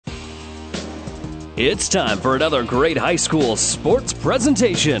It's time for another great high school sports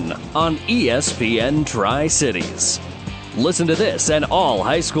presentation on ESPN Tri-Cities. Listen to this and all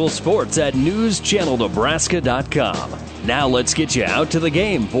high school sports at newschannelnebraska.com. Now let's get you out to the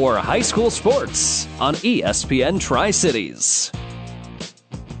game for high school sports on ESPN Tri-Cities.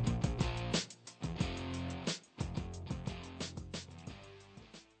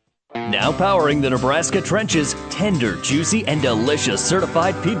 Now powering the Nebraska trenches, tender, juicy, and delicious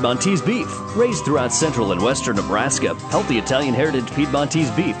certified Piedmontese beef. Raised throughout central and western Nebraska, healthy Italian heritage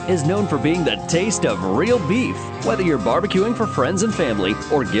Piedmontese beef is known for being the taste of real beef. Whether you're barbecuing for friends and family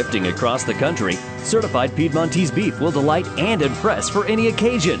or gifting across the country, certified Piedmontese beef will delight and impress for any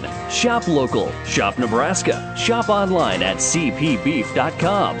occasion. Shop local, shop Nebraska, shop online at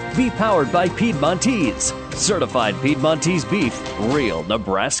cpbeef.com. Be powered by Piedmontese. Certified Piedmontese beef, real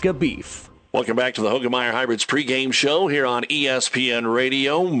Nebraska beef. Welcome back to the Hoegemeyer Hybrids pregame show here on ESPN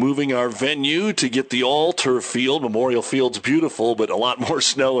Radio. Moving our venue to get the all-turf field. Memorial Field's beautiful, but a lot more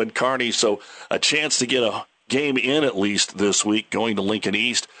snow in Kearney, so a chance to get a game in at least this week, going to Lincoln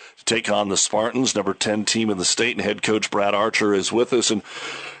East to take on the Spartans, number 10 team in the state, and head coach Brad Archer is with us. And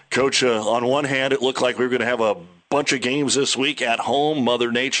Coach, on one hand, it looked like we were going to have a bunch of games this week at home.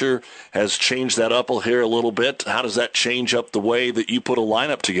 Mother Nature has changed that up here a little bit. How does that change up the way that you put a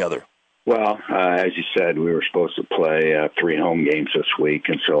lineup together? Well, as you said, we were supposed to play 3 home games this week,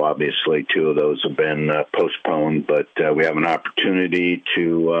 and so obviously 2 of those have been postponed, but we have an opportunity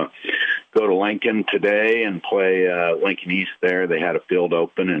to go to Lincoln today and play Lincoln East there. They had a field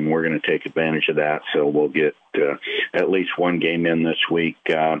open, and we're going to take advantage of that, so we'll get at least 1 game in this week.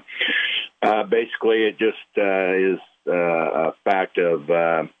 Basically, it just is a fact of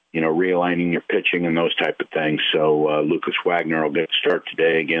realigning your pitching and those type of things. So Lucas Wagner will get a start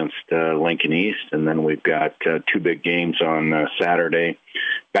today against Lincoln East, and then we've got 2 big games on Saturday,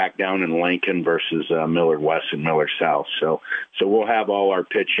 back down in Lincoln versus Millard West and Millard South. So we'll have all our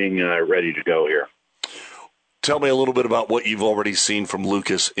pitching ready to go here. Tell me a little bit about what you've already seen from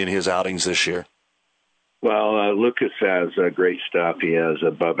Lucas in his outings this year. Well, Lucas has great stuff. He has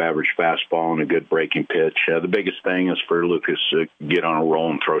above-average fastball and a good breaking pitch. The biggest thing is for Lucas to get on a roll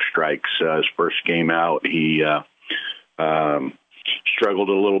and throw strikes. His first game out, he struggled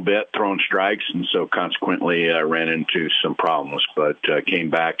a little bit throwing strikes, and so consequently ran into some problems. But came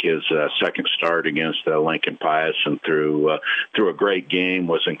back his second start against Lincoln Pius and threw a great game,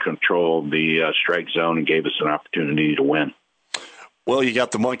 was in control of the strike zone, and gave us an opportunity to win. Well, you got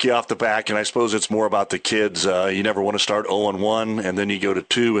the monkey off the back, and I suppose it's more about the kids. You never want to start 0-1, and then you go to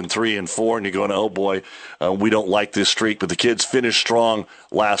 2 and 3 and 4, and you're going, oh boy, we don't like this streak. But the kids finished strong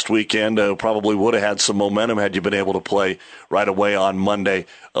last weekend. Probably would have had some momentum had you been able to play right away on Monday.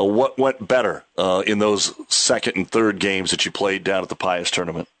 What went better in those second and third games that you played down at the Pius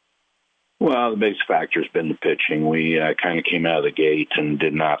tournament? Well, the biggest factor has been the pitching. We kind of came out of the gate and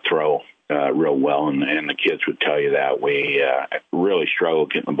did not throw real well, and the kids would tell you that. We really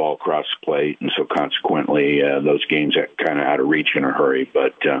struggled getting the ball across the plate, and so consequently those games got kind of out of reach in a hurry.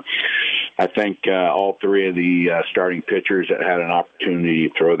 But I think all 3 of the starting pitchers that had an opportunity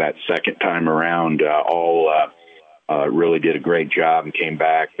to throw that second time around all really did a great job and came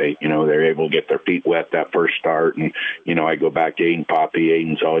back. They were able to get their feet wet that first start. And, I go back to Aiden Poppy.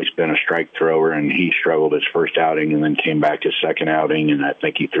 Aiden's always been a strike thrower, and he struggled his first outing and then came back his second outing, and I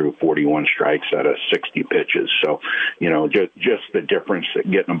think he threw 41 strikes out of 60 pitches. So, just the difference that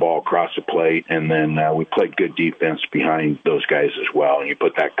getting the ball across the plate, and then we played good defense behind those guys as well. And you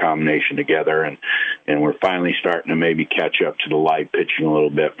put that combination together, and we're finally starting to maybe catch up to the live pitching a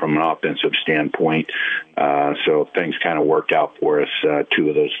little bit from an offensive standpoint. So things kind of worked out for us, 2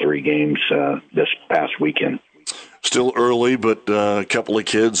 of those 3 games this past weekend. Still early, but a couple of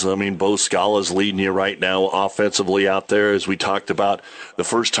kids. I mean, Bo Scala's leading you right now offensively out there. As we talked about the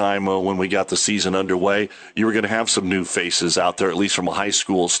first time when we got the season underway, you were going to have some new faces out there, at least from a high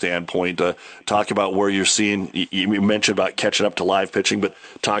school standpoint. Talk about where you're seeing. You mentioned about catching up to live pitching, but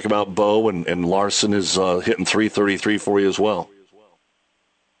talk about Bo and Larson is hitting .333 for you as well.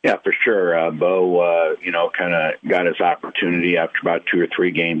 Yeah, for sure. Bo, kind of got his opportunity after about 2 or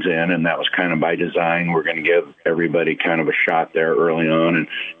 3 games in, and that was kind of by design. We're going to give everybody kind of a shot there early on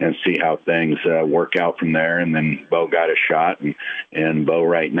and see how things work out from there. And then Bo got a shot, and Bo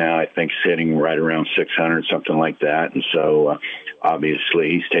right now I think is hitting right around 600, something like that. And so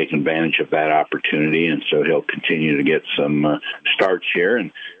obviously he's taken advantage of that opportunity, and so he'll continue to get some starts here,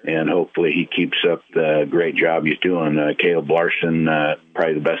 and hopefully he keeps up the great job he's doing. Caleb Larson,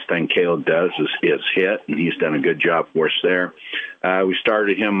 probably the best thing Caleb does is hit, and he's done a good job for us there. We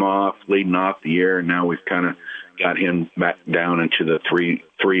started him off, leading off the year, and now we've kind of got him back down into the three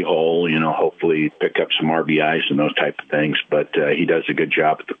hole, hopefully pick up some RBIs and those type of things. But he does a good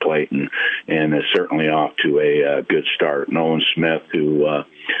job at the plate and is certainly off to a good start. Nolan Smith, who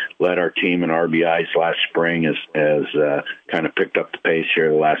led our team in RBIs last spring, has kind of picked up the pace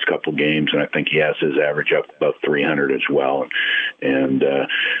here the last couple games, and I think he has his average up above 300 as well. And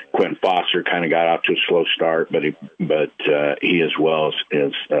Quentin Foster kind of got out to a slow start, but he as well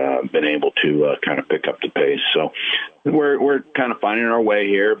has been able to kind of pick up the pace. So we're kind of finding our way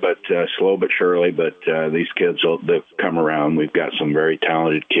here, but slow but surely. But these kids they'll come around. We've got some very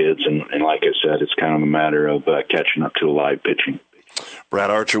talented kids, and like I said, it's kind of a matter of catching up to the live pitching. Brad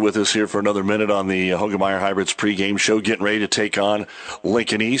Archer with us here for another minute on the Hoegemeyer Hybrids pregame show, getting ready to take on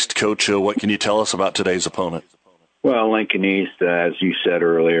Lincoln East. Coach, what can you tell us about today's opponent? Well, Lincoln East, as you said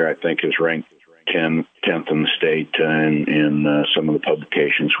earlier, I think is ranked 10th in the state in some of the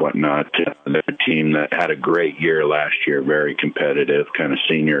publications, whatnot. They're a team that had a great year last year, very competitive, kind of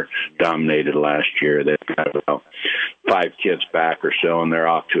senior dominated last year. They've got about 5 kids back or so, and they're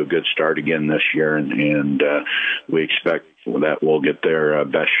off to a good start again this year, and we expect that we'll get their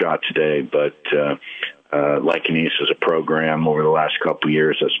best shot today. But Lincoln East is a program over the last couple of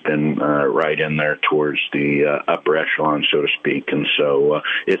years that's been right in there towards the upper echelon, so to speak. And so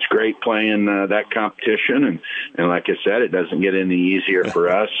it's great playing that competition. And like I said, it doesn't get any easier for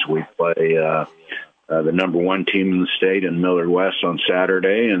us. We play the number 1 team in the state in Millard West on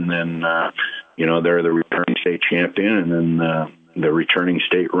Saturday, and then, they're the returning state champion, and then the returning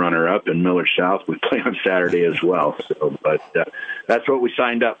state runner-up in Millard South. We play on Saturday as well. So, but that's what we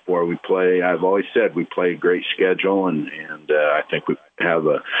signed up for. I've always said we play a great schedule, and I think we have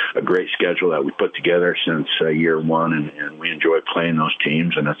a great schedule that we put together since year one, and we enjoy playing those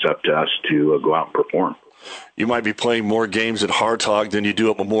teams, and it's up to us to go out and perform. You might be playing more games at Hartog than you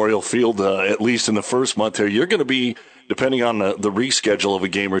do at Memorial Field, at least in the first month here. You're going to be, depending on the reschedule of a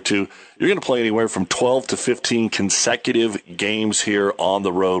game or two, you're going to play anywhere from 12 to 15 consecutive games here on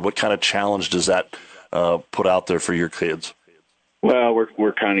the road. What kind of challenge does that put out there for your kids? Well,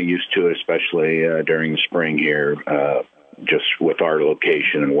 we're kind of used to it, especially during the spring here, just with our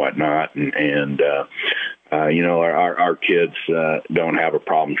location and whatnot. And our kids don't have a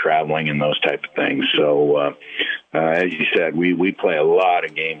problem traveling and those type of things. So, as you said, we play a lot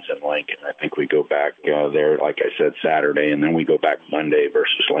of games in Lincoln. I think we go back there, like I said, Saturday, and then we go back Monday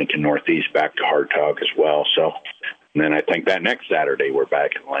versus Lincoln Northeast, back to Hartog as well. So, and then I think that next Saturday we're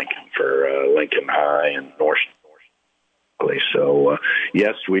back in Lincoln for Lincoln High and North. So,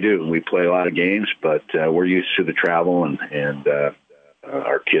 yes, we do. We play a lot of games, but we're used to the travel, and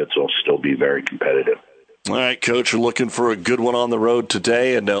our kids will still be very competitive. All right, Coach, we're looking for a good one on the road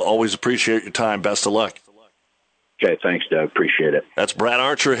today, and always appreciate your time. Best of luck. Okay, thanks, Doug. Appreciate it. That's Brad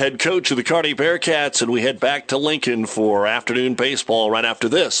Archer, head coach of the Kearney Bearcats, and we head back to Lincoln for afternoon baseball right after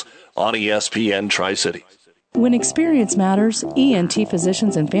this on ESPN Tri-City. When experience matters, ENT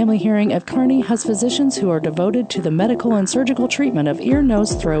Physicians and Family Hearing of Kearney has physicians who are devoted to the medical and surgical treatment of ear,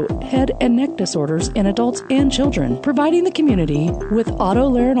 nose, throat, head, and neck disorders in adults and children, providing the community with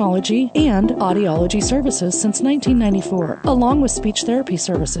otolaryngology and audiology services since 1994, along with speech therapy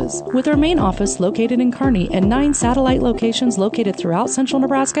services. With our main office located in Kearney and 9 satellite locations located throughout central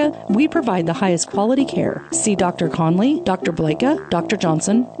Nebraska, we provide the highest quality care. See Dr. Conley, Dr. Blaka, Dr.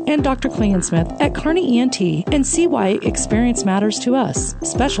 Johnson, and Dr. Klingensmith at Kearney ENT and see why experience matters to us,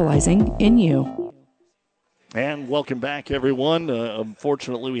 specializing in you. And welcome back, everyone.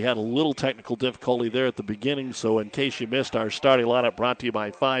 Unfortunately, we had a little technical difficulty there at the beginning, so in case you missed our starting lineup, brought to you by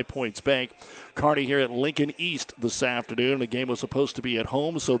 5 Points Bank. Kearney here at Lincoln East this afternoon. The game was supposed to be at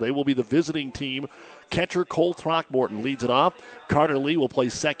home, so they will be the visiting team. Catcher Cole Throckmorton leads it off. Carter Lee will play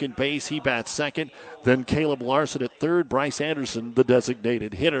second base. He bats second. Then Caleb Larson at third. Bryce Anderson, the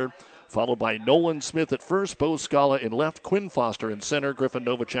designated hitter, followed by Nolan Smith at first, Bo Scala in left, Quinn Foster in center, Griffin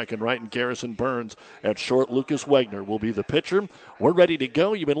Novacek in right, and Garrison Burns at short. Lucas Wegner will be the pitcher. We're ready to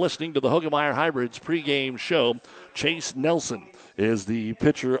go. You've been listening to the Hoegemeyer Hybrids pregame show. Chase Nelson is the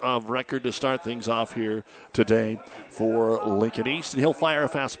pitcher of record to start things off here today for Lincoln East, and he'll fire a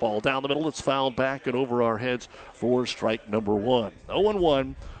fastball down the middle. It's fouled back and over our heads for strike number 1.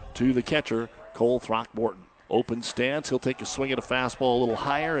 0-1 to the catcher, Cole Throckmorton. Open stance. He'll take a swing at a fastball a little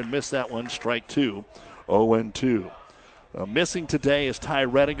higher and miss that one. Strike 2. 0-2. Missing today is Ty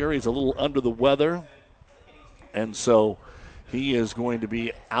Rediger. He's a little under the weather, and so He is going to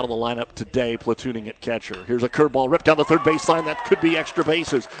be out of the lineup today, platooning at catcher. Here's a curveball ripped down the third baseline. That could be extra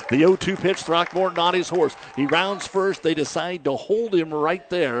bases. The 0-2 pitch, Throckmorton on his horse. He rounds first. They decide to hold him right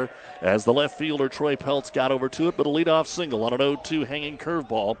there as the left fielder, Troy Peltz, got over to it, but a leadoff single on an 0-2 hanging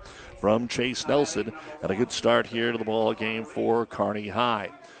curveball from Chase Nelson. And a good start here to the ball game for Kearney High.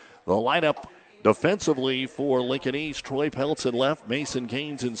 The lineup defensively for Lincoln East, Troy Peltz in left, Mason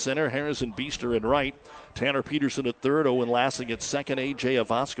Gaines in center, Harrison Beester in right, Tanner Peterson at third, Owen Lassing at second, A.J.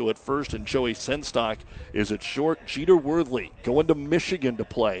 Avosco at first, and Joey Senstock is at short. Jeter Worthley going to Michigan to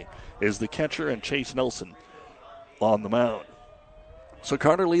play is the catcher, and Chase Nelson on the mound. So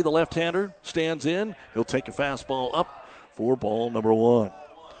Carter Lee, the left-hander, stands in. He'll take a fastball up for ball number 1.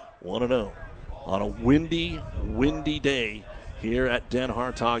 1-0 on a windy day here at Den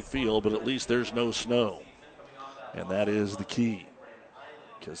Hartog Field, but at least there's no snow. And that is the key,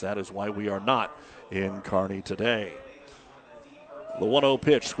 because that is why we are not in Kearney today. The 1-0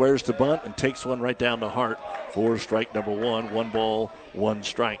 pitch squares to bunt and takes one right down the heart for strike number 1. 1 ball, 1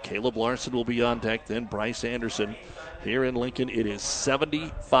 strike. Caleb Larson will be on deck, then Bryce Anderson. Here in Lincoln, it is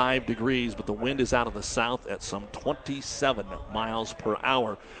 75 degrees, but the wind is out of the south at some 27 miles per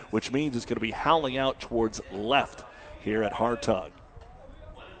hour, which means it's going to be howling out towards left here at Hartog.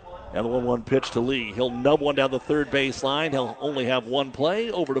 And the 1-1 pitch to Lee. He'll nub one down the third base line. He'll only have one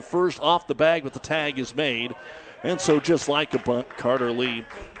play. Over to first, off the bag, but the tag is made. And so just like a bunt, Carter Lee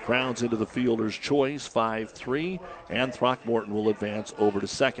grounds into the fielder's choice, 5-3, and Throckmorton will advance over to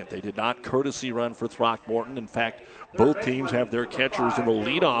second. They did not courtesy run for Throckmorton. In fact, both teams have their catchers in the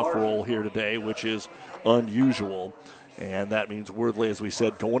leadoff role here today, which is unusual. And that means Worthley, as we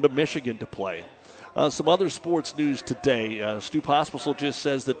said, going to Michigan to play. Some other sports news today. Stu Pospisil just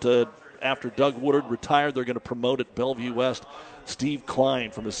says that after Doug Woodard retired, they're going to promote at Bellevue West Steve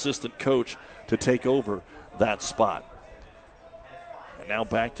Klein from assistant coach to take over that spot. And now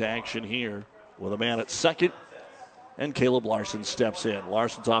back to action here with a man at second, and Caleb Larson steps in.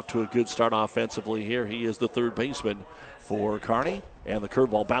 Larson's off to a good start offensively here. He is the third baseman for Kearney, and the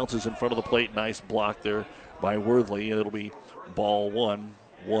curveball bounces in front of the plate. Nice block there by Worthley, and it'll be ball 1,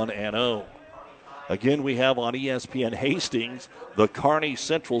 1-0. Again, we have on ESPN Hastings the Kearney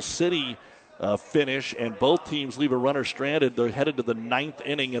Central City finish, and both teams leave a runner stranded. They're headed to the 9th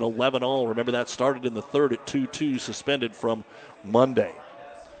inning at 11-all. Remember, that started in the 3rd at 2-2, suspended from Monday.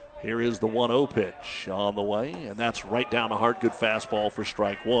 Here is the 1-0 pitch on the way, and that's right down the heart. Good fastball for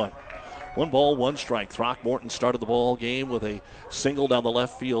strike 1. 1 ball, 1 strike. Throckmorton started the ball game with a single down the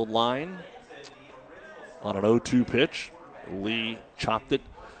left field line on an 0-2 pitch. Lee chopped it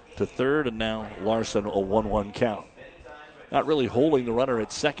to third, and now Larson a 1-1 count. Not really holding the runner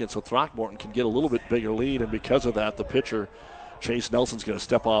at second, so Throckmorton can get a little bit bigger lead, and because of that, the pitcher, Chase Nelson's going to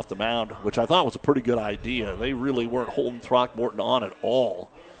step off the mound, which I thought was a pretty good idea. They really weren't holding Throckmorton on at all,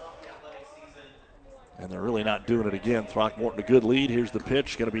 and they're really not doing it again. Throckmorton a good lead. Here's the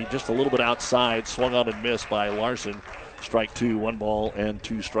pitch, going to be just a little bit outside, swung on and missed by Larson. Strike 2, 1 ball and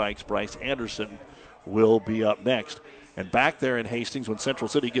 2 strikes. Bryce Anderson will be up next. And back there in Hastings, when Central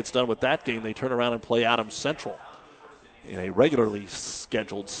City gets done with that game, they turn around and play Adams Central in a regularly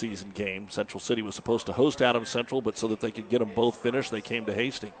scheduled season game. Central City was supposed to host Adams Central, but so that they could get them both finished, they came to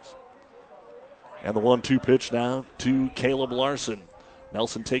Hastings. And the 1-2 pitch now to Caleb Larson.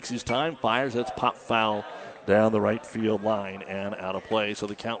 Nelson takes his time, fires. That's pop foul down the right field line and out of play. So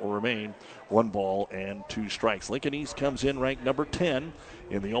the count will remain 1 ball and 2 strikes. Lincoln East comes in ranked number 10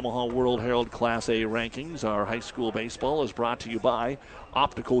 in the Omaha World Herald Class A rankings. Our high school baseball is brought to you by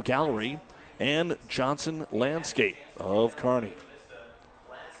Optical Gallery and Johnson Landscape of Kearney.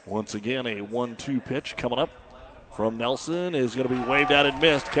 Once again, a 1-2 pitch coming up from Nelson is going to be waved out and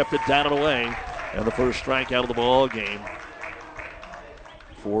missed. Kept it down and away. And the first strike out of the ball game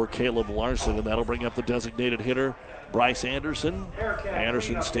for Caleb Larson, and that'll bring up the designated hitter, Bryce Anderson.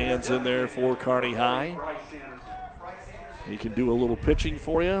 Anderson stands in there for Kearney High. He can do a little pitching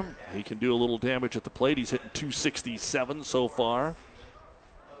for you. He can do a little damage at the plate. He's hitting .267 so far.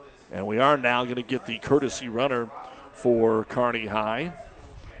 And we are now going to get the courtesy runner for Kearney High.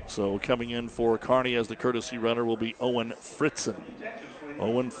 So coming in for Kearney as the courtesy runner will be Owen Fritzen.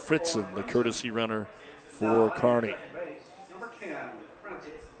 Owen Fritzen, the courtesy runner for Kearney.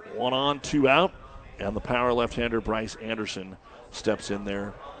 1 on, 2 out, and the power left-hander Bryce Anderson steps in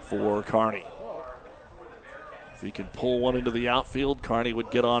there for Kearney. If he can pull one into the outfield, Kearney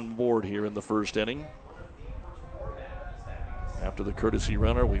would get on board here in the first inning. After the courtesy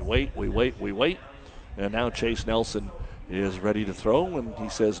runner, we wait. And now Chase Nelson is ready to throw, and he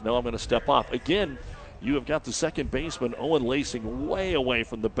says, no, I'm going to step off. Again, you have got the second baseman, Owen Lacing, way away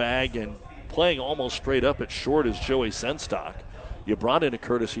from the bag and playing almost straight up at short as Joey Senstock. You brought in a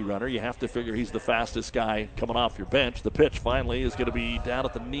courtesy runner. You have to figure he's the fastest guy coming off your bench. The pitch finally is going to be down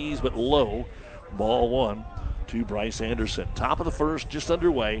at the knees but low. Ball 1 to Bryce Anderson. Top of the first, just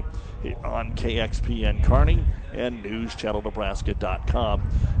underway on KXPN Kearney and NewsChannelNebraska.com.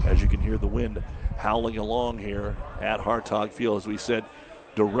 As you can hear the wind howling along here at Hartog Field, as we said,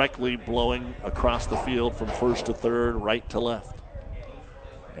 directly blowing across the field from first to third, right to left.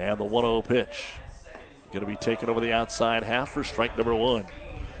 And the 1-0 pitch going to be taken over the outside half for strike number 1.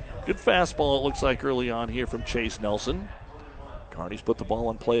 Good fastball, it looks like, early on here from Chase Nelson. Kearney's put the ball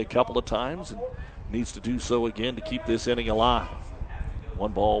in play a couple of times and needs to do so again to keep this inning alive.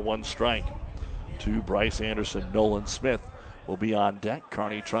 1 ball, 1 strike to Bryce Anderson. Nolan Smith will be on deck.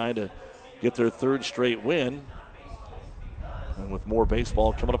 Kearney trying to get their 3rd straight win. And with more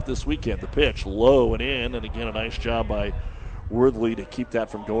baseball coming up this weekend. The pitch low and in, and again a nice job by Worthley to keep that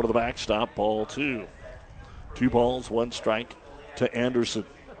from going to the backstop. Ball 2. 2 balls, 1 strike to Anderson.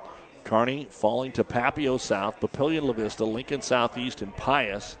 Kearney falling to Papio South, Papillion La Vista, Lincoln Southeast, and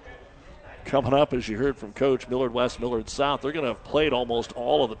Pius. Coming up, as you heard from Coach, Millard West, Millard South, they're going to have played almost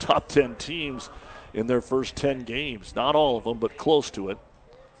all of the top 10 teams in their first 10 games. Not all of them, but close to it.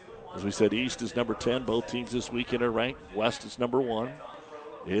 As we said, East is number 10. Both teams this weekend are ranked. West is number 1.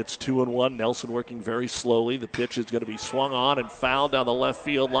 It's 2-1. Nelson working very slowly. The pitch is going to be swung on and fouled down the left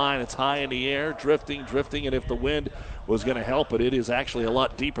field line. It's high in the air, drifting, and if the wind was going to help it, it is actually a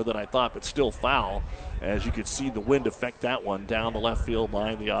lot deeper than I thought, but still foul. As you could see the wind affect that one down the left field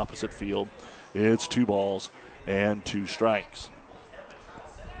line, the opposite field. It's 2 balls and 2 strikes.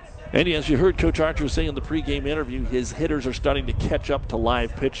 And as you heard Coach Archer say in the pregame interview, his hitters are starting to catch up to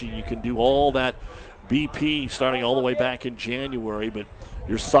live pitching. You can do all that BP starting all the way back in January, but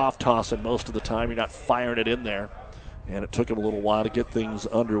you're soft tossing most of the time. You're not firing it in there. And it took them a little while to get things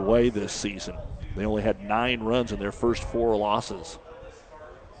underway this season. They only had 9 runs in their first 4 losses.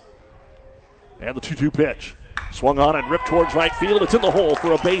 And the 2-2 pitch. Swung on and ripped towards right field. It's in the hole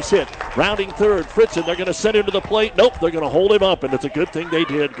for a base hit. Rounding third, Fritzen. They're going to send him to the plate. Nope, they're going to hold him up, and it's a good thing they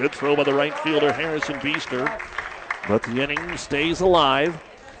did. Good throw by the right fielder, Harrison Beester. But the inning stays alive,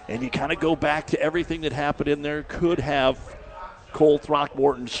 and you kind of go back to everything that happened in there. Could have Cole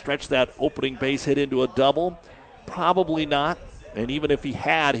Throckmorton stretched that opening base hit into a double? Probably not. And even if he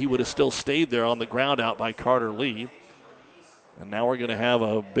had, he would have still stayed there on the ground out by Carter Lee. And now we're going to have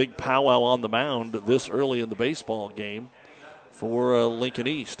a big powwow on the mound this early in the baseball game for Lincoln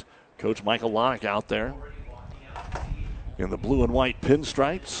East. Coach Michael Lonick out there in the blue and white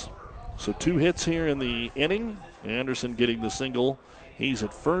pinstripes. So 2 hits here in the inning. Anderson getting the single. He's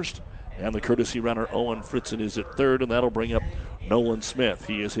at first. And the courtesy runner, Owen Fritzen, is at third, and that'll bring up Nolan Smith.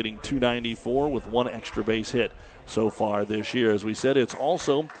 He is hitting .294 with 1 extra base hit so far this year. As we said, it's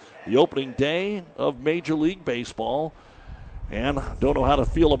also the opening day of Major League Baseball. And don't know how to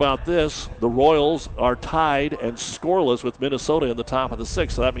feel about this. The Royals are tied and scoreless with Minnesota in the top of the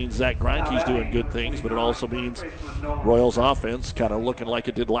 6th. So that means Zach Greinke's doing good things, but it also means Royals offense kind of looking like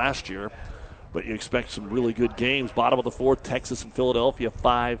it did last year. But you expect some really good games. Bottom of the 4th, Texas and Philadelphia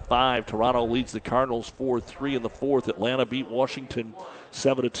 5-5. Toronto leads the Cardinals 4-3 in the 4th. Atlanta beat Washington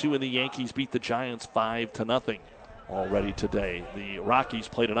 7-2, and the Yankees beat the Giants 5-0 already today. The Rockies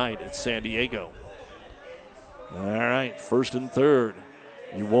play tonight at San Diego. All right, 1st and 3rd.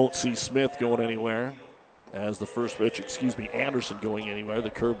 You won't see Smith going anywhere as the first pitch, Anderson going anywhere. The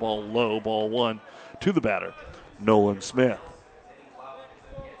curveball low, ball 1 to the batter, Nolan Smith.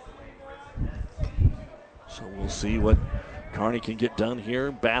 So we'll see what Kearney can get done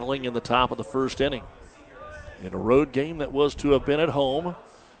here, battling in the top of the 1st inning. In a road game that was to have been at home.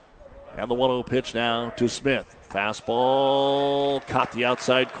 And the 1-0 pitch now to Smith. Fastball caught the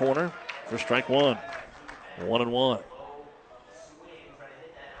outside corner for strike 1. 1-1.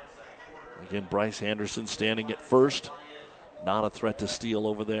 Again, Bryce Anderson standing at first. Not a threat to steal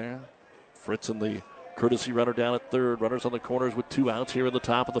over there. Fritzen, the courtesy runner, down at third. Runners on the corners with 2 outs here in the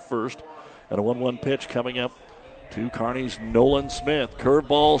top of the 1st. And a 1-1 pitch coming up to Kearney's Nolan Smith.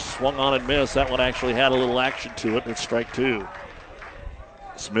 Curveball swung on and missed. That one actually had a little action to it. It's strike 2.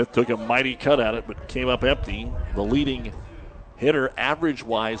 Smith took a mighty cut at it, but came up empty. The leading hitter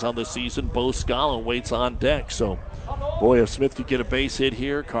average-wise on the season, Bo Scala, waits on deck. So, boy, if Smith could get a base hit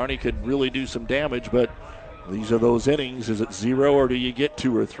here, Kearney could really do some damage, but these are those innings. Is it 0 or do you get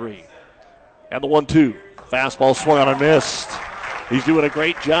 2 or 3? And the 1-2. Fastball swung on and missed. He's doing a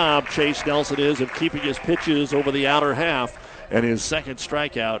great job, Chase Nelson is, of keeping his pitches over the outer half, and his 2nd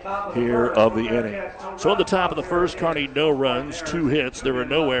strikeout here of the inning. So at the top of the 1st, Kearney no runs, 2 hits. There were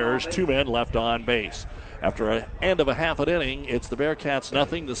no errors, 2 men left on base. After an end of a half an inning, it's the Bearcats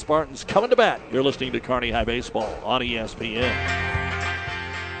nothing, the Spartans coming to bat. You're listening to Kearney High Baseball on ESPN.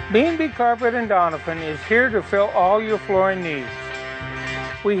 B&B Carpet in Donovan is here to fill all your flooring needs.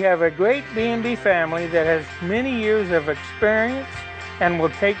 We have a great B&B family that has many years of experience and will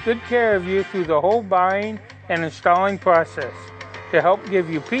take good care of you through the whole buying and installing process to help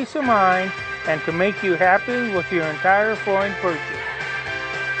give you peace of mind and to make you happy with your entire flooring purchase.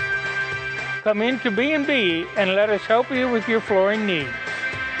 Come into B&B and let us help you with your flooring needs.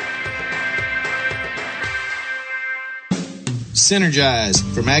 Synergize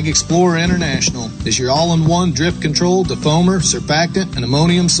from Ag Explorer International is your all-in-one drip control, defoamer, surfactant, and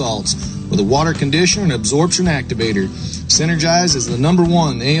ammonium salts with a water conditioner and absorption activator. Synergize is the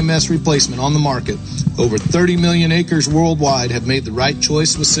 #1 AMS replacement on the market. Over 30 million acres worldwide have made the right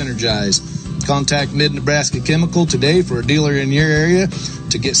choice with Synergize. Contact Mid-Nebraska Chemical today for a dealer in your area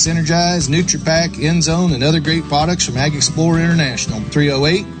to get Synergize, NutriPack, Endzone, and other great products from Ag Explorer International.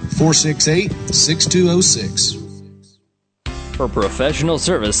 308-468-6206. For professional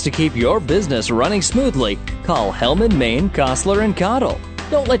service to keep your business running smoothly, call Hellman, Maine, Kostler, and Cottle.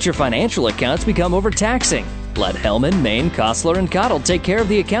 Don't let your financial accounts become overtaxing. Let Hellman, Maine, Kostler, and Cottle take care of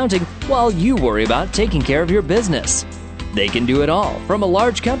the accounting while you worry about taking care of your business. They can do it all, from a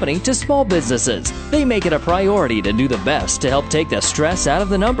large company to small businesses. They make it a priority to do the best to help take the stress out of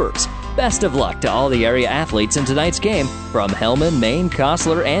the numbers. Best of luck to all the area athletes in tonight's game from Hellman, Maine,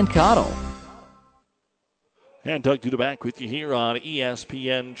 Kostler, and Cottle. And Doug Duda back with you here on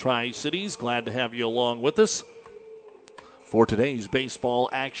ESPN Tri-Cities. Glad to have you along with us for today's baseball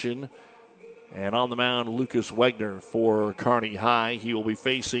action. And on the mound, Lucas Wegner for Kearney High. He will be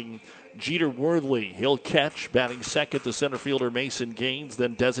facing Jeter Worthley. He'll catch, batting second to center fielder Mason Gaines,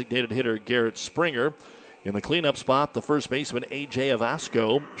 then designated hitter Garrett Springer. In the cleanup spot, the first baseman A.J.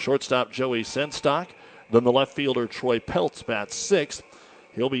 Avasco, shortstop Joey Senstock, then the left fielder Troy Peltz bats sixth.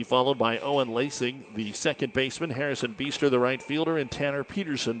 He'll be followed by Owen Lasing, the second baseman, Harrison Beester, the right fielder, and Tanner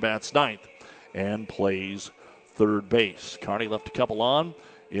Peterson bats ninth and plays third base. Kearney left a couple on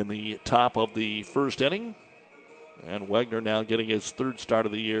in the top of the first inning. And Wegner now getting his third start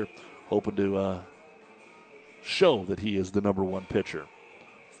of the year, hoping to show that he is the #1 pitcher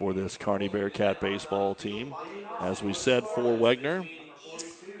for this Kearney Bearcat baseball team. As we said for Wegner,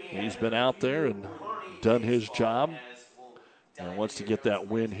 he's been out there and done his job and wants to get that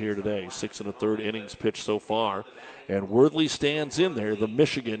win here today. 6 1/3 innings pitched so far. And Worthley stands in there, the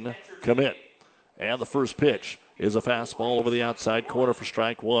Michigan commit. And the first pitch is a fastball over the outside corner for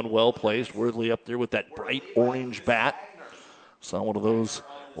strike one. Well placed. Worthley up there with that bright orange bat. Saw one of those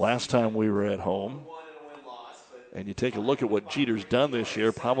last time we were at home. And you take a look at what Jeter's done this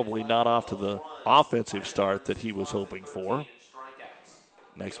year, probably not off to the offensive start that he was hoping for.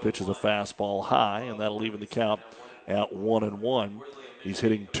 Next pitch is a fastball high, and that'll even the count at 1-1. He's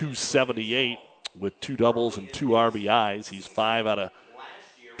hitting .278 with 2 doubles and 2 RBIs. He's 5 out of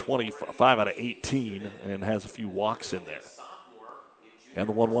 18, and has a few walks in there. And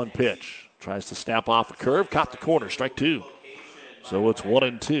the 1-1 pitch. Tries to snap off a curve, caught the corner, strike two. So it's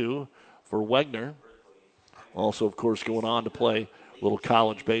 1-2 for Wegner. Also, of course, going on to play a little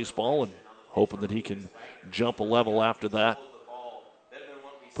college baseball and hoping that he can jump a level after that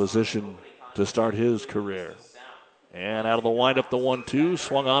position to start his career. And out of the windup, the 1-2,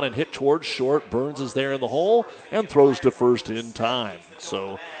 swung on and hit towards short. Burns is there in the hole and throws to first in time.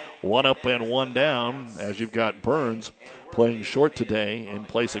 So 1 up and 1 down as you've got Burns playing short today in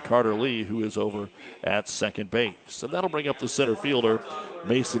place of Carter Lee, who is over at second base. And that'll bring up the center fielder,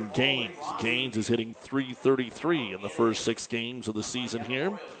 Mason Gaines. Gaines is hitting .333 in the first 6 games of the season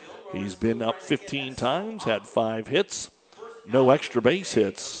here. He's been up 15 times, had 5 hits, no extra base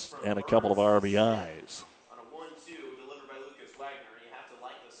hits, and a couple of RBIs.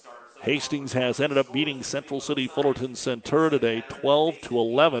 Hastings has ended up beating Central City Fullerton Centura today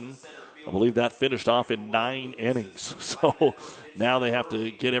 12-11. I believe that finished off in 9 innings. So now they have to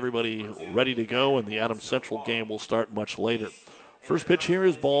get everybody ready to go, and the Adams Central game will start much later. First pitch here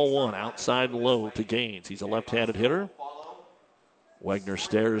is ball 1, outside low to Gaines. He's a left-handed hitter. Wegner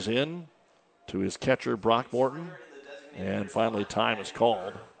stares in to his catcher, Brock Morton, and finally time is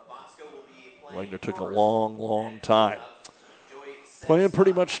called. Wegner took a long time. Playing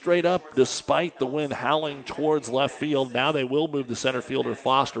pretty much straight up despite the wind howling towards left field. Now they will move the center fielder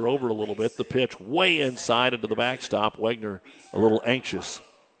Foster over a little bit. The pitch way inside into the backstop. Wegner a little anxious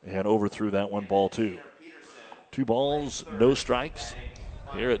and overthrew that one, ball 2. 2 balls, no strikes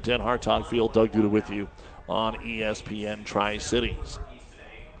here at Den Hartog Field. Doug Duda with you on ESPN Tri-Cities.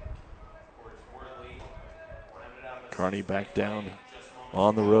 Kearney back down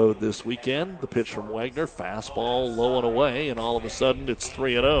on the road this weekend. The pitch from Wagner, fastball low and away, and all of a sudden it's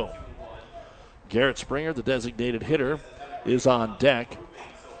 3-0. Garrett Springer, the designated hitter, is on deck.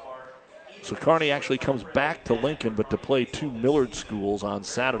 So Kearney actually comes back to Lincoln, but to play two Millard schools on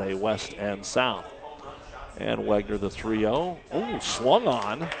Saturday, West and South. And Wagner, the 3-0. Oh, swung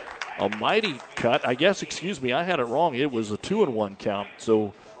on. A mighty cut. I had it wrong. It was a 2-1 count.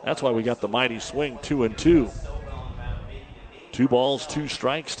 So that's why we got the mighty swing, 2-2. 2 balls, 2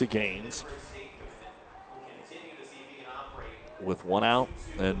 strikes to Gaines. With 1 out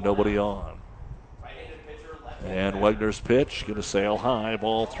and nobody on. And Wagner's pitch, going to sail high,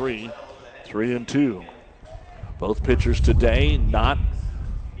 ball 3. 3-2. Both pitchers today not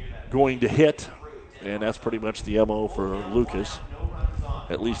going to hit, and that's pretty much the MO for Lucas,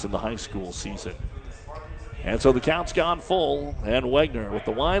 at least in the high school season. And so the count's gone full, and Wagner with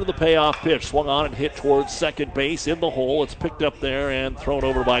the line of the payoff pitch swung on and hit towards second base in the hole. It's picked up there and thrown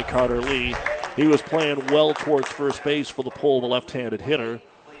over by Carter Lee. He was playing well towards first base for the pull of the left-handed hitter.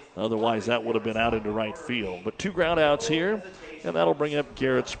 Otherwise, that would have been out into right field. But 2 ground outs here, and that'll bring up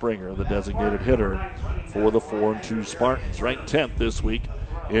Garrett Springer, the designated hitter for the 4-2 Spartans, ranked 10th this week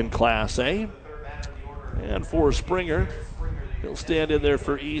in Class A. And for Springer, he'll stand in there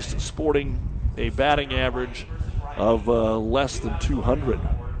for East, sporting a batting average of less than 200.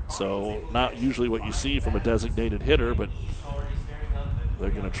 So not usually what you see from a designated hitter, but they're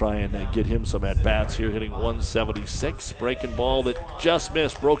going to try and get him some at-bats here, hitting 176. Breaking ball that just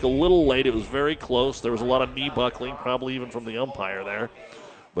missed, broke a little late. It was very close. There was a lot of knee buckling, probably even from the umpire there.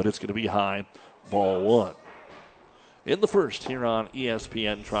 But it's going to be high, ball 1. In the first here on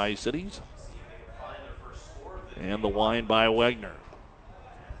ESPN Tri-Cities. And the wind by Wagner.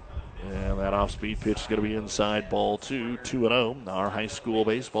 And that off-speed pitch is going to be inside, ball 2, 2-0. Our high school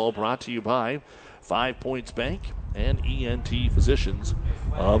baseball brought to you by 5 Points Bank and ENT Physicians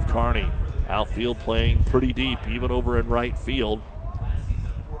of Kearney. Outfield playing pretty deep, even over in right field.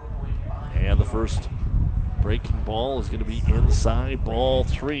 And the first breaking ball is going to be inside, ball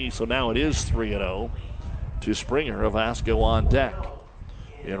 3. So now it is 3-0 to Springer. Avasco on deck.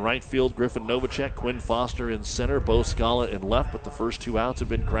 In right field, Griffin Novacek, Quinn Foster in center, Bo Scala in left, but the first 2 outs have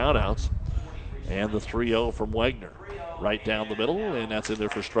been ground outs. And the 3-0 from Wagner. Right down the middle, and that's in there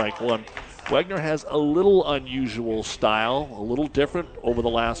for strike 1. Wagner has a little unusual style, a little different over the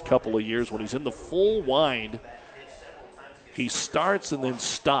last couple of years. When he's in the full wind, he starts and then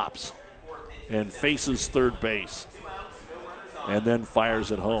stops and faces third base and then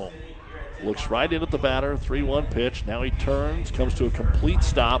fires it home. Looks right in at the batter, 3-1 pitch. Now he turns, comes to a complete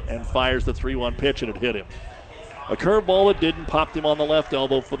stop, and fires the 3-1 pitch, and it hit him. A curveball that didn't, popped him on the left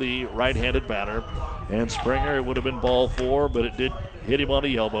elbow for the right-handed batter. And Springer, it would have been ball 4, but it did hit him on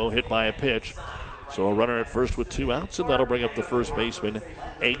the elbow, hit by a pitch. So a runner at first with 2 outs, and that'll bring up the first baseman,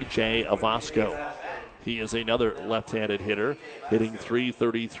 A.J. Avasco. He is another left-handed hitter, hitting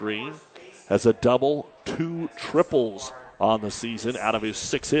 .333. Has a double, 2 triples on the season out of his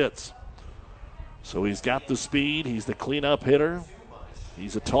 6 hits. So he's got the speed. He's the cleanup hitter.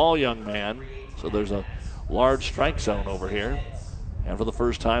 He's a tall young man, so there's a large strike zone over here. And for the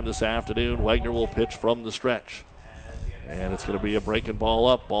first time this afternoon, Wagner will pitch from the stretch. And it's going to be a breaking ball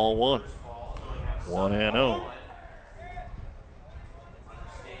up, ball 1. 1-0.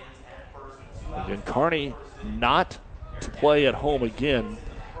 Again, Kearney not to play at home again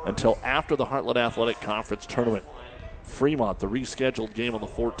until after the Heartland Athletic Conference tournament. Fremont, the rescheduled game on the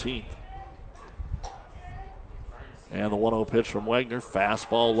 14th. And the 1-0 pitch from Wagner.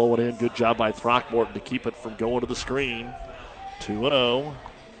 Fastball low and in. Good job by Throckmorton to keep it from going to the screen. 2-0.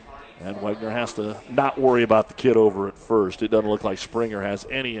 And Wagner has to not worry about the kid over at first. It doesn't look like Springer has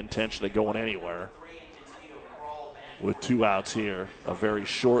any intention of going anywhere. With 2 outs here, a very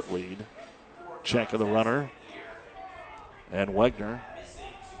short lead. Check of the runner. And Wagner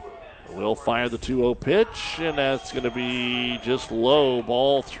will fire the 2-0 pitch, and that's going to be just low,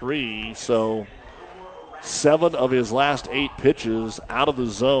 ball 3. So 7 of his last 8 pitches out of the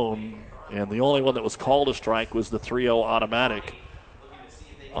zone, and the only one that was called a strike was the 3-0 automatic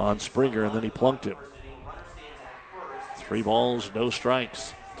on Springer, and then he plunked him. 3 balls, no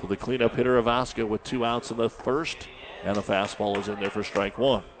strikes to the cleanup hitter Avasco with 2 outs in the first, and the fastball is in there for strike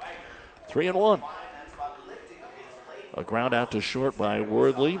 1. 3-1. A ground out to short by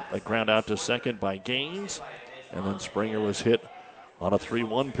Wordley, a ground out to second by Gaines, and then Springer was hit on a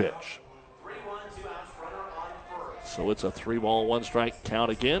 3-1 pitch. So it's a 3-ball, 1 strike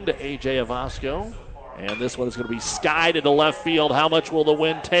count again to A.J. Avasco. And this one is going to be skied into left field. How much will the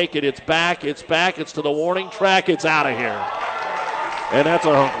wind take it? It's back, it's to the warning track, it's out of here. And that's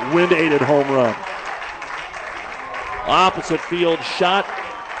a wind-aided home run. Opposite field shot.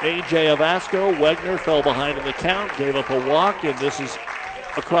 A.J. Avasco. Wegner fell behind in the count, gave up a walk, and this is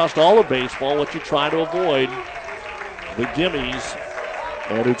across all of baseball what you try to avoid, the gimmies.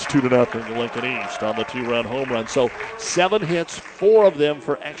 And it's 2-0 to Lincoln East on the 2-run home run. So 7 hits, 4 of them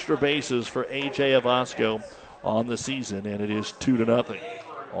for extra bases for A.J. Avasco on the season, and it is 2-0.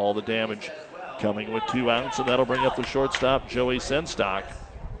 All the damage coming with 2 outs, and that'll bring up the shortstop, Joey Senstock.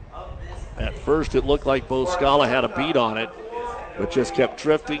 At first, it looked like Bo Scala had a beat on it, but just kept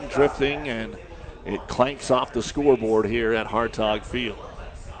drifting, and it clanks off the scoreboard here at Hartog Field.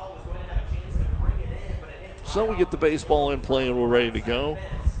 So we get the baseball in play, and we're ready to go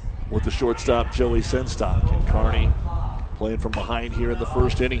with the shortstop, Joey Senstock. And Kearney playing from behind here in the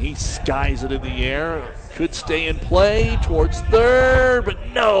first inning. He skies it in the air. Could stay in play towards third, but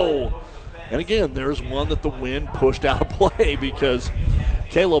no. And again, there's one that the wind pushed out of play because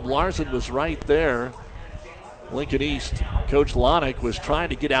Caleb Larson was right there. Lincoln East Coach Lonick was trying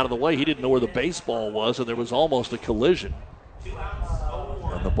to get out of the way. He didn't know where the baseball was, and there was almost a collision.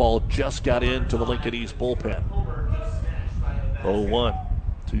 And the ball just got into the Lincoln East bullpen. 0-1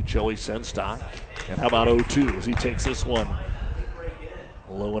 to Joey Senstock. And how about 0-2 as he takes this one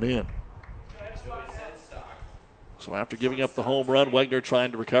low and in. So after giving up the home run, Wegner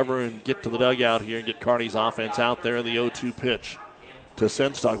trying to recover and get to the dugout here and get Kearney's offense out there in the 0-2 pitch to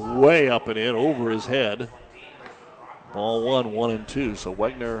Senstock, way up and in over his head. Ball 1-2. So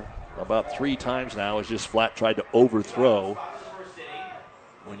Wegner about 3 times now has just flat tried to overthrow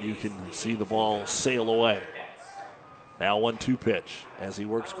when you can see the ball sail away. Now 1-2 pitch as he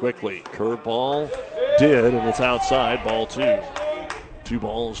works quickly. Curveball did, and it's outside. Ball 2. 2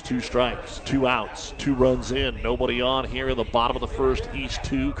 balls, 2 strikes, 2 outs, 2 runs in. Nobody on here in the bottom of the first. East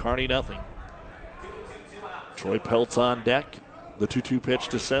 2, Kearney nothing. Troy Peltz on deck. The 2-2 pitch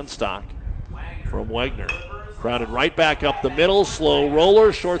to Senstock from Wegner. Grounded right back up the middle. Slow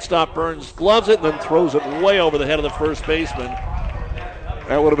roller. Shortstop Burns gloves it and then throws it way over the head of the first baseman.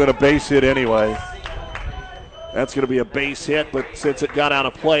 That would have been a base hit anyway. That's going to be a base hit, but since it got out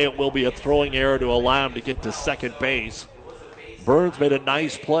of play, it will be a throwing error to allow him to get to second base. Burns made a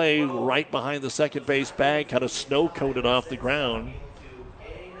nice play right behind the second base bag, kind of snow-coated off the ground.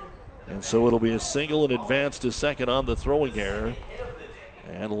 And so it'll be a single and advance to second on the throwing error.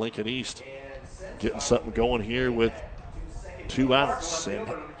 And Lincoln East getting something going here with 2 outs. And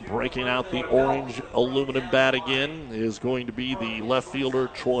breaking out the orange aluminum bat again is going to be the left fielder,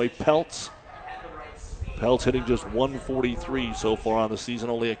 Troy Peltz. Peltz hitting just 143 so far on the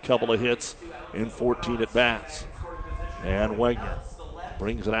season, only a couple of hits in 14 at-bats. And Wegner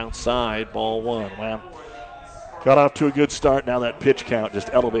brings it outside, ball 1. Well, got off to a good start. Now that pitch count just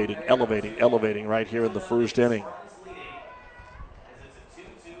elevating right here in the first inning.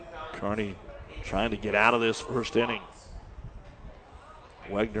 Kearney trying to get out of this first inning.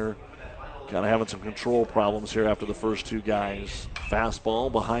 Wegner kind of having some control problems here after the first 2 guys.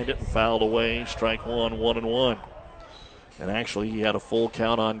 Fastball behind it and fouled away. Strike 1, 1-1. And actually he had a full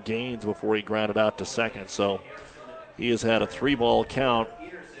count on Gaines before he grounded out to second. So he has had a 3-ball count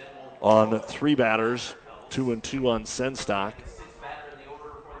on 3 batters, 2-2 on Senstock.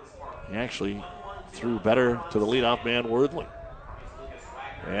 He actually threw better to the leadoff man, Wordley.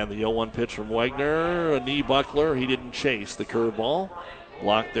 And the 0-1 pitch from Wegner, a knee buckler. He didn't chase the curveball.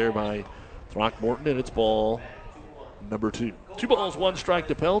 Blocked there by Throckmorton, and it's ball number 2. 2 balls, 1 strike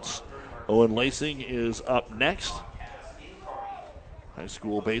to Peltz. Owen Lacing is up next. High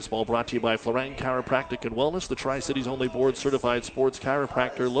school baseball brought to you by Florang Chiropractic and Wellness, the Tri-Cities only board-certified sports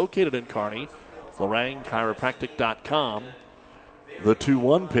chiropractor located in Kearney. FlorangChiropractic.com. The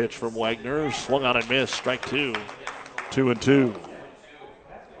 2-1 pitch from Wegner, swung on and missed, strike 2. 2-2.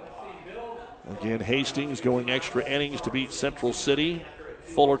 Again, Hastings going extra innings to beat Central City.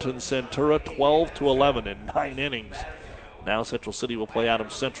 Fullerton Centura 12-11 in 9 innings. Now Central City will play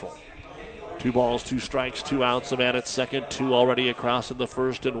Adams Central. 2 balls, 2 strikes, 2 outs. A man at second, 2 already across in the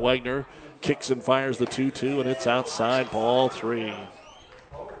first, and Wegner kicks and fires the 2-2, and it's outside, ball 3.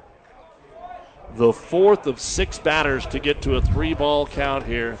 The 4th of 6 batters to get to a 3-ball count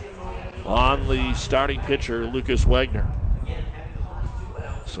here on the starting pitcher, Lucas Wegner.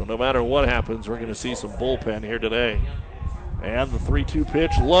 So no matter what happens, we're going to see some bullpen here today. And the 3-2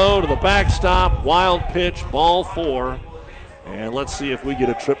 pitch, low to the backstop, wild pitch, ball 4. And let's see if we get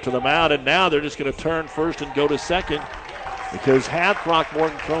a trip to the mound. And now they're just going to turn first and go to second, because had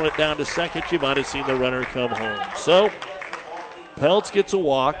Throckmorton thrown it down to second, you might have seen the runner come home. So Peltz gets a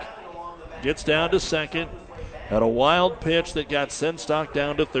walk, gets down to second, had a wild pitch that got Senstock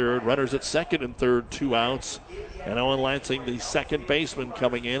down to third. Runners at second and third, 2 outs. And Owen Lansing, the second baseman,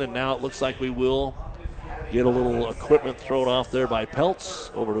 coming in, and now it looks like we will get a little equipment thrown off there by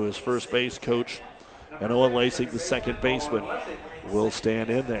Peltz over to his first base coach. And Owen Lasing, the second baseman, will stand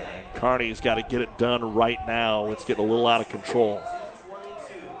in there. And Kearney's got to get it done right now. It's getting a little out of control.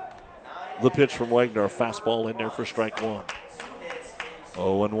 The pitch from Wagner, a fastball in there for strike one.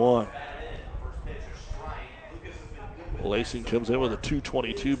 0-1. Lasing comes in with a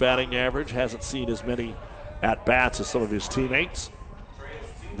 .222 batting average. Hasn't seen as many at-bats as some of his teammates.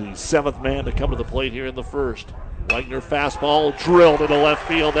 The seventh man to come to the plate here in the first. Wagner fastball drilled into left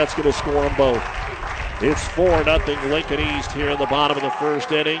field. That's going to score them both. It's 4-0 Lincoln East here in the bottom of the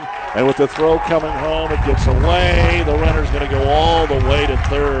first inning. And with the throw coming home, it gets away. The runner's going to go all the way to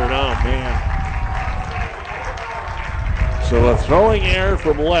third. Oh, man. So a throwing error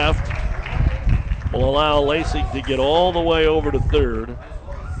from left will allow Lasing to get all the way over to third.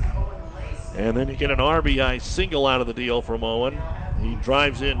 And then you get an RBI single out of the deal from Owen. He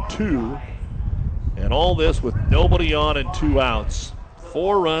drives in two. And all this with nobody on and 2 outs.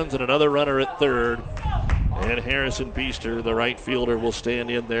 4 runs and another runner at third. And Harrison Beester, the right fielder, will stand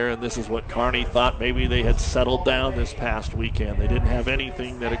in there. And this is what Kearney thought maybe they had settled down this past weekend. They didn't have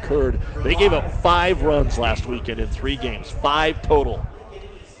anything that occurred. They gave up 5 runs last weekend in 3 games, 5 total.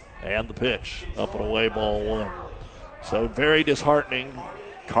 And the pitch, up and away, ball 1. So very disheartening.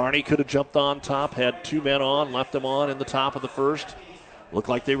 Kearney could have jumped on top, had 2 men on, left them on in the top of the first. Looked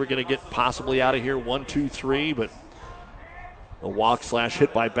like they were going to get possibly out of here 1, 2, 3, but a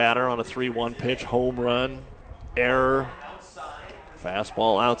walk/hit by batter on a 3-1 pitch, home run, error,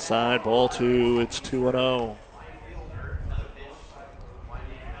 fastball outside, ball 2. It's 2-0.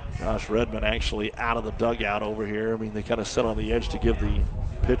 Josh Redmond actually out of the dugout over here. I mean, they kind of sit on the edge to give the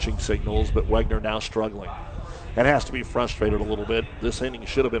pitching signals, but Wagner now struggling and has to be frustrated a little bit. This inning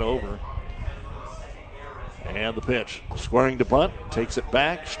should have been over. And the pitch, squaring to bunt, takes it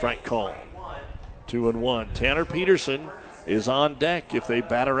back, strike call. 2-1. Tanner Peterson is on deck if they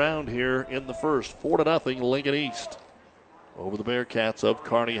bat around here in the first. 4-0 Lincoln East over the Bearcats of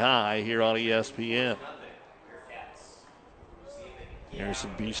Kearney High here on ESPN.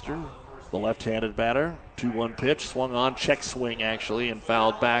 Harrison Beester, the left-handed batter. 2-1 pitch, swung on, check swing actually, and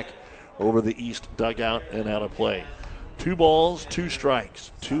fouled back over the East dugout and out of play. 2 balls, 2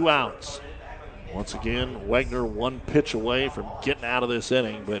 strikes, 2 outs. Once again, Wagner 1 pitch away from getting out of this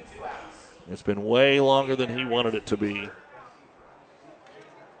inning, but it's been way longer than he wanted it to be.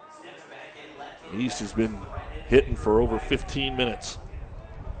 East has been hitting for over 15 minutes.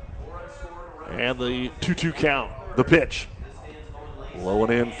 And the 2-2 count, the pitch. Low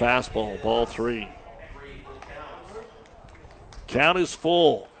and in fastball, ball 3. Count is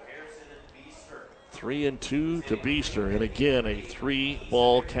full. 3-2 to Beester, and again a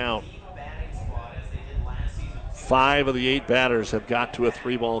 3-ball count. 5 of the 8 batters have got to a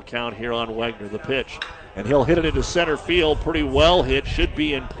 3-ball count here on Wagner. The pitch, and he'll hit it into center field. Pretty well hit, should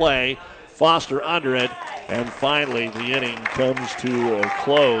be in play. Foster under it, and finally the inning comes to a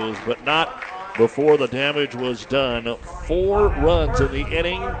close, but not before the damage was done. 4 runs in the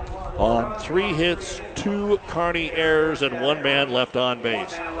inning on 3 hits, 2 Kearney errors, and 1 man left on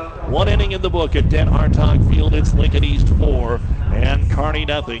base. 1 inning in the book at Den Hartog Field. It's Lincoln East 4 and Kearney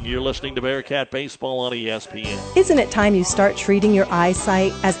nothing. You're listening to Bearcat Baseball on ESPN. Isn't it time you start treating your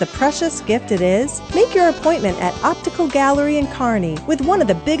eyesight as the precious gift it is? Make your appointment at Optical Gallery in Kearney with one of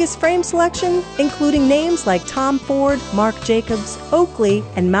the biggest frame selection, including names like Tom Ford, Marc Jacobs, Oakley,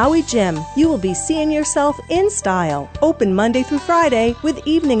 and Maui Jim. You will be seeing yourself in style. Open Monday through Friday with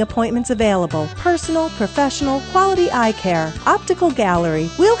evening appointments available. Personal, professional, quality eye care. Optical Gallery.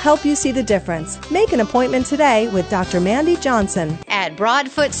 We'll help you see the difference. Make an appointment today with Dr. Mandy Johnson. At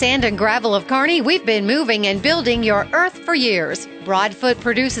Broadfoot Sand and Gravel of Kearney, we've been moving and building your earth for years. Broadfoot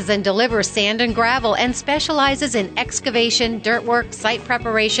produces and delivers sand and gravel and specializes in excavation, dirt work, site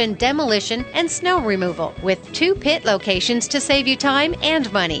preparation, demolition, and snow removal, with 2 pit locations to save you time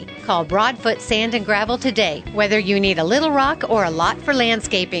and money. Call Broadfoot Sand and Gravel today. Whether you need a little rock or a lot for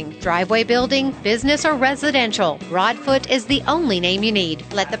landscaping, driveway building, business, or residential, Broadfoot is the only name you need.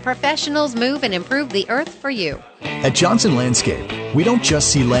 Let the professionals move and improve the earth for you. At Johnson Landscape, we don't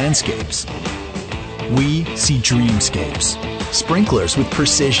just see landscapes. We see dreamscapes. Sprinklers with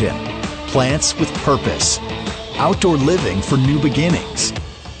precision. Plants with purpose. Outdoor living for new beginnings.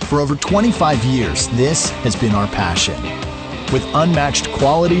 For over 25 years, this has been our passion. With unmatched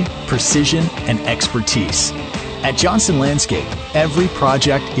quality, precision, and expertise. At Johnson Landscape, every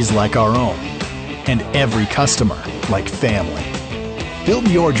project is like our own. And every customer like family. Build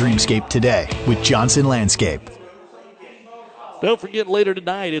your dreamscape today with Johnson Landscape. Don't forget, later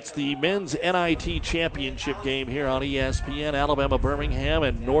tonight, it's the men's NIT championship game here on ESPN. Alabama, Birmingham,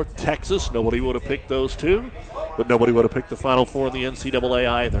 and North Texas. Nobody would have picked those two, but nobody would have picked the Final Four in the NCAA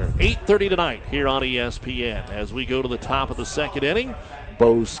either. 8:30 tonight here on ESPN. As we go to the top of the second inning,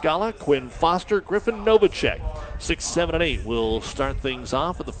 Bo Scala, Quinn Foster, Griffin Novacek. 6, 7, and 8 will start things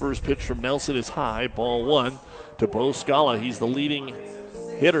off. But the first pitch from Nelson is high. Ball 1 to Bo Scala. He's the leading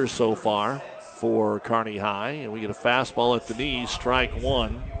hitter so far for Kearney High. And we get a fastball at the knees, strike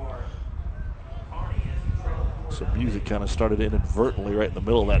 1. Some music kind of started inadvertently right in the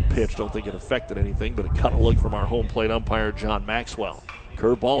middle of that pitch. Don't think it affected anything, but it cut a look from our home plate umpire, John Maxwell.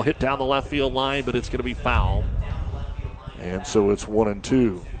 Curveball hit down the left field line, but it's going to be foul. And so it's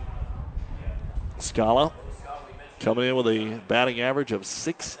 1-2. Scala coming in with a batting average of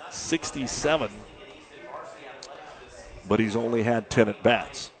 .667, but he's only had 10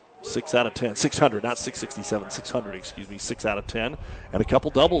 at-bats. 6 out of 10. 600, not 667, 600, excuse me. 6 out of 10. And a couple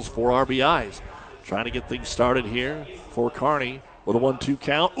doubles, 4 RBIs. Trying to get things started here for Kearney with a 1-2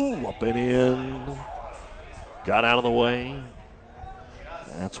 count. Ooh, up and in. Got out of the way.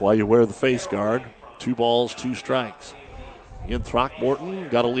 That's why you wear the face guard. 2 balls, 2 strikes. Ian Throckmorton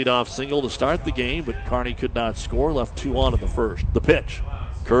got a leadoff single to start the game, but Kearney could not score. Left 2 on in the first. The pitch.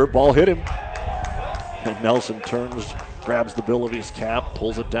 Curveball hit him. And Nelson turns, grabs the bill of his cap,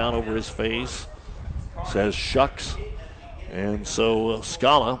 pulls it down over his face, says shucks. And so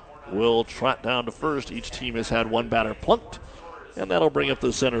Scala will trot down to first. Each team has had 1 batter plunked, and that'll bring up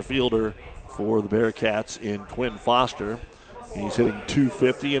the center fielder for the Bearcats in Quinn Foster. He's hitting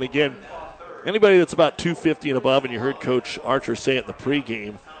 .250, and again, anybody that's about .250 and above, and you heard Coach Archer say it in the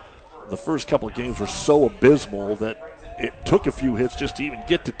pregame, the first couple of games were so abysmal that it took a few hits just to even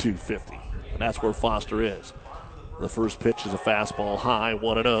get to .250, and that's where Foster is. The first pitch is a fastball high,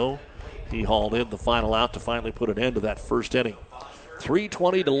 1-0. He hauled in the final out to finally put an end to that first inning.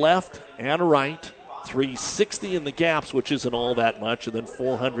 320 to left and right, 360 in the gaps, which isn't all that much, and then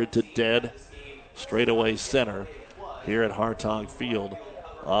 400 to dead straightaway center here at Hartog Field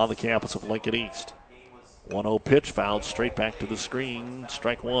on the campus of Lincoln East. 1-0 pitch fouled straight back to the screen.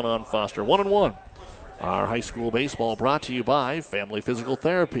 Strike 1 on Foster. 1-1. Our high school baseball brought to you by Family Physical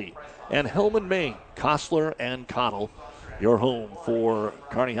Therapy and Hellman May, Kostler and Cottle, your home for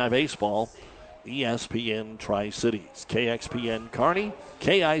Kearney High baseball. ESPN Tri-Cities, KXPN Kearney,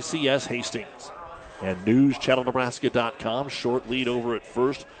 KICS Hastings, and NewsChannelNebraska.com. Short lead over at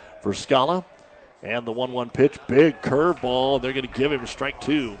first for Scala. And the 1-1 pitch, big curveball. They're going to give him strike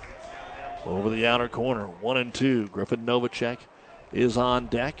 2 over the outer corner. 1-2. Griffin Novacek is on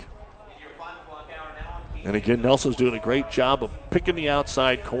deck. And again, Nelson's doing a great job of picking the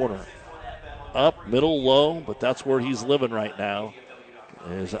outside corner. Up, middle, low, but that's where he's living right now.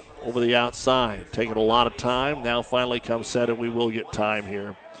 Is over the outside, taking a lot of time. Now finally comes set, and we will get time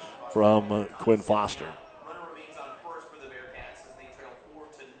here from Quinn Foster.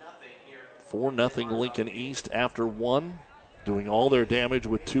 4-0 Lincoln East after 1, doing all their damage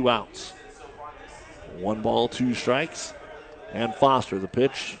with 2 outs. 1 ball, 2 strikes, and Foster. The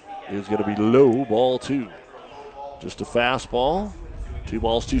pitch is going to be low, ball 2. Just a fastball. 2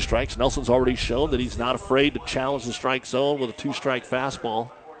 balls, 2 strikes. Nelson's already shown that he's not afraid to challenge the strike zone with a 2-strike fastball.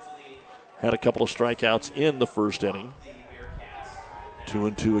 Had a couple of strikeouts in the first inning.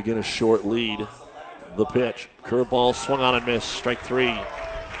 2-2 again, a short lead. The pitch. Curveball swung on and missed. Strike 3.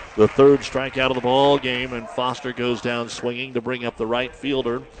 The 3rd strikeout of the ball game, and Foster goes down swinging to bring up the right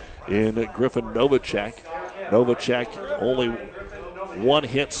fielder in Griffin Novacek. Novacek only 1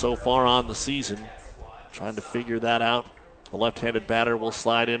 hit so far on the season. Trying to figure that out. The left-handed batter will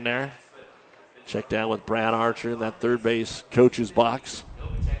slide in there. Check down with Brad Archer in that third base coach's box.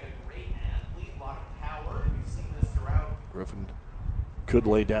 Griffin could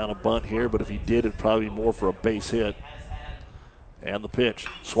lay down a bunt here, but if he did, it'd probably be more for a base hit. And the pitch.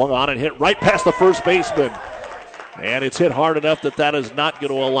 Swung on and hit right past the first baseman. And it's hit hard enough that is not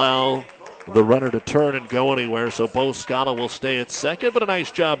going to allow the runner to turn and go anywhere. So Bo Scala will stay at second, but a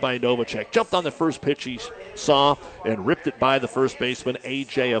nice job by Novacek. Jumped on the first pitch he saw and ripped it by the first baseman,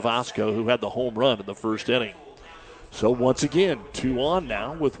 A.J. Avasco, who had the home run in the first inning. So once again, 2 on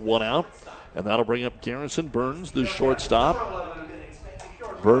now with 1 out. And that'll bring up Garrison Burns, the shortstop.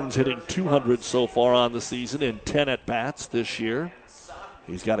 Burns hitting 200 so far on the season in 10 at-bats this year.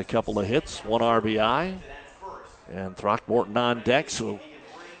 He's got a couple of hits, 1 RBI. And Throckmorton on deck, so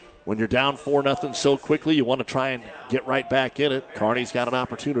when you're down 4-0 so quickly, you want to try and get right back in it. Kearney's got an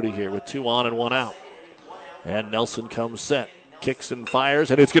opportunity here with 2 on and 1 out. And Nelson comes set, kicks and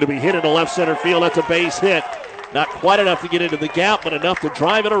fires, and it's going to be hit into left center field. That's a base hit. Not quite enough to get into the gap, but enough to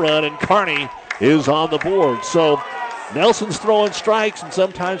drive in a run, and Kearney is on the board. So Nelson's throwing strikes, and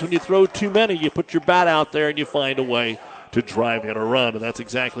sometimes when you throw too many, you put your bat out there and you find a way to drive in a run, and that's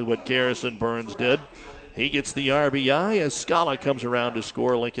exactly what Garrison Burns did. He gets the RBI as Scala comes around to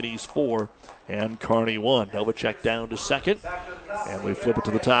score. Lincoln East 4 and Kearney 1. Novacek down to second, and we flip it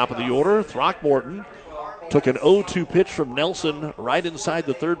to the top of the order. Throckmorton took an 0-2 pitch from Nelson right inside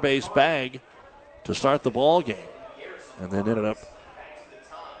the third base bag to start the ball game, and then ended up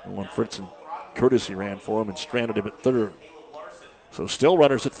when Fritz and Courtesy ran for him and stranded him at third. So still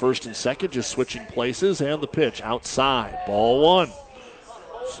runners at first and second, just switching places, and the pitch outside. Ball one.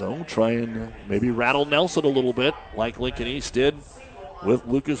 So try and maybe rattle Nelson a little bit like Lincoln East did with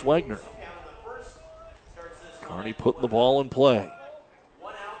Lucas Wagner. Kearney putting the ball in play.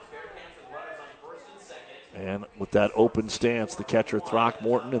 And with that open stance, the catcher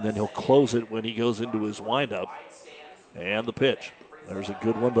Throckmorton, and then he'll close it when he goes into his windup. And the pitch. There's a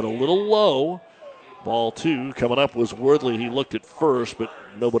good one, but a little low. Ball two. Coming up was Worthley. He looked at first, but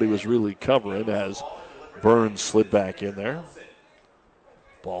nobody was really covering as Burns slid back in there.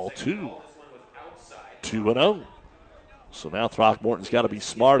 Ball two. 2-0. So now Throckmorton's got to be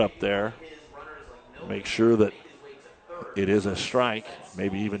smart up there. Make sure that it is a strike.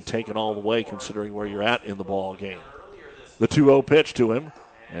 Maybe even take it all the way considering where you're at in the ball game. The 2-0 pitch to him.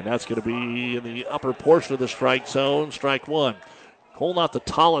 And that's going to be in the upper portion of the strike zone. Strike one. Cole not the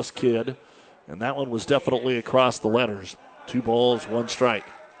tallest kid, and that one was definitely across the letters. 2 balls, 1 strike.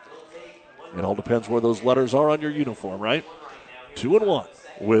 It all depends where those letters are on your uniform, right? 2-1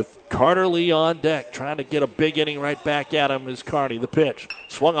 with Carter Lee on deck, trying to get a big inning right back at him is Kearney. The pitch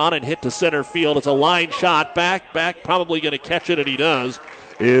swung on and hit to center field. It's a line shot. Back, probably going to catch it, and he does,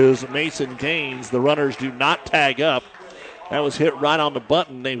 is Mason Gaines. The runners do not tag up. That was hit right on the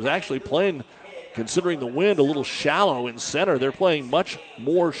button. They was actually playing, considering the wind, a little shallow in center. They're playing much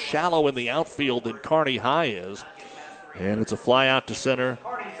more shallow in the outfield than Kearney High is. And it's a fly out to center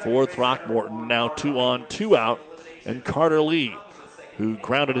for Throckmorton. Now 2 on, 2 out. And Carter Lee, who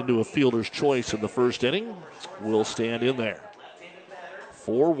grounded into a fielder's choice in the first inning, will stand in there.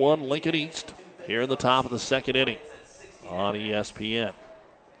 4-1 Lincoln East here in the top of the second inning on ESPN.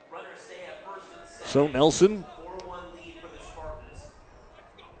 So Nelson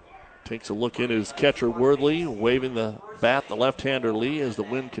takes a look in his catcher Worthley, waving the bat, the left-hander Lee, as the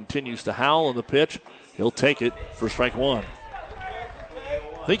wind continues to howl on the pitch. He'll take it for strike one.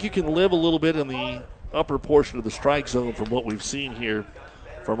 I think you can live a little bit in the upper portion of the strike zone from what we've seen here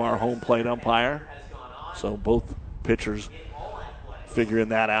from our home plate umpire. So both pitchers figuring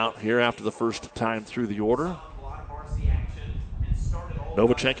that out here after the first time through the order.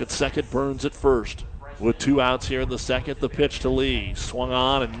 Novacek at second, Burns at first. With 2 outs here in the second, the pitch to Lee. Swung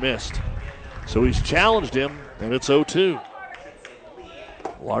on and missed. So he's challenged him, and it's 0-2.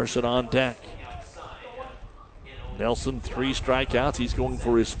 Larson on deck. Nelson, 3 strikeouts. He's going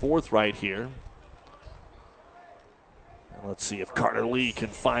for his 4th right here. And let's see if Carter Lee can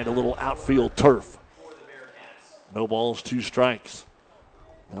find a little outfield turf. No balls, 2 strikes.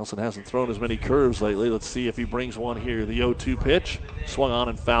 Nelson hasn't thrown as many curves lately. Let's see if he brings one here. The 0-2 pitch. Swung on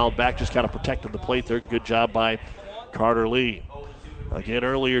and fouled back. Just kind of protected the plate there. Good job by Carter Lee. Again,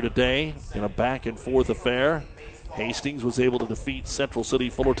 earlier today, in a back-and-forth affair, Hastings was able to defeat Central City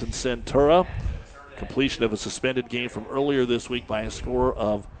Fullerton Centura. Completion of a suspended game from earlier this week by a score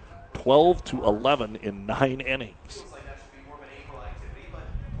of 12-11 in 9 innings.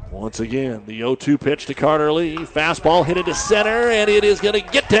 Once again, the 0-2 pitch to Carter Lee. Fastball hit into center, and it is going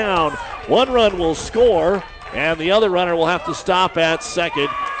to get down. 1 run will score, and the other runner will have to stop at second,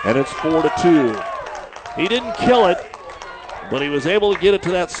 and it's 4-2. He didn't kill it, but he was able to get it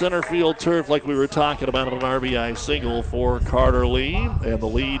to that center field turf like we were talking about on an RBI single for Carter Lee, and the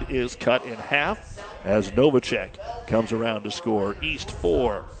lead is cut in half as Novacek comes around to score. East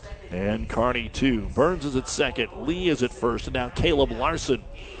 4 and Kearney 2. Burns is at second, Lee is at first, and now Caleb Larson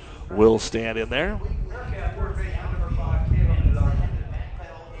will stand in there.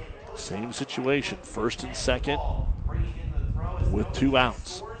 Same situation, first and second with 2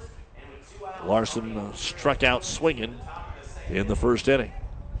 outs. Larson struck out swinging in the first inning.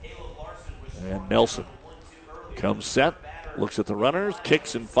 And Nelson comes set, looks at the runners,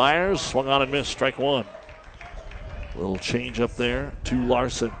 kicks and fires, swung on and missed, strike 1. Little change up there to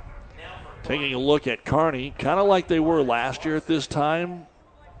Larson. Taking a look at Kearney, kind of like they were last year at this time.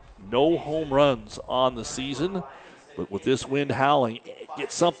 No home runs on the season, but with this wind howling,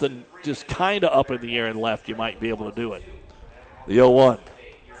 get something just kind of up in the air and left, you might be able to do it. The 0-1.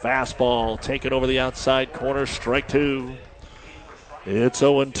 Fastball taken over the outside corner, strike 2. It's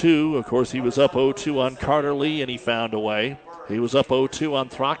 0-2. Of course, he was up 0-2 on Carter Lee, and he found a way. He was up 0-2 on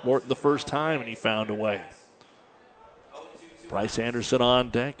Throckmorton the first time, and he found a way. Bryce Anderson on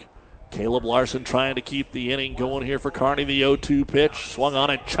deck. Caleb Larson trying to keep the inning going here for Kearney. The 0-2 pitch. Swung on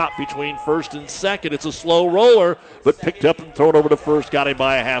and chopped between first and second. It's a slow roller, but picked up and thrown over to first. Got him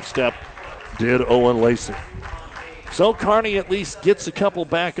by a half step. Did Owen Lacey. So Kearney at least gets a couple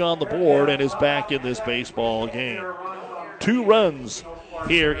back on the board and is back in this baseball game. 2 runs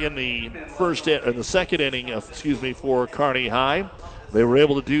here in the second inning for Kearney High. They were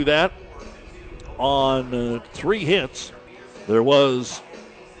able to do that on 3 hits. There was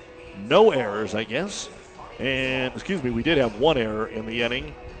no errors, I guess. And, we did have 1 error in the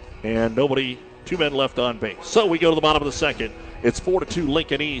inning. And 2 men left on base. So we go to the bottom of the second. It's 4-2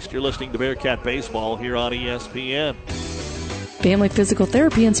 Lincoln East. You're listening to Bearcat Baseball here on ESPN. Family Physical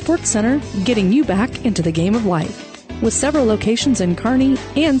Therapy and Sports Center, getting you back into the game of life. With several locations in Kearney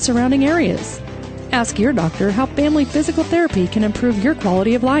and surrounding areas. Ask your doctor how Family Physical Therapy can improve your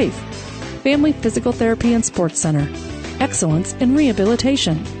quality of life. Family Physical Therapy and Sports Center. Excellence in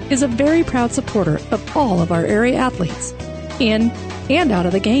Rehabilitation is a very proud supporter of all of our area athletes, in and out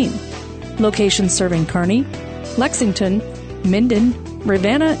of the game. Locations serving Kearney, Lexington, Minden,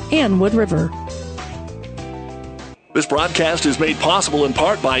 Ravenna, and Wood River. This broadcast is made possible in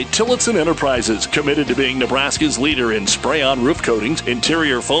part by Tillotson Enterprises, committed to being Nebraska's leader in spray-on roof coatings,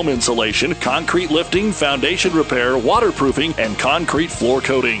 interior foam insulation, concrete lifting, foundation repair, waterproofing, and concrete floor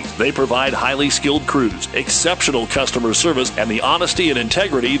coatings. They provide highly skilled crews, exceptional customer service, and the honesty and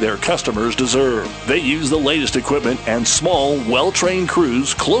integrity their customers deserve. They use the latest equipment and small, well-trained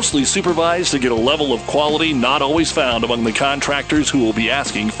crews closely supervised to get a level of quality not always found among the contractors who will be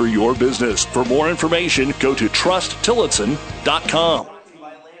asking for your business. For more information, go to TrustTillotson.com.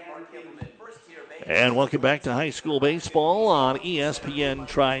 And welcome back to high school baseball on ESPN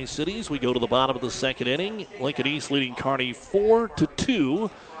Tri-Cities. We go to the bottom of the second inning. Lincoln East leading Kearney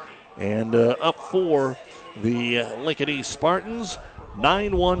 4-2. And up for the Lincoln East Spartans,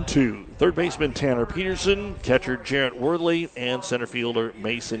 9-1-2. Third baseman Tanner Peterson, catcher Jarrett Worley, and center fielder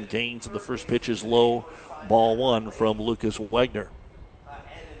Mason Gaines. And the first pitch is low, ball 1 from Lucas Wegner.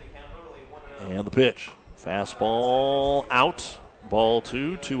 And the pitch. Fastball out. Ball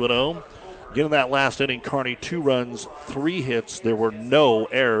 2, 2-0. Again, in that last inning, Kearney 2 runs, 3 hits. There were no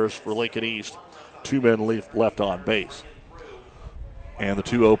errors for Lincoln East. 2 men left on base. And the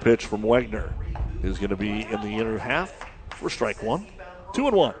 2-0 pitch from Wegner is going to be in the inner half for strike 1.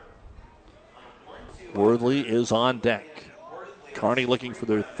 2-1. Worthley is on deck. Kearney looking for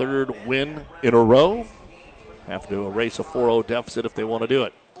their 3rd win in a row. Have to erase a 4-0 deficit if they want to do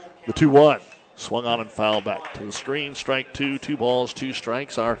it. The 2-1. Swung on and fouled back to the screen. Strike 2, 2 balls, 2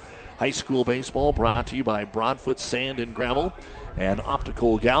 strikes. Our high school baseball brought to you by Broadfoot Sand and Gravel and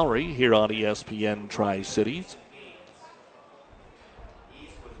Optical Gallery here on ESPN Tri-Cities.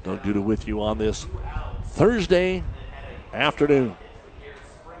 Doug Duda with you on this Thursday afternoon.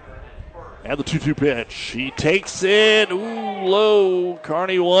 And the 2-2 pitch. He takes it. Ooh, low.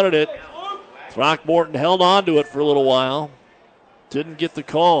 Kearney wanted it. Throckmorton held on to it for a little while. Didn't get the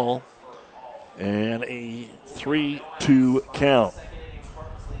call. And a 3-2 count.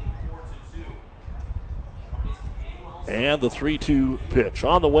 And the 3-2 pitch.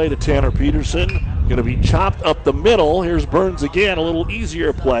 On the way to Tanner Peterson. Going to be chopped up the middle. Here's Burns again. A little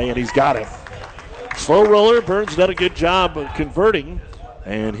easier play, and he's got it. Slow roller. Burns done a good job of converting,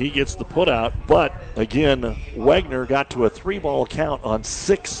 and he gets the putout. But, again, Wegner got to a 3-ball count on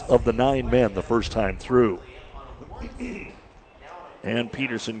 6 of the 9 men the first time through. And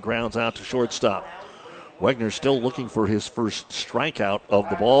Peterson grounds out to shortstop. Wegner still looking for his first strikeout of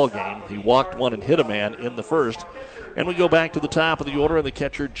the ball game. He walked one and hit a man in the first. And we go back to the top of the order, and the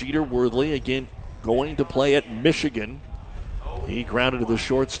catcher, Jeter Worthley, again going to play at Michigan. He grounded to the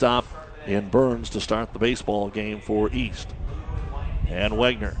shortstop in Burns to start the baseball game for East. And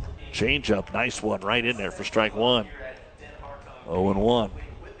Wegner, changeup, nice one right in there for strike 1. 0-1.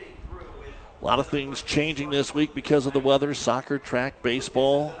 A lot of things changing this week because of the weather. Soccer, track,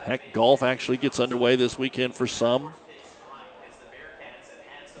 baseball. Heck, golf actually gets underway this weekend for some.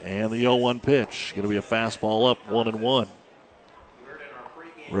 And the 0-1 pitch. Going to be a fastball up, 1-1.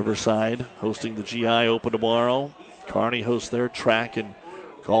 Riverside hosting the GI Open tomorrow. Kearney hosts their track, and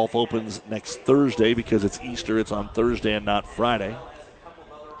golf opens next Thursday because it's Easter. It's on Thursday and not Friday.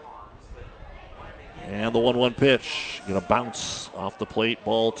 And the 1-1 pitch. Going to bounce off the plate.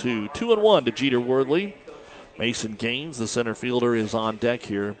 Ball 2. 2-1 to Jeter Worthley. Mason Gaines, the center fielder, is on deck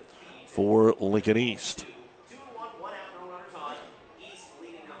here for Lincoln East.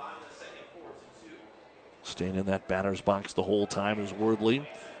 Staying in that batter's box the whole time is Worthley.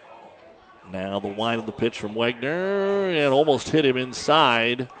 Now the line of the pitch from Wegner, and almost hit him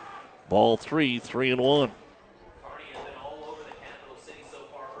inside. Ball 3, 3-1.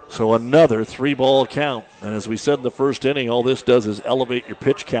 So another 3-ball count. And as we said in the first inning, all this does is elevate your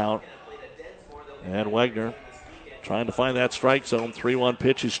pitch count. And Wegner trying to find that strike zone. 3-1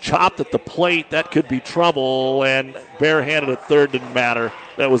 pitch is chopped at the plate. That could be trouble. And barehanded at third didn't matter.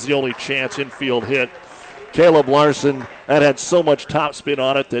 That was the only chance infield hit. Caleb Larson, that had so much topspin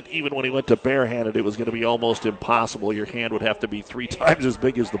on it that even when he went to barehanded, it was going to be almost impossible. Your hand would have to be 3 times as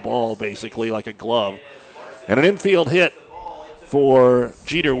big as the ball, basically, like a glove. And an infield hit for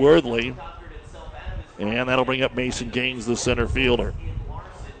Jeter Worthley. And that'll bring up Mason Gaines, the center fielder.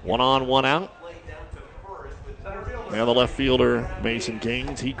 1 on, 1 out. And the left fielder, Mason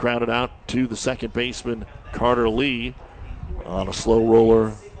Gaines, he grounded out to the second baseman, Carter Lee, on a slow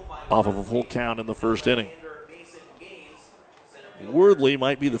roller off of a full count in the first inning. Worthley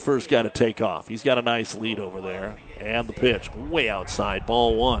might be the first guy to take off. He's got a nice lead over there. And the pitch, way outside,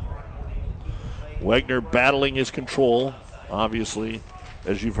 ball 1. Wegner battling his control, obviously,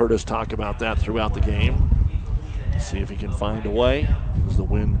 as you've heard us talk about that throughout the game. See if he can find a way as the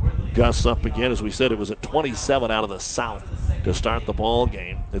wind gusts up again. As we said, it was at 27 out of the south to start the ball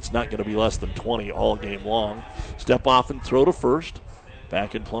game. It's not going to be less than 20 all game long. Step off and throw to first.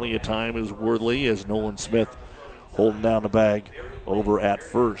 Back in plenty of time is Worthley as Nolan Smith holding down the bag over at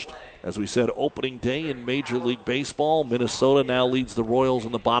first. As we said, opening day in Major League Baseball. Minnesota now leads the Royals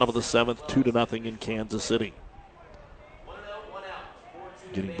in the bottom of the 7th, 2-0 in Kansas City.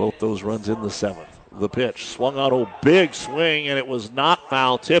 Getting both those runs in the 7th. The pitch swung on a big swing, and it was not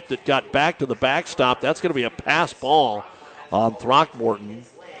foul tipped. It got back to the backstop. That's going to be a pass ball on Throckmorton.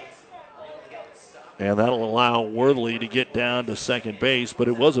 And that'll allow Worthley to get down to second base. But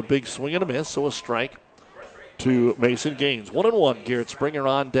it was a big swing and a miss, so a strike to Mason Gaines. 1-1, Garrett Springer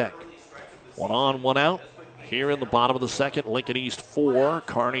on deck. 1 on, 1 out. Here in the bottom of the 2nd, Lincoln East 4,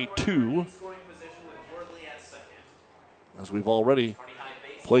 Kearney 2. As we've already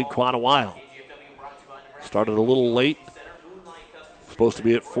played quite a while. Started a little late. Supposed to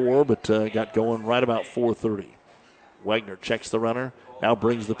be at 4, but got going right about 4:30. Wegner checks the runner. Now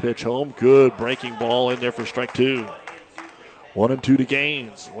brings the pitch home. Good breaking ball in there for strike 2. 1-2 to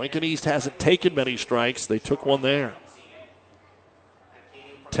Gaines. Lincoln East hasn't taken many strikes. They took one there.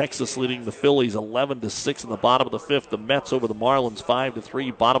 Texas leading the Phillies 11-6 in the bottom of the 5th. The Mets over the Marlins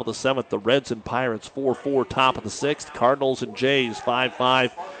 5-3. Bottom of the 7th. The Reds and Pirates 4-4. Top of the 6th. Cardinals and Jays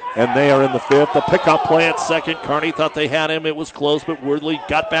 5-5. And they are in the 5th. The pickup play at second. Kearney thought they had him. It was close, but Worthley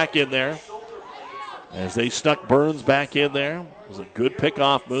got back in there. As they snuck Burns back in there. It was a good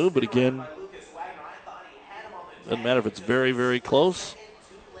pickoff move, but again, doesn't matter if it's very, very close.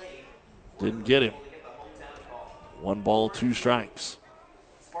 Didn't get him. 1 ball, 2 strikes.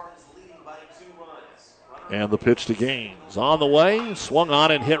 And the pitch to Gaines. On the way, swung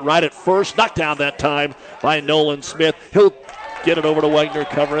on and hit right at first. Knocked down that time by Nolan Smith. He'll get it over to Wegner,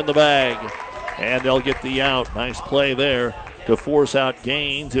 covering the bag. And they'll get the out. Nice play there to force out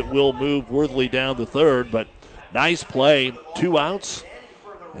Gaines. It will move Worthley down to third, but nice play. 2 outs.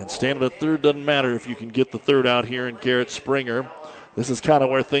 And standing at third doesn't matter if you can get the third out here in Garrett Springer. This is kind of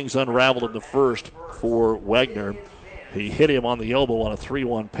where things unraveled in the first for Wegner. He hit him on the elbow on a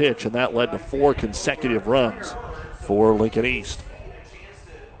 3-1 pitch, and that led to 4 consecutive runs for Lincoln East.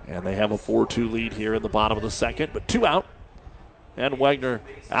 And they have a 4-2 lead here in the bottom of the 2nd, but 2 out. And Wegner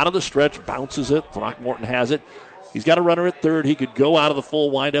out of the stretch, bounces it. Throckmorton has it. He's got a runner at third. He could go out of the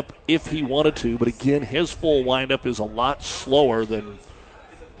full windup if he wanted to, but again, his full windup is a lot slower than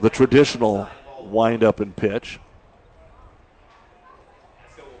the traditional windup and pitch.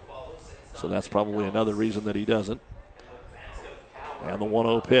 So that's probably another reason that he doesn't. And the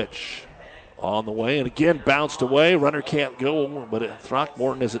 1-0 pitch on the way. And again, bounced away. Runner can't go, but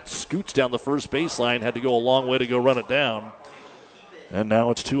Throckmorton, as it scoots down the first baseline, had to go a long way to go run it down. And now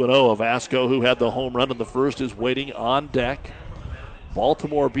it's 2-0. Vasco, who had the home run in the first, is waiting on deck.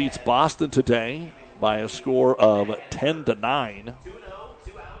 Baltimore beats Boston today by a score of 10-9.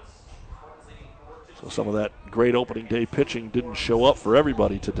 So some of that great opening day pitching didn't show up for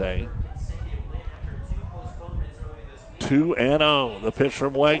everybody today. 2-0. The pitch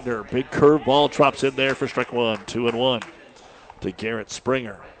from Wegner. Big curveball drops in there for strike 1. 2-1 to Garrett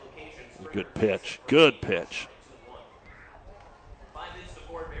Springer. Good pitch. Good pitch.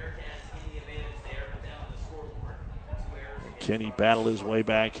 And Kenny battled his way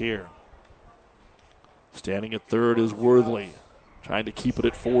back here. Standing at third is Worthley. Trying to keep it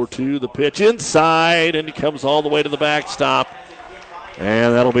at 4-2. The pitch inside, and he comes all the way to the backstop.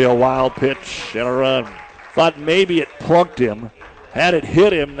 And that'll be a wild pitch and a run. Thought maybe it plunked him. Had it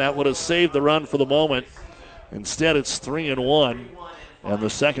hit him, that would have saved the run for the moment. Instead, it's 3-1. And the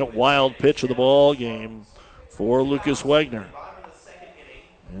second wild pitch of the ball game for Lucas Wegner.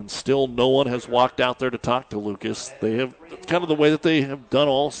 And still no one has walked out there to talk to Lucas. They have kind of the way that they have done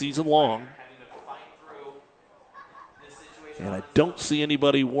all season long. And I don't see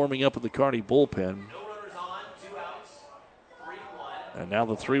anybody warming up in the Kearney bullpen. And now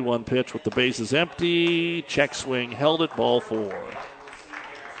the 3-1 pitch with the bases empty. Check swing, held it, ball 4.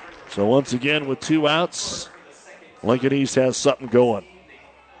 So once again with 2 outs, Lincoln East has something going.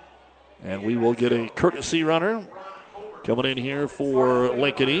 And we will get a courtesy runner coming in here for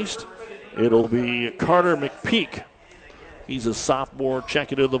Lincoln East. It'll be Carter McPeak. He's a sophomore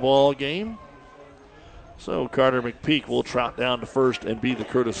checking into the ball game. So Carter McPeak will trot down to first and be the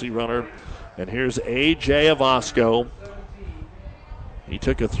courtesy runner. And here's A.J. Avosco. He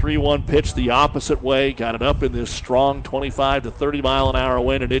took a 3-1 pitch the opposite way, got it up in this strong 25 to 30 mile an hour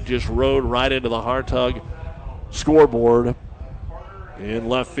wind, and it just rode right into the Hartug scoreboard in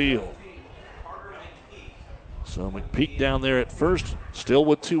left field. So McPeak down there at first, still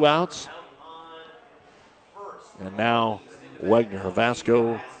with 2 outs. And now Wagner.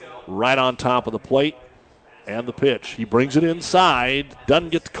 Vasco right on top of the plate. And the pitch. He brings it inside. Doesn't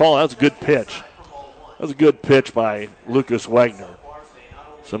get the call. That's a good pitch. That was a good pitch by Lucas Wagner.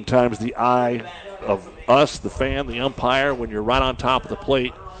 Sometimes the eye of us, the fan, the umpire, when you're right on top of the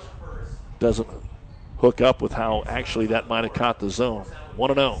plate, doesn't hook up with how actually that might have caught the zone.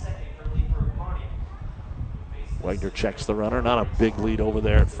 1-0. Wagner checks the runner. Not a big lead over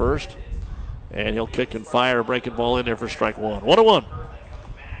there at first. And he'll kick and fire. Breaking ball in there for strike 1. 1-1.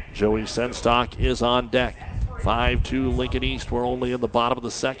 Joey Senstock is on deck. 5-2 Lincoln East. We're only in the bottom of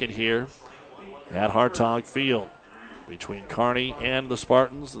the second here at Hartog Field. Between Kearney and the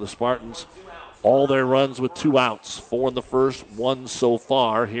Spartans. The Spartans, all their runs with 2 outs. 4 in the first, 1 so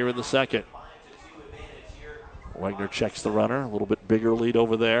far here in the second. Wagner checks the runner. A little bit bigger lead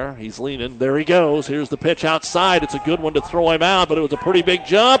over there. He's leaning. There he goes. Here's the pitch outside. It's a good one to throw him out, but it was a pretty big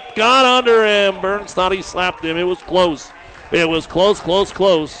jump. Got under him. Burns thought he slapped him. It was close. It was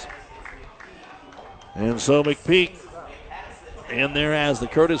close. And so McPeak in there as the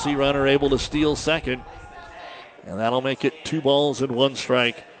courtesy runner, able to steal second. And that'll make it 2 balls and 1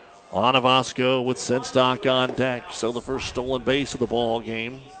 strike on Avosco with Senstock on deck. So the first stolen base of the ball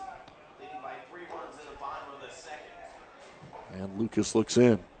game. And Lucas looks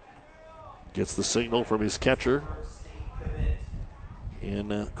in. Gets the signal from his catcher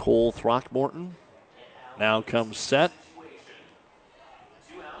in Cole Throckmorton. Now comes set.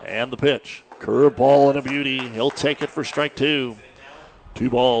 And the pitch. Curveball and a beauty. He'll take it for strike 2. 2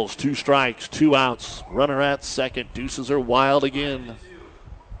 balls, 2 strikes, 2 outs. Runner at second. Deuces are wild again.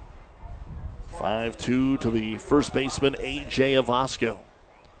 5-2 to the first baseman, A.J. Avosco.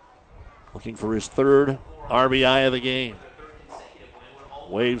 Looking for his 3rd RBI of the game.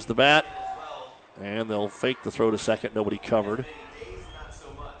 Waves the bat. And they'll fake the throw to second. Nobody covered.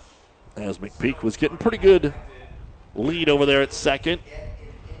 As McPeak was getting pretty good lead over there at second.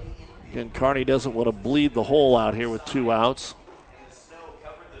 Again, Kearney doesn't want to bleed the hole out here with 2 outs.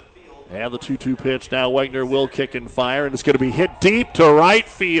 And the 2-2 pitch. Now Wagner will kick and fire, and it's going to be hit deep to right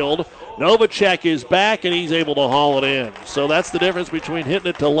field. Novacek is back, and he's able to haul it in. So that's the difference between hitting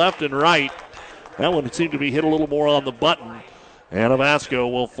it to left and right. That one seemed to be hit a little more on the button. And Avosco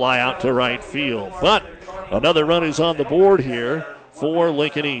will fly out to right field. But another run is on the board here for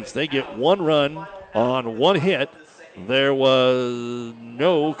Lincoln East. They get 1 run on 1 hit. There was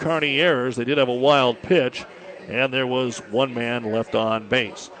no Kearney errors. They did have a wild pitch, and there was 1 man left on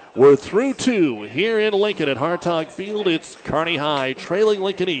base. We're through 2 here in Lincoln at Hartog Field. It's Kearney High trailing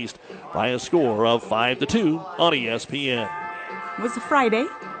Lincoln East by a score of 5-2 on ESPN. It was a Friday,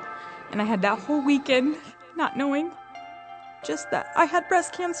 and I had that whole weekend not knowing just that I had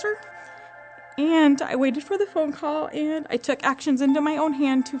breast cancer. And I waited for the phone call, and I took actions into my own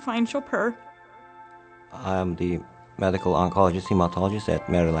hand to find Chopin. I'm the medical oncologist hematologist at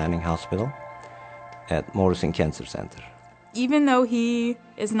Mary Lanning Hospital at Morrison Cancer Center. Even though he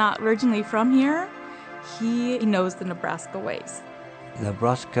is not originally from here, he knows the Nebraska ways.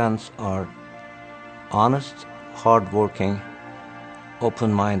 Nebraskans are honest, hardworking,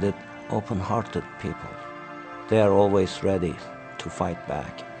 open-minded, open-hearted people. They are always ready to fight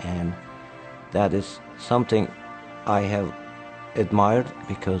back, and that is something I have admired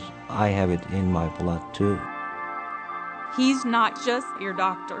because I have it in my blood too. He's not just your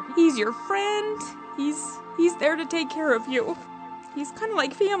doctor. He's your friend. He's there to take care of you. He's kind of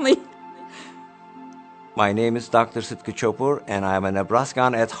like family. My name is Dr. Sıtkı Çopur, and I am a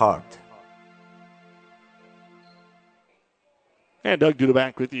Nebraskan at heart. And Doug Duda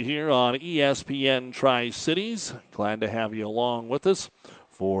back with you here on ESPN Tri-Cities. Glad to have you along with us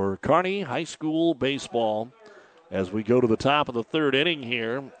for Kearney High School Baseball as we go to the top of the third inning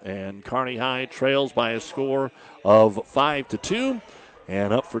here, and Kearney High trails by a score of 5-2.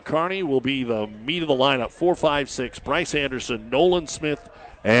 And up for Kearney will be the meat of the lineup, 4, 5, 6, Bryce Anderson, Nolan Smith,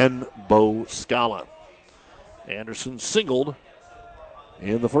 and Bo Scala. Anderson singled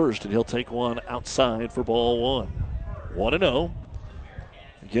in the first, and he'll take one outside for ball 1. 1-0.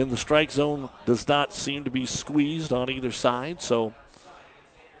 Again, the strike zone does not seem to be squeezed on either side, so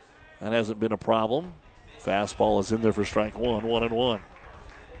that hasn't been a problem. Fastball is in there for strike 1, 1-1.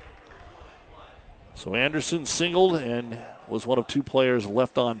 So Anderson singled and was one of 2 players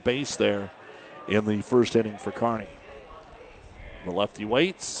left on base there in the first inning for Kearney. The lefty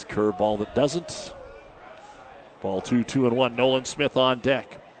waits, curveball that doesn't. Ball 2, 2-1. Nolan Smith on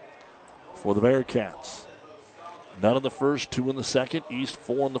deck for the Bearcats. None in the first, 2 in the second. East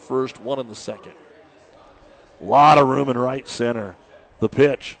 4 in the first, 1 in the second. A lot of room in right center. The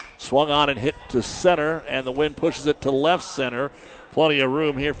pitch swung on and hit to center, and the wind pushes it to left center. Plenty of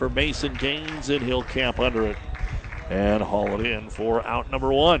room here for Mason Gaines, and he'll camp under it and haul it in for out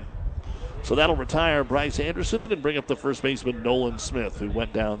number 1. So that'll retire Bryce Anderson and bring up the first baseman Nolan Smith, who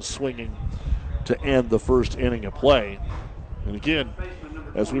went down swinging to end the first inning of play. And again,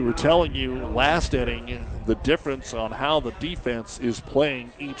 as we were telling you last inning, the difference on how the defense is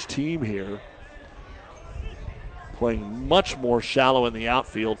playing each team here. Playing much more shallow in the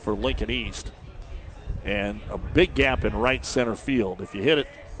outfield for Lincoln East. And a big gap in right center field if you hit it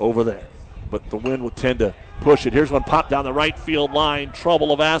over there. But the wind will tend to push it. Here's one popped down the right field line.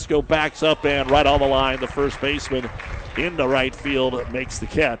 Trouble. Avasco backs up and right on the line. The first baseman in the right field makes the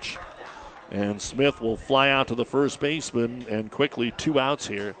catch. And Smith will fly out to the first baseman, and quickly 2 outs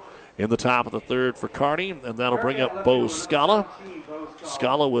here in the top of the third for Kearney. And that'll bring up Bo Scala.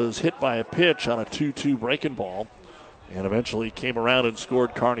 Scala was hit by a pitch on a 2-2 breaking ball, and eventually came around and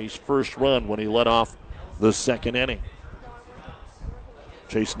scored Kearney's first run when he led off the second inning.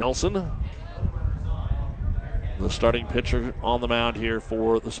 Chase Nelson, the starting pitcher on the mound here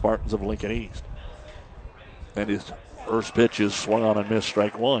for the Spartans of Lincoln East. And his first pitch is swung on and missed,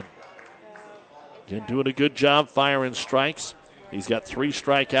 strike 1. Again, doing a good job firing strikes. He's got 3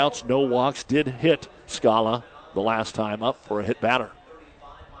 strikeouts, no walks. Did hit Scala the last time up for a hit batter.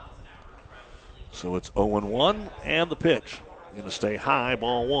 So it's 0-1, and the pitch. Going to stay high,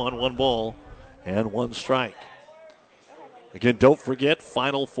 ball 1, 1 ball, and 1 strike. Again, don't forget,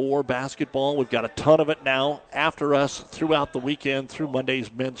 Final Four basketball. We've got a ton of it now after us throughout the weekend through Monday's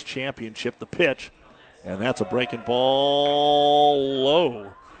men's championship. The pitch, and that's a breaking ball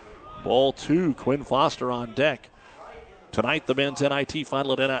low. Ball 2, Quinn Foster on deck. Tonight, the men's NIT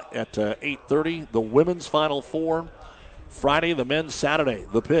final at 8:30. The women's Final Four. Friday, the men's Saturday.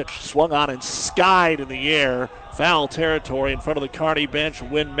 The pitch swung on and skied in the air. Foul territory in front of the Kearney bench.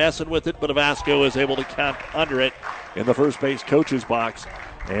 Wind messing with it, but Avasco is able to count under it in the first base coach's box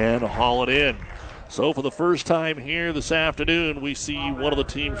and haul it in. So for the first time here this afternoon, we see one of the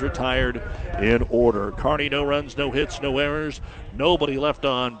teams retired in order. Kearney, no runs, no hits, no errors. Nobody left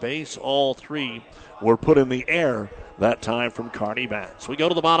on base. All 3 were put in the air that time from Kearney bats. We go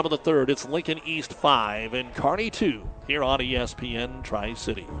to the bottom of the third. It's Lincoln East 5 and Kearney 2 here on ESPN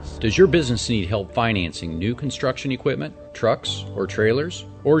Tri-Cities. Does your business need help financing new construction equipment, trucks, or trailers?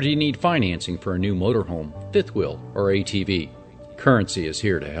 Or do you need financing for a new motorhome, fifth wheel, or ATV? Currency is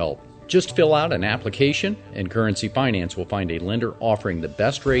here to help. Just fill out an application and Currency Finance will find a lender offering the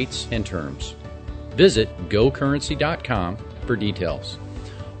best rates and terms. Visit gocurrency.com for details.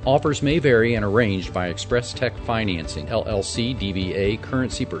 Offers may vary and arranged by Express Tech Financing, LLC, DBA,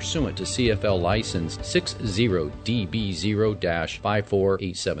 currency pursuant to CFL license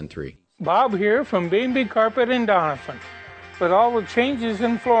 60DB0-54873. Bob here from B&B Carpet in Doniphan. With all the changes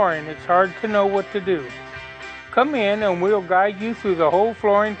in flooring, it's hard to know what to do. Come in and we'll guide you through the whole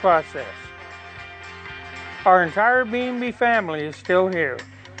flooring process. Our entire B&B family is still here.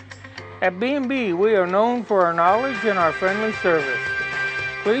 At B&B, we are known for our knowledge and our friendly service.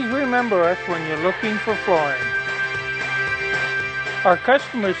 Please remember us when you're looking for flooring. Our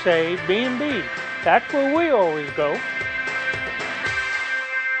customers say B&B. That's where we always go.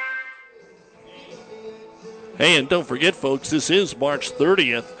 Hey, and don't forget, folks, this is March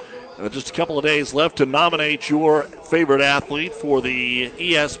 30th. Just a couple of days left to nominate your favorite athlete for the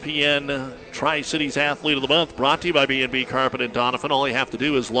ESPN Tri-Cities Athlete of the Month, brought to you by B&B Carpet in Doniphan. All you have to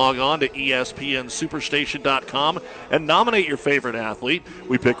do is log on to ESPNSuperstation.com and nominate your favorite athlete.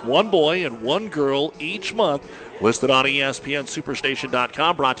 We pick one boy and one girl each month, listed on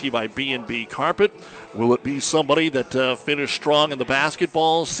ESPNSuperstation.com, brought to you by B&B Carpet. Will it be somebody that finished strong in the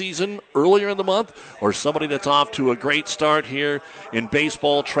basketball season earlier in the month, or somebody that's off to a great start here in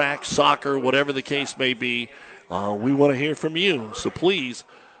baseball, track, soccer, whatever the case may be? we want to hear from you. So please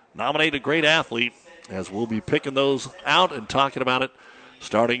nominate a great athlete, as we'll be picking those out and talking about it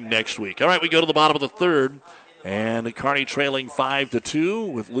starting next week. All right, we go to the bottom of the third, and Kearney trailing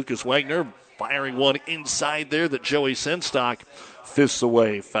 5-2 with Lucas Wagner firing one inside there that Joey Senstock fists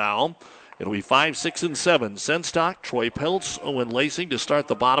away. Foul. It'll be 5, 6, and 7. Senstock, Troy Peltz, Owen Lacing to start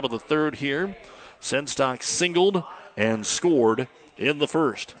the bottom of the third here. Senstock singled and scored in the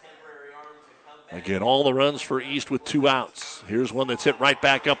first. Again, all the runs for East with 2 outs. Here's one that's hit right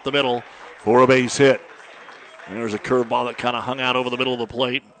back up the middle for a base hit. And there's a curveball that kind of hung out over the middle of the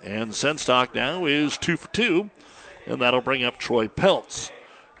plate. And Senstock now is 2 for 2. And that'll bring up Troy Peltz,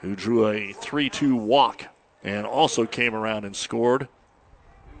 who drew a 3-2 walk and also came around and scored.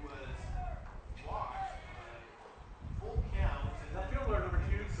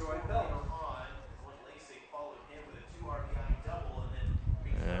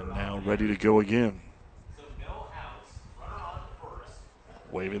 And now ready to go again.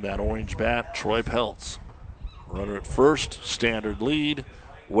 Waving that orange bat, Troy Peltz. Runner at first, standard lead.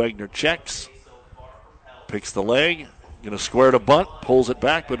 Wagner checks, picks the leg, going to square to bunt, pulls it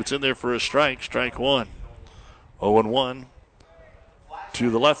back, but it's in there for a strike. Strike one. 0-1 to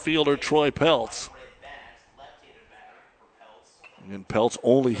the left fielder, Troy Peltz. And Peltz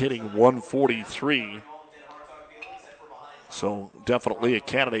only hitting 143. So definitely a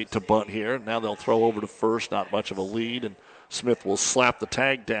candidate to bunt here. Now they'll throw over to first, not much of a lead, and Smith will slap the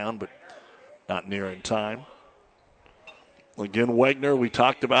tag down, but not near in time. Again, Wagner, we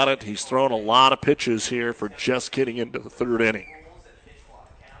talked about it. He's thrown a lot of pitches here for just getting into the third inning.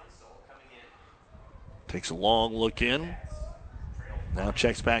 Takes a long look in. Now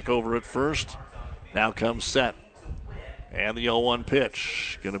checks back over at first. Now comes set. And the 0-1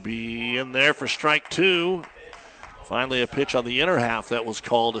 pitch. Going to be in there for strike two. Finally a pitch on the inner half that was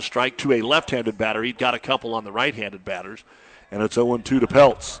called a strike to a left-handed batter. He'd got a couple on the right-handed batters. And it's 0-2 to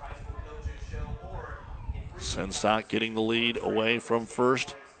Peltz. Senstock getting the lead away from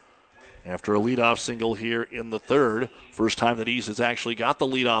first after a leadoff single here in the third. First time that East has actually got the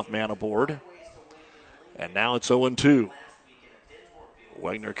leadoff man aboard. And now it's 0-2.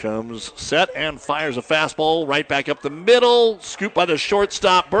 Wagner comes set and fires a fastball right back up the middle. Scooped by the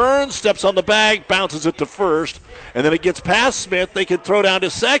shortstop. Burns steps on the bag, bounces it to first. And then it gets past Smith. They can throw down to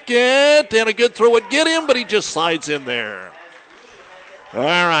second. And a good throw would get him, but he just slides in there. All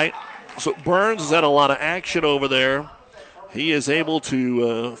right. So Burns has had a lot of action over there. He is able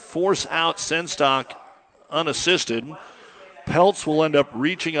to force out Senstock unassisted. Peltz will end up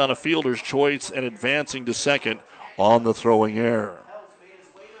reaching on a fielder's choice and advancing to second on the throwing error.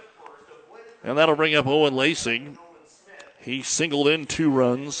 And that'll bring up Owen Lacing. He singled in 2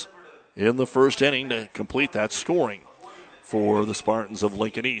 runs in the first inning to complete that scoring for the Spartans of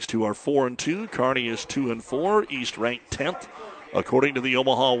Lincoln East, who are 4-2. Kearney is 2-4. East ranked 10th. According to the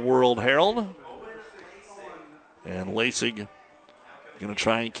Omaha World Herald. And Lacing going to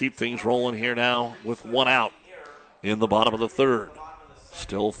try and keep things rolling here now with 1 out in the bottom of the third.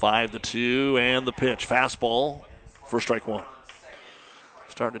 Still 5-2, and the pitch. Fastball for strike one.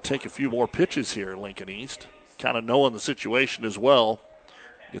 Starting to take a few more pitches here, Lincoln East. Kind of knowing the situation as well.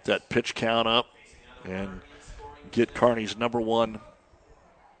 Get that pitch count up and get Kearney's number one,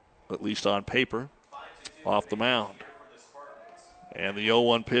 at least on paper, off the mound. And the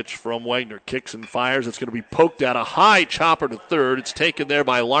 0-1 pitch from Wagner. Kicks and fires. It's going to be poked out a high chopper to third. It's taken there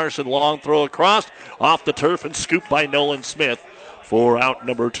by Larson. Long throw across. Off the turf and scooped by Nolan Smith for out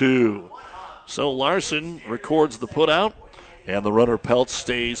number 2. So Larson records the put out. And the runner Peltz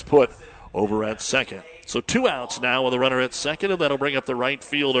stays put over at second. So 2 outs now with a runner at second. And that'll bring up the right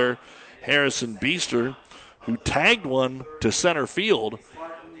fielder, Harrison Beester, who tagged one to center field.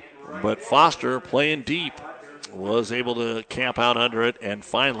 But Foster, playing deep, was able to camp out under it and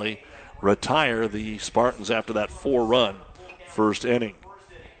finally retire the Spartans after that 4-run first inning.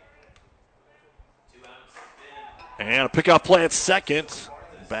 And a pickoff play at second.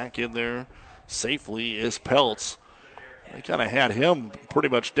 Back in there safely is Peltz. They kind of had him pretty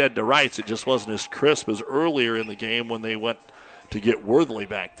much dead to rights. It just wasn't as crisp as earlier in the game when they went to get Worthley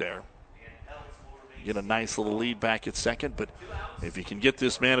back there. Get a nice little lead back at second, but if you can get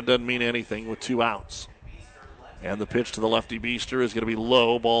this man, it doesn't mean anything with 2 outs. And the pitch to the lefty Beester is going to be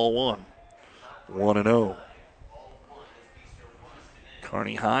low, ball 1. 1-0.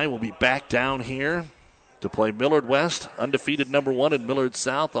 Kearney High will be back down here to play Millard West, undefeated number 1 in Millard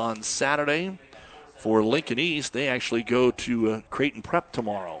South on Saturday. For Lincoln East, they actually go to Creighton Prep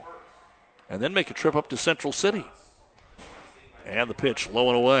tomorrow and then make a trip up to Central City. And the pitch low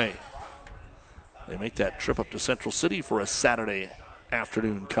and away. They make that trip up to Central City for a Saturday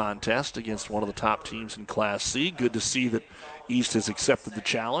afternoon contest against one of the top teams in Class C. Good to see that East has accepted the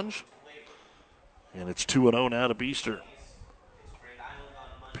challenge. And it's 2-0 now to Beester.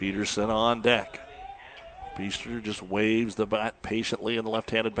 Peterson on deck. Beester just waves the bat patiently in the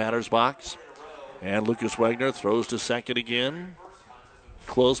left-handed batter's box. And Lucas Wagner throws to second again.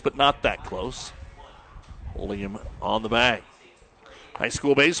 Close, but not that close. Holding him on the bag. High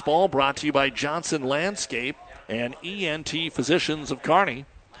school baseball brought to you by Johnson Landscape and ENT Physicians of Kearney.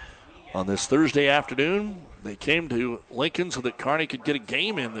 On this Thursday afternoon, they came to Lincoln so that Kearney could get a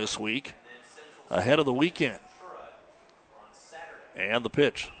game in this week ahead of the weekend. And the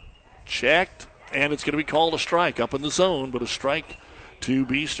pitch. Checked, and it's going to be called a strike up in the zone, but a strike to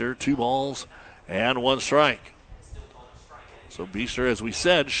Beester. 2 balls and 1 strike. So Beester, as we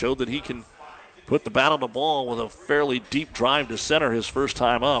said, showed that he can put the bat on the ball with a fairly deep drive to center his first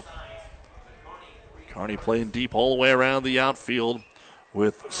time up. Kearney playing deep all the way around the outfield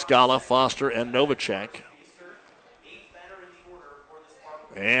with Scala, Foster, and Novacek.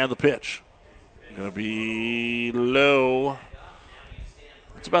 And the pitch. Going to be low.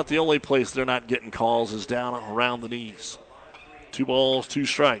 It's about the only place they're not getting calls is down around the knees. 2 balls, 2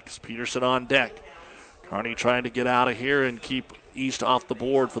 strikes. Peterson on deck. Kearney trying to get out of here and keep East off the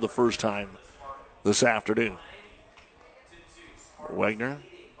board for the first time this afternoon. Wagner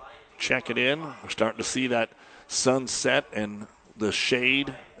checking in. We're starting to see that sunset and the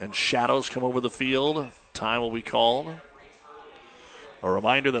shade and shadows come over the field. Time will be called. A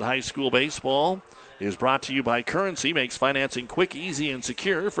reminder that high school baseball is brought to you by Currency. Makes financing quick, easy, and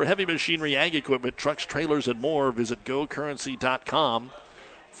secure. For heavy machinery, ag equipment, trucks, trailers, and more, visit gocurrency.com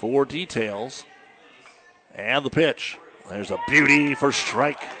for details. And the pitch. There's a beauty for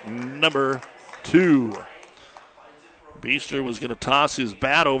strike number 2. Beester was going to toss his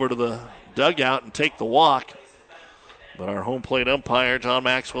bat over to the dugout and take the walk, but our home plate umpire, John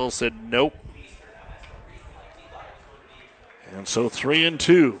Maxwell, said nope. And so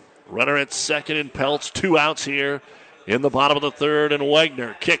 3-2. Runner at second and Peltz. 2 outs here in the bottom of the third, and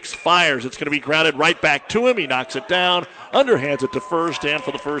Wagner kicks, fires. It's going to be grounded right back to him. He knocks it down, underhands it to first, and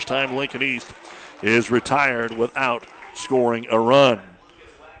for the first time, Lincoln East is retired without scoring a run.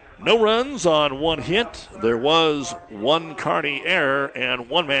 No runs on 1 hit. There was 1 Kearney error and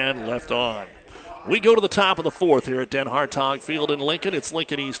 1 man left on. We go to the top of the 4th here at Den Hartog Field in Lincoln. It's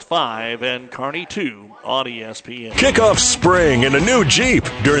Lincoln East 5 and Kearney 2 on ESPN. Kick off spring in a new Jeep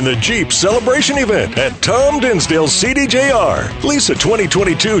during the Jeep Celebration event at Tom Dinsdale's CDJR. Lease a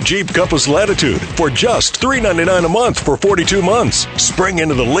 2022 Jeep Compass Latitude for just $399 a month for 42 months. Spring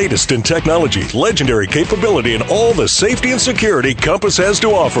into the latest in technology, legendary capability, and all the safety and security Compass has to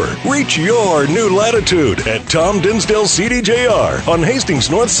offer. Reach your new Latitude at Tom Dinsdale's CDJR on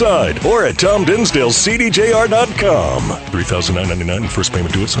Hastings North Side or at TomDinsdaleCDJR.com. $3,999 first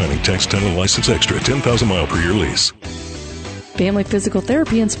payment due at signing. Tax, title, and license extra. 10,000 mile per year lease. Family Physical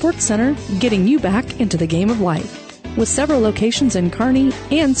Therapy and Sports Center, getting you back into the game of life. With several locations in Kearney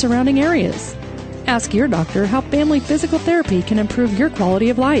and surrounding areas. Ask your doctor how Family Physical Therapy can improve your quality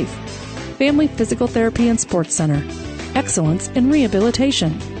of life. Family Physical Therapy and Sports Center. Excellence in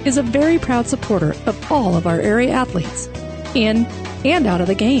Rehabilitation is a very proud supporter of all of our area athletes, in and out of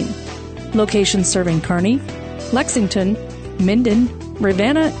the game. Locations serving Kearney, Lexington, Minden,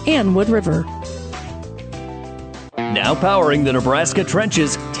 Ravenna, and Wood River. Now powering the Nebraska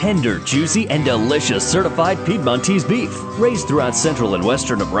trenches, tender, juicy, and delicious certified Piedmontese beef. Raised throughout central and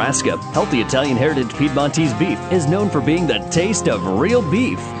western Nebraska, healthy Italian heritage Piedmontese beef is known for being the taste of real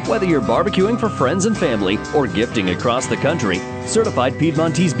beef. Whether you're barbecuing for friends and family or gifting across the country, certified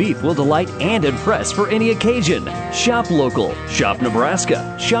Piedmontese beef will delight and impress for any occasion. Shop local, shop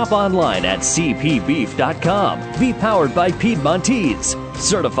Nebraska, shop online at cpbeef.com. Be powered by Piedmontese.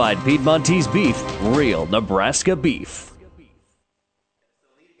 Certified Piedmontese beef, real Nebraska beef.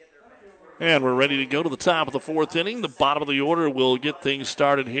 And we're ready to go to the top of the 4th inning. The bottom of the order will get things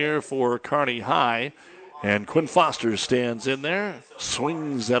started here for Kearney High. And Quinn Foster stands in there,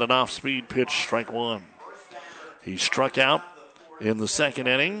 swings at an off-speed pitch, strike 1. He struck out in the 2nd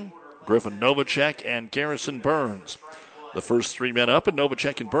inning. Griffin Novacek and Garrison Burns. The first 3 men up, and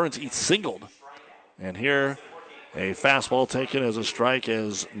Novacek and Burns each singled. And here, a fastball taken as a strike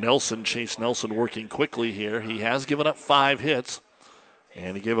as Chase Nelson working quickly here. He has given up 5 hits,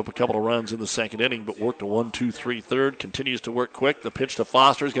 and he gave up a couple of runs in the 2nd inning, but worked a 1-2-3 third, continues to work quick. The pitch to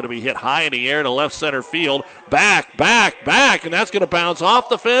Foster is going to be hit high in the air to left center field. Back, and that's going to bounce off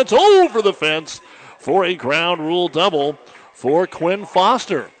the fence, over the fence for a ground rule double for Quinn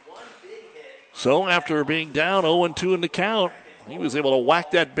Foster. So after being down 0-2 in the count, he was able to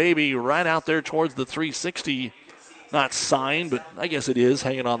whack that baby right out there towards the 360 not signed, but I guess it is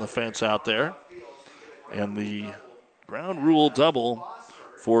hanging on the fence out there. And the ground rule double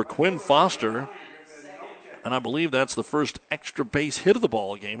for Quinn Foster. And I believe that's the first extra base hit of the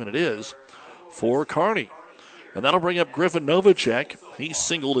ball game, and it is for Kearney. And that'll bring up Griffin Novacek. He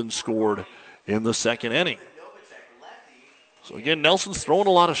singled and scored in the second inning. So again, Nelson's throwing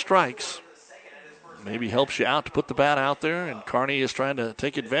a lot of strikes. Maybe helps you out to put the bat out there, and Kearney is trying to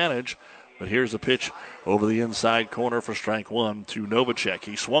take advantage. But here's a pitch over the inside corner for strike one to Novacek.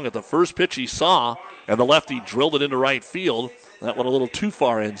 He swung at the first pitch he saw, and the lefty drilled it into right field. That one a little too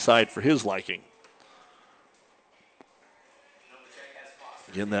far inside for his liking.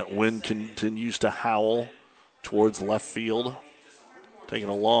 Again, that wind continues to howl towards left field. Taking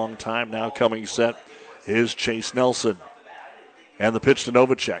a long time now coming set is Chase Nelson. And the pitch to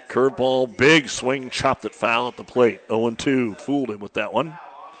Novacek. Curveball, big swing, chopped it foul at the plate. 0-2, fooled him with that one.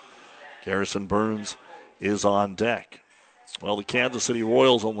 Garrison Burns is on deck. Well, the Kansas City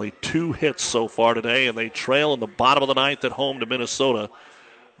Royals only 2 hits so far today, and they trail in the bottom of the ninth at home to Minnesota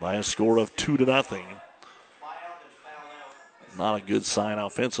by a score of 2-0. Not a good sign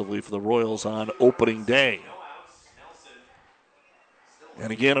offensively for the Royals on opening day.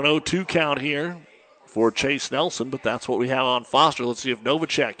 And again, an 0-2 count here for Chase Nelson, but that's what we have on Foster. Let's see if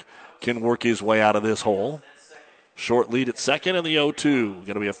Novacek can work his way out of this hole. Short lead at second, and the 0-2. Going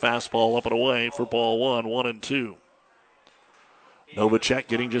to be a fastball up and away for ball one, 1-2. Novacek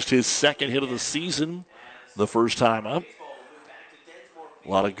getting just his second hit of the season the first time up. A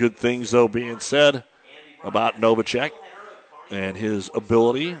lot of good things, though, being said about Novacek and his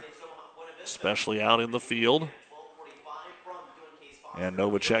ability, especially out in the field. And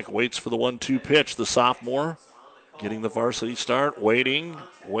Novacek waits for the 1-2 pitch, the sophomore. Getting the varsity start, waiting.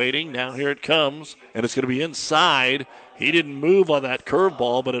 Now here it comes, and it's going to be inside. He didn't move on that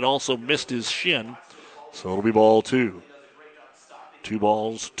curveball, but it also missed his shin. So it'll be ball 2. 2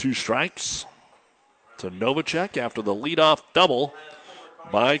 balls, 2 strikes to Novacek after the leadoff double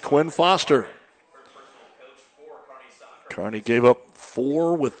by Quinn Foster. Kearney gave up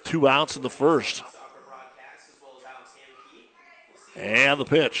 4 with 2 outs in the first. And the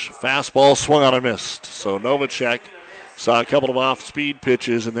pitch. Fastball swung on and missed. So Novacek saw a couple of off-speed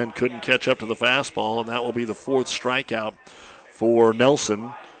pitches and then couldn't catch up to the fastball, and that will be the 4th strikeout for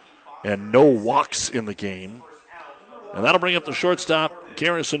Nelson. And no walks in the game. And that'll bring up the shortstop,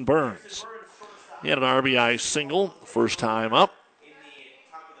 Garrison Burns. He had an RBI single, first time up.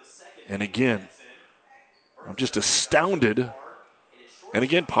 And again, I'm just astounded. And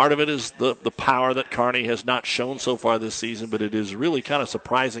again, part of it is the power that Kearney has not shown so far this season, but it is really kind of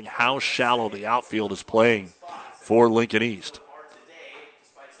surprising how shallow the outfield is playing for Lincoln East.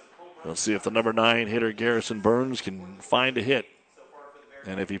 Let's see if the number 9 hitter, Garrison Burns, can find a hit.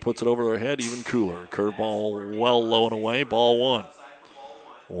 And if he puts it over their head, even cooler. Curveball well low and away, ball 1.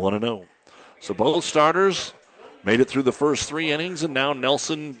 1-0. So both starters made it through the first 3 innings, and now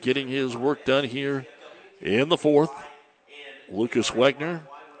Nelson getting his work done here in the 4th. Lucas Wegner,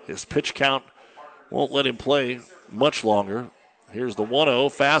 his pitch count won't let him play much longer. Here's the 1-0,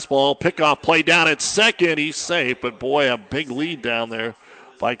 fastball, pickoff play down at second. He's safe, but boy, a big lead down there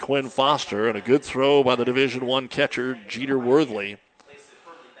by Quinn Foster, and a good throw by the Division I catcher, Jeter Worthley.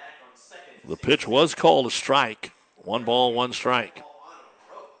 The pitch was called a strike. 1 ball, 1 strike.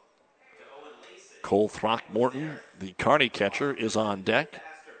 Cole Throckmorton, the Kearney catcher, is on deck.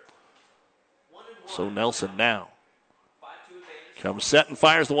 So Nelson now comes set and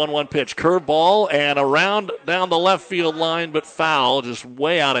fires the 1-1 pitch. Curveball and around down the left field line, but foul. Just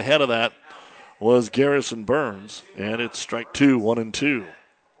way out ahead of that was Garrison Burns. And it's strike 2, 1-2.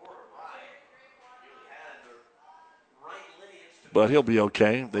 But he'll be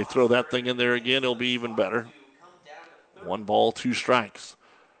okay. They throw that thing in there again, he'll be even better. 1 ball, 2 strikes.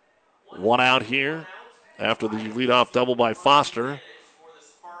 1 out here after the leadoff double by Foster.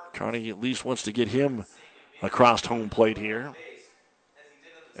 Kearney at least wants to get him across home plate here.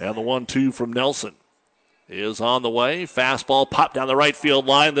 And the 1-2 from Nelson is on the way. Fastball popped down the right field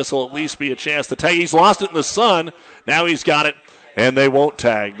line. This will at least be a chance to tag. He's lost it in the sun. Now he's got it, and they won't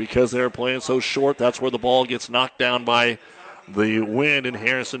tag because they're playing so short. That's where the ball gets knocked down by the wind, and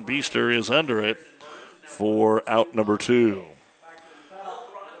Harrison Beester is under it for out number 2.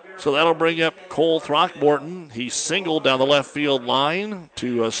 So that'll bring up Cole Throckmorton. He singled down the left field line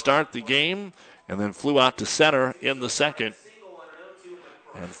to start the game and then flew out to center in the second.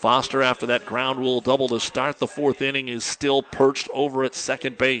 And Foster, after that ground rule double to start the 4th inning, is still perched over at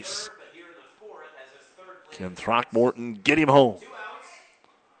second base. Can Throckmorton get him home?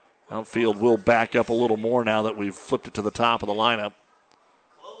 Outfield will back up a little more now that we've flipped it to the top of the lineup.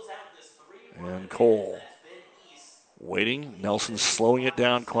 And Cole Waiting. Nelson slowing it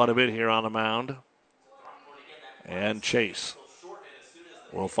down quite a bit here on the mound. And Chase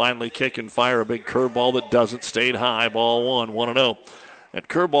will finally kick and fire a big curveball that doesn't. Stayed high. Ball 1-0. That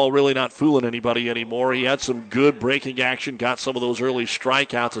curveball really not fooling anybody anymore. He had some good breaking action, got some of those early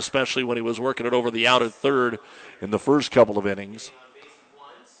strikeouts, especially when he was working it over the outer third in the first couple of innings.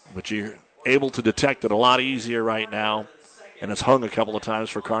 But you're able to detect it a lot easier right now, and it's hung a couple of times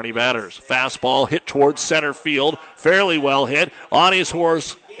for Kearney batters. Fastball hit towards center field, fairly well hit, on his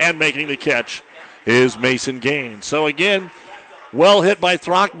horse, and making the catch is Mason Gaines. So again, well hit by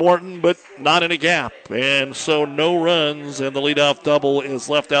Throckmorton, but not in a gap. And so no runs, and the leadoff double is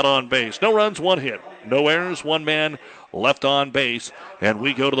left out on base. No runs, one hit. No errors, one man left on base. And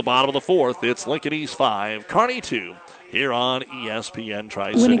we go to the bottom of the fourth. It's Lincoln East 5, Kearney 2. Here on ESPN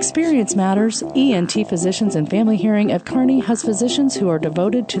Tri-Cities. When experience matters, ENT Physicians and Family Hearing of Kearney has physicians who are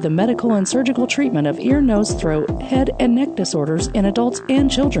devoted to the medical and surgical treatment of ear, nose, throat, head, and neck disorders in adults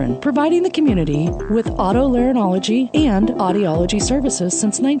and children, providing the community with otolaryngology and audiology services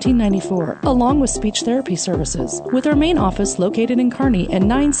since 1994, along with speech therapy services. With our main office located in Kearney and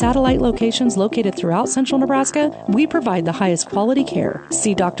 9 satellite locations located throughout central Nebraska, we provide the highest quality care.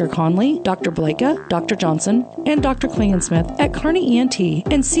 See Dr. Conley, Dr. Blaka, Dr. Johnson, and Dr. Smith at Kearney ENT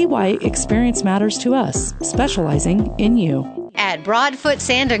and see why experience matters to us, specializing in you. At Broadfoot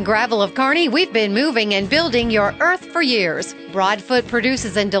Sand and Gravel of Kearney, we've been moving and building your earth for years. Broadfoot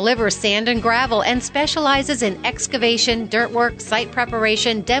produces and delivers sand and gravel and specializes in excavation, dirt work, site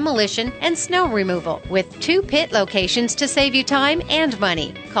preparation, demolition, and snow removal, with 2 pit locations to save you time and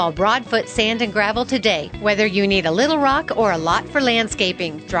money. Call Broadfoot Sand and Gravel today, whether you need a little rock or a lot for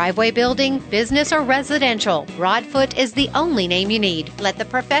landscaping, driveway building, business, or residential. Broadfoot is the only name you need. Let the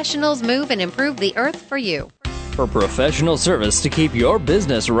professionals move and improve the earth for you. For professional service to keep your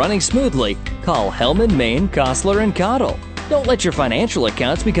business running smoothly, call Hellman, Maine, Kostler, and Cottle. Don't let your financial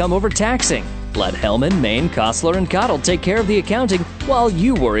accounts become overtaxing. Let Hellman, Maine, Kostler, and Cottle take care of the accounting while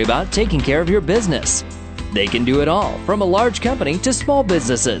you worry about taking care of your business. They can do it all, from a large company to small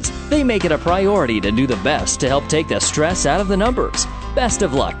businesses. They make it a priority to do the best to help take the stress out of the numbers. Best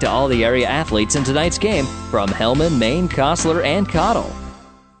of luck to all the area athletes in tonight's game from Hellman, Maine, Kostler, and Cottle.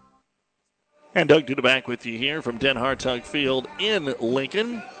 And Doug Duda back with you here from Den Hartog Field in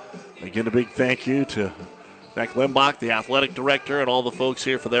Lincoln. Again, a big thank you to Beck Limbach, the athletic director, and all the folks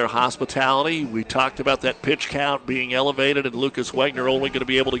here for their hospitality. We talked about that pitch count being elevated, and Lucas Wagner only going to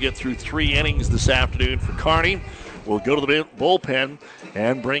be able to get through 3 innings this afternoon for Kearney. We'll go to the bullpen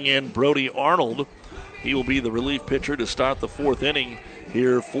and bring in Brody Arnold. He will be the relief pitcher to start the 4th inning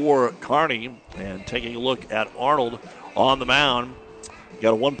here for Kearney. And taking a look at Arnold on the mound.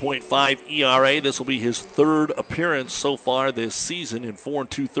 Got a 1.5 ERA. This will be his 3rd appearance so far this season in 4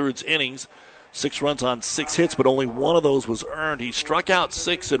 2/3 innings. 6 runs on 6 hits, but only 1 of those was earned. He struck out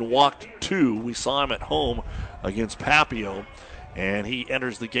 6 and walked 2. We saw him at home against Papio. And he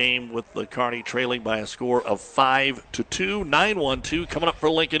enters the game with the Kearney trailing by a score of 5-2. 9-1-2 coming up for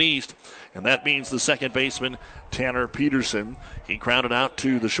Lincoln East. And that means the second baseman, Tanner Peterson. He grounded out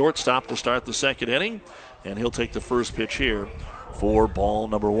to the shortstop to start the 2nd inning. And he'll take the first pitch here for ball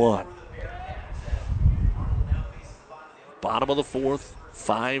number 1. Bottom of the 4th,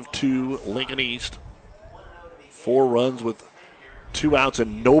 5-2 Lincoln East. 4 runs with 2 outs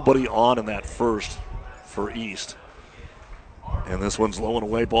and nobody on in that first for East. And this one's low and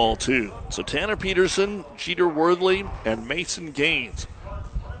away, ball 2. So Tanner Peterson, Jeter Worthley, and Mason Gaines,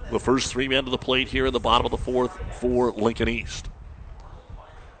 the first 3 men to the plate here in the bottom of the 4th for Lincoln East.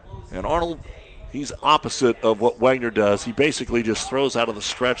 And Arnold, he's opposite of what Wagner does. He basically just throws out of the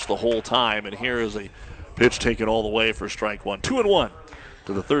stretch the whole time. And here is a pitch taken all the way for strike 1. 2-1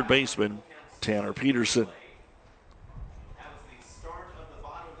 to the 3rd baseman, Tanner Peterson.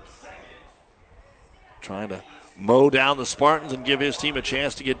 Trying to mow down the Spartans and give his team a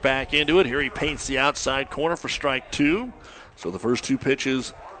chance to get back into it. Here he paints the outside corner for strike 2. So the first 2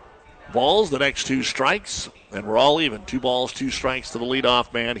 pitches, balls, the next 2 strikes. And we're all even. 2 balls, 2 strikes to the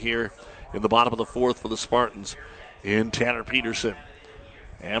leadoff man here in the bottom of the 4th for the Spartans in Tanner Peterson.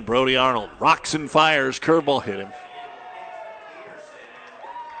 And Brody Arnold rocks and fires. Curveball hit him.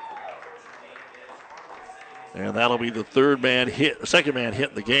 And that'll be the second man hit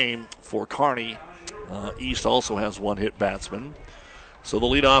in the game for Kearney. East also has 1 hit batsman. So the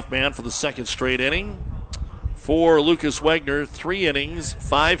leadoff man for the 2nd straight inning for Lucas Wagner. 3 innings,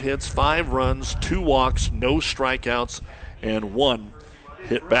 5 hits, 5 runs, 2 walks, no strikeouts, and 1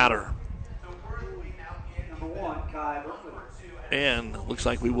 hit batter. And looks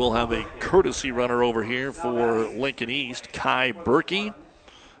like we will have a courtesy runner over here for Lincoln East. Kai Berkey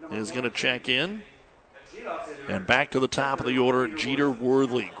is going to check in. And back to the top of the order, Jeter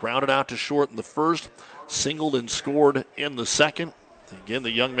Worthley. Grounded out to short in the first, singled and scored in the second. Again,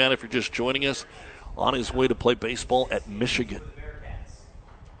 the young man, if you're just joining us, on his way to play baseball at Michigan.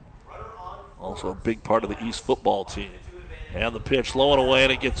 Also a big part of the East football team. And the pitch low and away,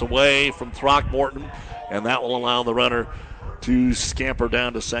 and it gets away from Throckmorton, and that will allow the runner to scamper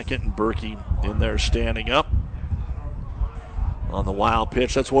down to second, and Berkey in there standing up on the wild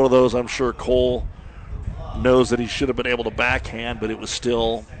pitch. That's one of those I'm sure Cole knows that he should have been able to backhand, but it was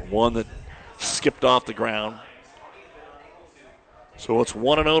still one that skipped off the ground. So it's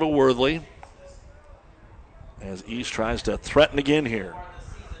 1-0 to Worthley as East tries to threaten again here.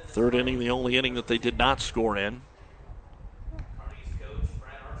 Third inning, the only inning that they did not score in.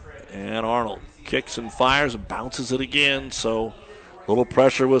 And Arnold kicks and fires and bounces it again. So a little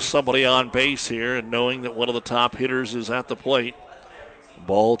pressure with somebody on base here, and knowing that one of the top hitters is at the plate.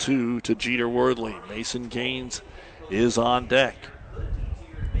 Ball 2 to Jeter Worthley. Mason Gaines is on deck.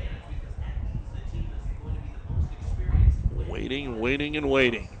 Waiting, and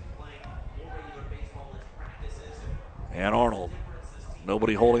waiting. And Arnold.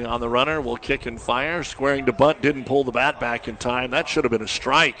 Nobody holding on the runner. Will kick and fire. Squaring to bunt. Didn't pull the bat back in time. That should have been a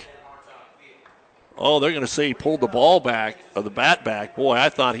strike. Oh, they're going to say he pulled the ball back, or the bat back. Boy, I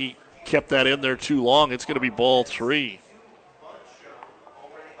thought he kept that in there too long. It's going to be ball 3.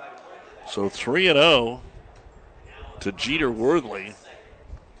 So 3-0 to Jeter Worthley.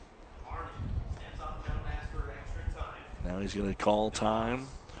 Now he's going to call time.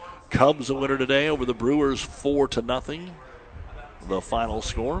 Cubs a winner today over the Brewers 4-0. The final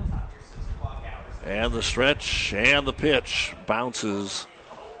score. And the stretch and the pitch bounces.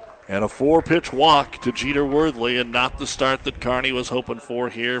 And a 4-pitch walk to Jeter Worthley, and not the start that Kearney was hoping for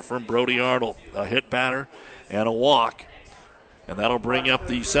here from Brody Arnold. A hit batter and a walk. And that'll bring up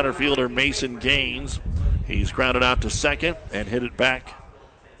the center fielder, Mason Gaines. He's grounded out to second and hit it back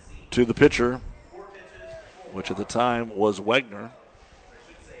to the pitcher, which at the time was Wegner.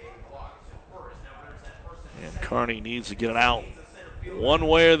 And Kearney needs to get it out one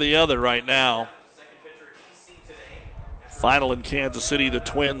way or the other right now. Final in Kansas City, the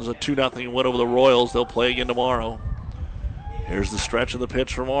Twins, a 2-0 win over the Royals. They'll play again tomorrow. Here's the stretch of the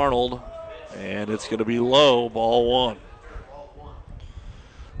pitch from Arnold, and it's going to be low, ball 1.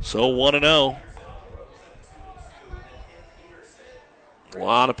 So 1-0. A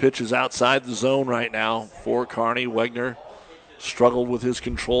lot of pitches outside the zone right now for Kearney. Wegner struggled with his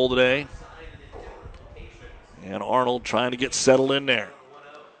control today. And Arnold trying to get settled in there.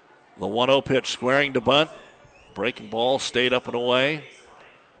 The 1-0 pitch, squaring to bunt. Breaking ball, stayed up and away.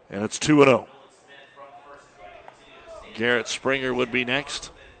 And it's 2-0. Garrett Springer would be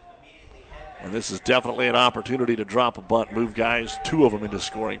next. And this is definitely an opportunity to drop a bunt, move guys, 2 of them into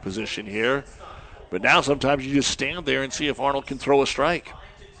scoring position here. But now sometimes you just stand there and see if Arnold can throw a strike.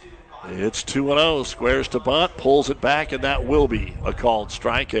 It's 2-0, squares to bunt, pulls it back, and that will be a called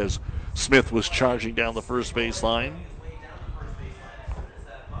strike as Smith was charging down the first base line.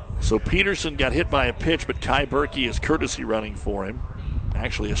 So Peterson got hit by a pitch, but Kai Berkey is courtesy running for him.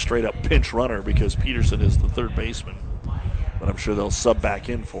 Actually a straight-up pinch runner because Peterson is the third baseman. But I'm sure they'll sub back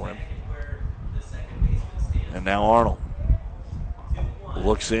in for him. And now Arnold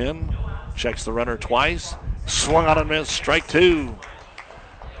looks in, checks the runner twice, swung on and missed, strike 2.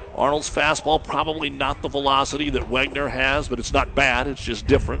 Arnold's fastball probably not the velocity that Wegner has, but it's not bad, it's just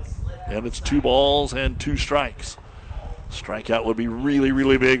different. And it's 2 balls and 2 strikes. Strikeout would be really,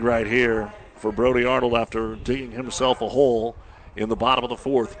 really big right here for Brody Arnold after digging himself a hole in the bottom of the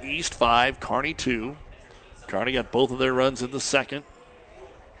 4th. East 5, Kearney 2. Kearney got both of their runs in the second.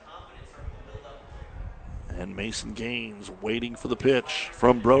 And Mason Gaines waiting for the pitch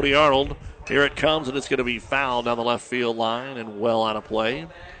from Brody Arnold. Here it comes, and it's going to be fouled down the left field line and well out of play.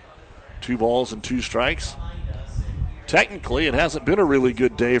 2 balls and 2 strikes. Technically, it hasn't been a really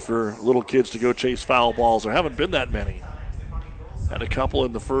good day for little kids to go chase foul balls. There haven't been that many. Had a couple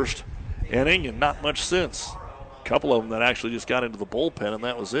in the first inning and not much since. A couple of them that actually just got into the bullpen, and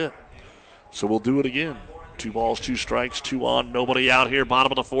that was it. So we'll do it again. 2 balls, 2 strikes, 2 on, nobody out here.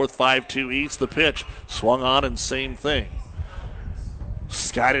 Bottom of the 4th, 5-2 East. The pitch swung on, and same thing.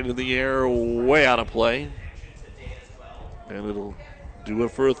 Skied into the air, way out of play. And it'll do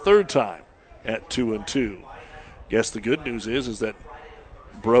it for a third time at 2-2. Guess the good news is that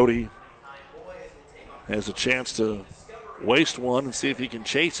Brody has a chance to waste one and see if he can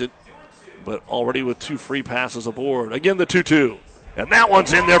chase it, but already with 2 free passes aboard. Again, the 2-2. And that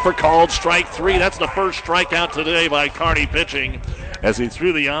one's in there for called strike 3. That's the first strikeout today by Kearney pitching as he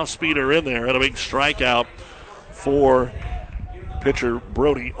threw the off-speeder in there. And a big strikeout for pitcher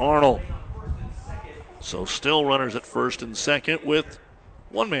Brody Arnold. So still runners at first and second with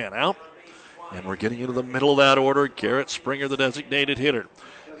one man out. And we're getting into the middle of that order. Garrett Springer, the designated hitter.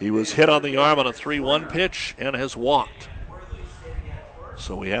 He was hit on the arm on a 3-1 pitch and has walked.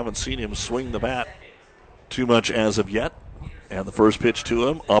 So we haven't seen him swing the bat too much as of yet. And the first pitch to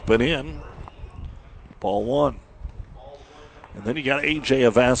him, up and in. Ball one. And then you got A.J.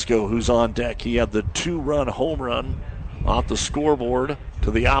 Avasco, who's on deck. He had the 2-run home run off the scoreboard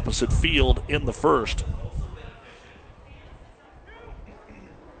to the opposite field in the first.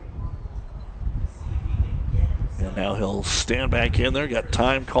 And now he'll stand back in there. Got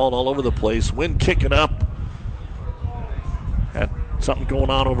time called all over the place. Wind kicking up. Had something going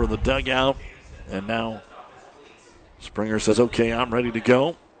on over the dugout. And now Springer says, okay, I'm ready to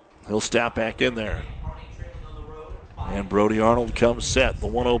go. He'll step back in there. And Brody Arnold comes set. The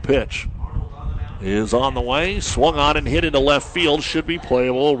 1-0 pitch is on the way. Swung on and hit into left field. Should be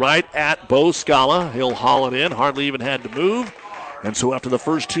playable right at Bo Scala. He'll haul it in. Hardly even had to move. And so after the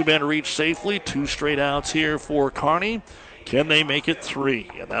first two men reach safely, 2 straight outs here for Kearney. Can they make it 3?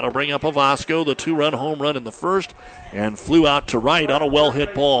 And that'll bring up Avasco, the 2-run home run in the first, and flew out to right on a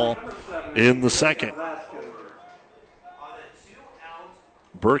well-hit ball in the second.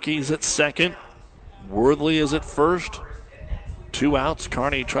 Berkey's at second. Worthley is at first. 2 outs.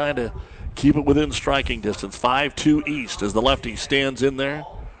 Kearney trying to keep it within striking distance. 5-2 East as the lefty stands in there,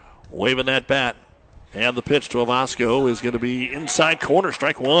 waving that bat. And the pitch to Avasco is going to be inside corner,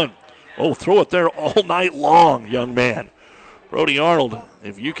 strike 1. Oh, throw it there all night long, young man. Brody Arnold,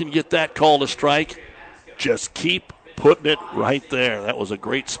 if you can get that call to strike, just keep putting it right there. That was a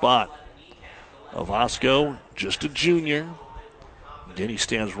great spot. Avasco, just a junior. Again, he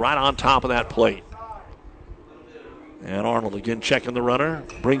stands right on top of that plate. And Arnold again checking the runner.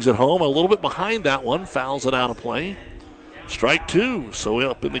 Brings it home a little bit behind that one. Fouls it out of play. Strike 2. So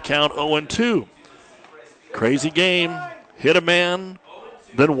up in the count 0-2. Crazy game. Hit a man.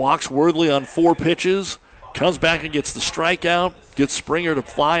 Then walks Worthley on 4 pitches. Comes back and gets the strikeout. Gets Springer to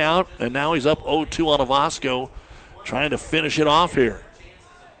fly out. And now he's up 0-2 on Avasco. Trying to finish it off here.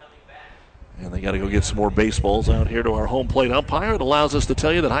 And they got to go get some more baseballs out here to our home plate umpire. It allows us to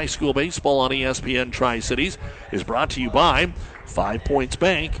tell you that high school baseball on ESPN Tri-Cities is brought to you by 5 Points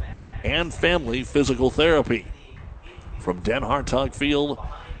Bank and Family Physical Therapy. From Den Hartog Field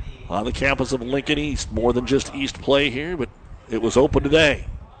on the campus of Lincoln East. More than just East play here, but it was open today.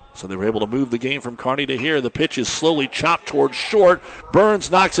 So they were able to move the game from Kearney to here. The pitch is slowly chopped towards short. Burns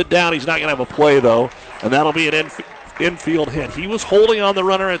knocks it down. He's not going to have a play, though, and that'll be an infield hit. He was holding on the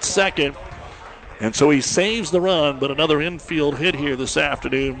runner at second. And so he saves the run, but another infield hit here this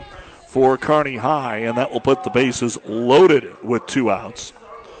afternoon for Kearney High, and that will put the bases loaded with 2 outs.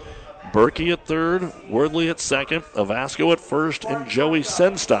 Berkey at third, Worthley at second, Avasco at first, and Joey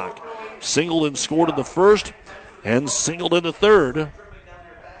Senstock singled and scored in the first and singled in the third.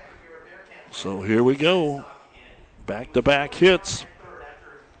 So here we go. Back-to-back hits.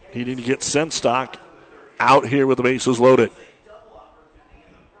 Needing to get Senstock out here with the bases loaded.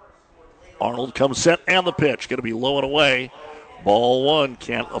 Arnold comes set and the pitch. Going to be low and away. Ball 1.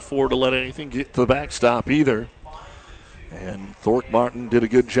 Can't afford to let anything get to the backstop either. And Throckmorton did a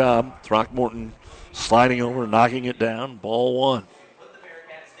good job. Throckmorton sliding over, knocking it down. Ball 1.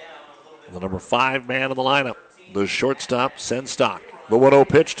 The number 5 man in the lineup. The shortstop, Senstock. The 1-0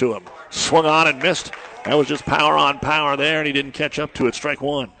 pitch to him. Swung on and missed. That was just power on power there, and he didn't catch up to it. Strike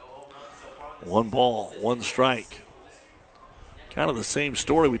 1. 1 ball, 1 strike. Kind of the same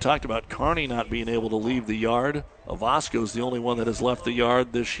story. We talked about Kearney not being able to leave the yard. Avasco's the only one that has left the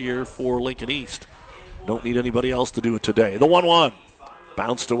yard this year for Lincoln East. Don't need anybody else to do it today. The 1-1.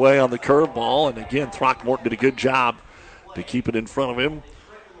 Bounced away on the curveball, and again, Throckmorton did a good job to keep it in front of him.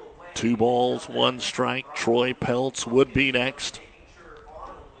 2 balls, 1 strike. Troy Peltz would be next.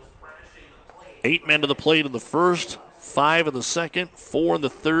 8 men to the plate in the first, 5 in the second, 4 in the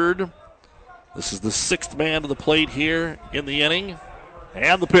third. This is the 6th man to the plate here in the inning.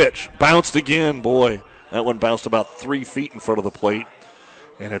 And the pitch. Bounced again. Boy, that one bounced about 3 feet in front of the plate.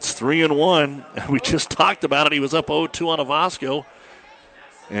 And it's 3-1. We just talked about it. He was up 0-2 on Avasco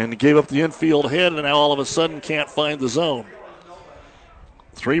and gave up the infield hit, and now all of a sudden can't find the zone.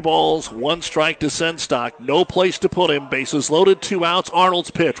 3 balls, 1 strike to Senstock. No place to put him. Bases loaded, 2 outs.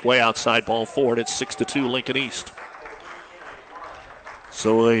 Arnold's pitch way outside, ball 4, and it's 6-2 Lincoln East.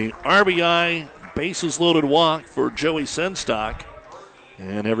 So a RBI, bases loaded walk for Joey Senstock.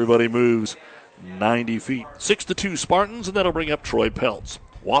 And everybody moves 90 feet. 6-2 Spartans, and that'll bring up Troy Peltz.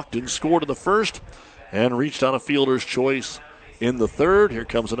 Walked and scored in the first and reached on a fielder's choice in the third. Here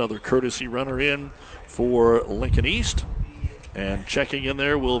comes another courtesy runner in for Lincoln East. And checking in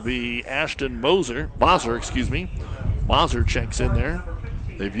there will be Ashton Moser, excuse me. Moser checks in there.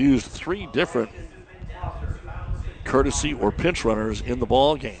 They've used 3 different courtesy or pinch runners in the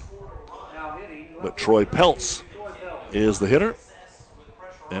ball game. But Troy Peltz is the hitter.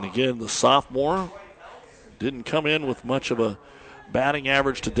 And again, the sophomore didn't come in with much of a batting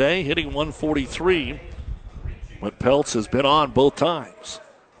average today, hitting 143. But Peltz has been on both times.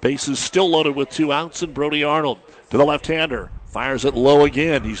 Bases still loaded with 2 outs, and Brody Arnold to the left-hander. Fires it low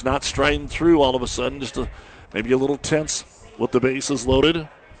again. He's not striding through all of a sudden, just maybe a little tense with the bases loaded.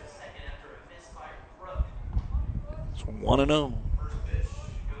 It's 1-0.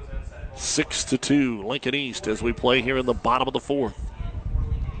 6-2, Lincoln East as we play here in the bottom of the 4th.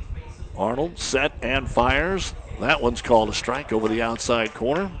 Arnold set and fires. That one's called a strike over the outside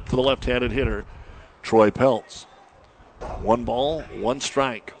corner to the left-handed hitter, Troy Peltz. 1 ball, 1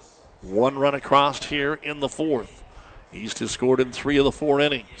 strike. 1 run across here in the 4th. East has scored in 3 of the 4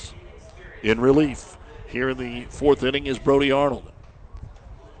 innings. In relief, here in the 4th inning is Brody Arnold.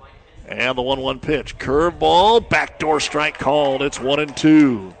 And the 1-1 pitch. Curveball, backdoor strike called. It's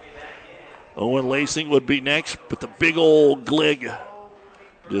 1-2. Owen Lacing would be next, but the big old Glig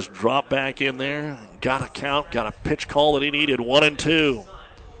just dropped back in there. Got a count, got a pitch call that he needed. 1-2.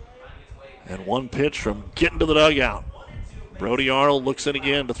 And 1 pitch from getting to the dugout. Brody Arnold looks in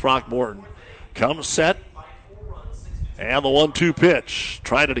again to Throckmorton. Comes set. And the 1-2 pitch.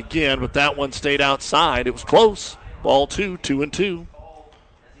 Tried it again, but that one stayed outside. It was close. Ball 2, 2-2.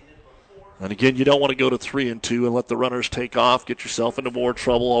 And again, you don't want to go to 3-2 and let the runners take off. Get yourself into more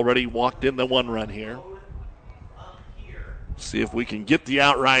trouble. Already walked in the 1 run here. See if we can get the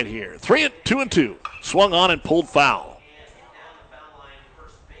out right here. 2-2. Swung on and pulled foul.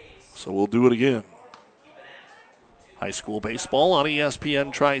 So we'll do it again. High school baseball on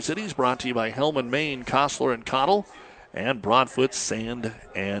ESPN Tri-Cities, brought to you by Hellman, Maine, Kostler and Cottle, and Broadfoot Sand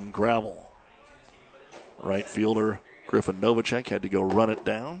and Gravel. Right fielder Griffin Novacek had to go run it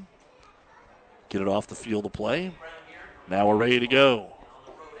down, get it off the field of play. Now we're ready to go.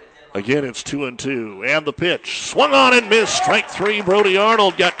 Again, it's 2-2, and the pitch. Swung on and missed. Strike 3. Brody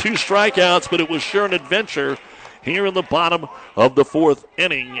Arnold got 2 strikeouts, but it was sure an adventure here in the bottom of the 4th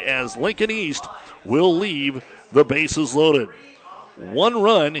inning as Lincoln East will leave the bases loaded. 1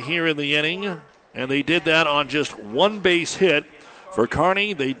 run here in the inning, and they did that on just 1 base hit. For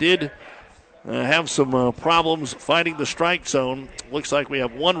Kearney, they did have some problems finding the strike zone. Looks like we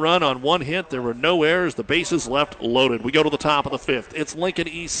have 1 run on 1 hit. There were no errors. The bases left loaded. We go to the top of the 5th. It's Lincoln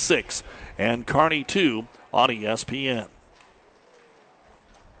East 6 and Kearney 2 on ESPN.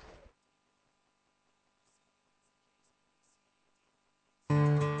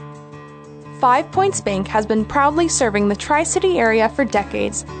 Five Points Bank has been proudly serving the Tri-City area for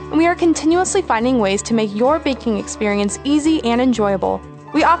decades, and we are continuously finding ways to make your banking experience easy and enjoyable.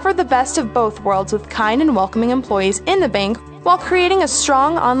 We offer the best of both worlds with kind and welcoming employees in the bank while creating a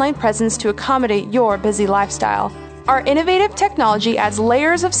strong online presence to accommodate your busy lifestyle. Our innovative technology adds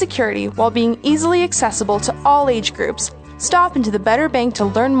layers of security while being easily accessible to all age groups. Stop into the Better Bank to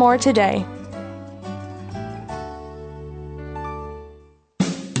learn more today.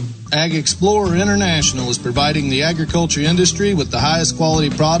 Ag Explorer International is providing the agriculture industry with the highest quality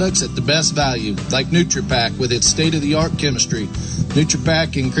products at the best value, like NutriPack with its state-of-the-art chemistry.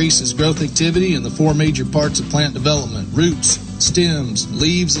 NutriPack increases growth activity in the 4 major parts of plant development: roots, stems,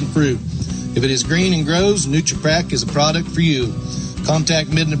 leaves, and fruit. If it is green and grows, NutriPack is a product for you.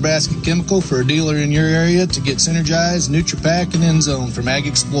 Contact Mid-Nebraska Chemical for a dealer in your area to get Synergize, NutriPack, and Endzone from Ag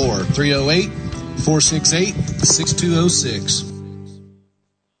Explorer. 308-468-6206.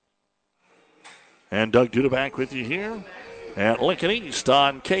 And Doug Duda back with you here at Lincoln East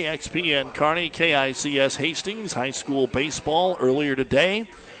on KXPN Kearney, KICS Hastings. High school baseball earlier today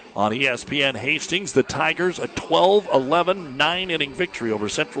on ESPN Hastings. The Tigers a 12-11 9-inning victory over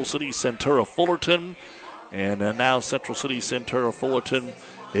Central City Centura Fullerton. And now Central City Centura Fullerton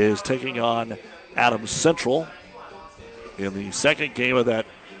is taking on Adams Central in the second game of that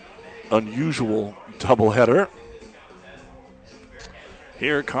unusual doubleheader.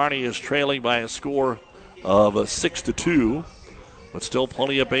 Here, Kearney is trailing by a score of 6-2, but still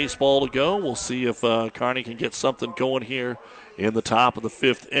plenty of baseball to go. We'll see if Kearney can get something going here in the top of the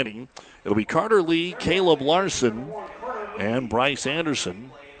 5th inning. It'll be Carter Lee, Caleb Larson, and Bryce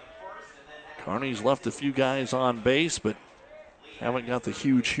Anderson. Kearney's left a few guys on base, but haven't got the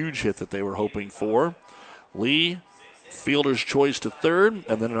huge hit that they were hoping for. Lee, fielder's choice to third,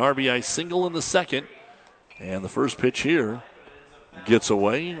 and then an RBI single in the second. And the first pitch here gets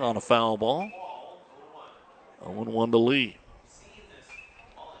away on a foul ball. 0-1 to Lee.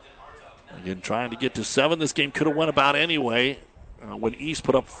 Again, trying to get to 7. This game could have went about anyway. When East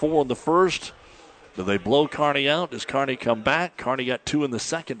put up 4 in the first, do they blow Kearney out? Does Kearney come back? Kearney got 2 in the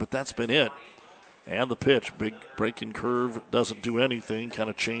second, but that's been it. And the pitch, big breaking curve, doesn't do anything. Kind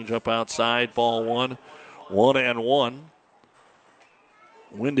of change up outside. Ball 1, 1-1.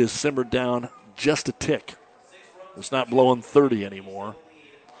 Wind is simmered down just a tick. It's not blowing 30 anymore.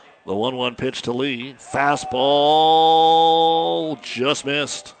 The 1-1 pitch to Lee. Fastball just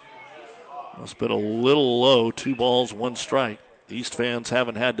missed. Must have been a little low. 2 balls, 1 strike. East fans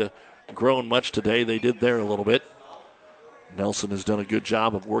haven't had to groan much today. They did there a little bit. Nelson has done a good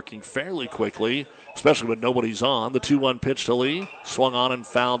job of working fairly quickly, especially when nobody's on. The 2-1 pitch to Lee. Swung on and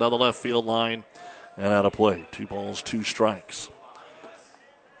fouled down the left field line and out of play. 2 balls, 2 strikes.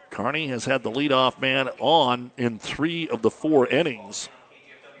 Kearney has had the leadoff man on in 3 of the 4 innings.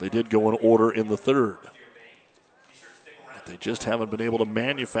 They did go in order in the 3rd. They just haven't been able to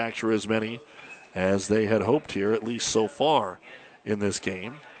manufacture as many as they had hoped here, at least so far in this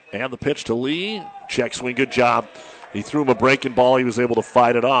game. And the pitch to Lee. Check swing, good job. He threw him a breaking ball. He was able to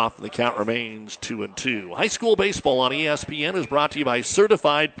fight it off. The count remains 2-2. High school baseball on ESPN is brought to you by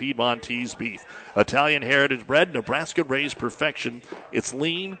Certified Piedmontese Beef. Italian heritage bred, Nebraska raised perfection. It's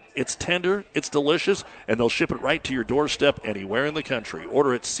lean, it's tender, it's delicious, and they'll ship it right to your doorstep anywhere in the country.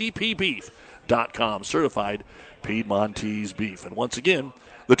 Order at cpbeef.com. Certified Piedmontese Beef. And once again,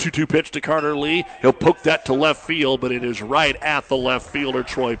 the 2-2 pitch to Carter Lee. He'll poke that to left field, but it is right at the left fielder,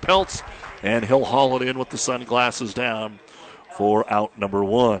 Troy Peltz. And he'll haul it in with the sunglasses down for out number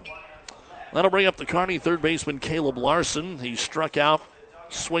 1. That'll bring up the Kearney third baseman, Caleb Larson. He struck out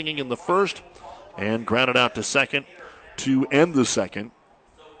swinging in the first and grounded out to second to end the second.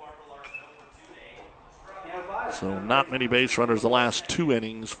 So not many base runners the last 2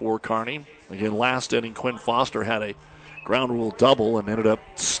 innings for Kearney. Again, last inning, Quinn Foster had a ground rule double and ended up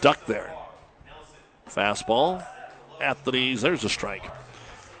stuck there. Fastball at the knees. There's a strike.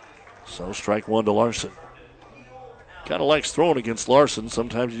 So strike 1 to Larson. Kind of likes throwing against Larson.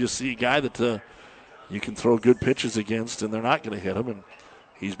 Sometimes you just see a guy that you can throw good pitches against and they're not going to hit him. And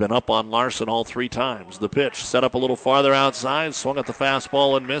he's been up on Larson all 3 times. The pitch set up a little farther outside. Swung at the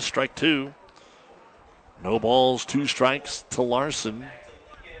fastball and missed. Strike 2. No balls, 2 strikes to Larson.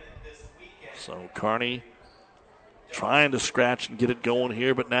 So Kearney trying to scratch and get it going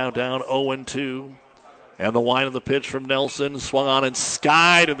here, but now down 0-2. And the line of the pitch from Nelson, swung on and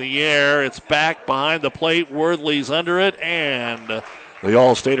skied in the air. It's back behind the plate. Worthley's under it, and the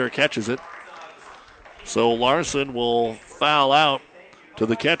All-Stater catches it. So Larson will foul out to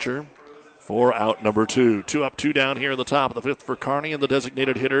the catcher for out number 2. 2 up, 2 down here in the top of the 5th for Kearney, and the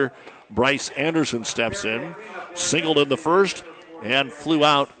designated hitter, Bryce Anderson, steps in. Singled in the first and flew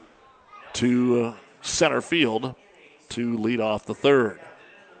out to center field to lead off the 3rd.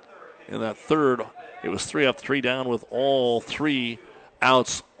 In that 3rd, it was 3 up, 3 down with all 3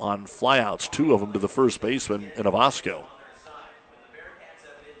 outs on flyouts, 2 of them to the first baseman in Avasco.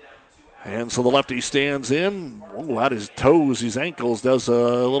 And so the lefty stands in. Oh, out his toes, his ankles, does a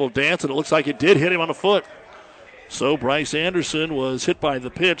little dance, and it looks like it did hit him on the foot. So Bryce Anderson was hit by the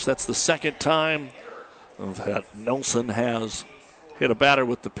pitch. That's the 2nd time that Nelson has hit a batter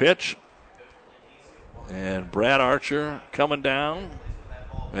with the pitch. And Brad Archer coming down.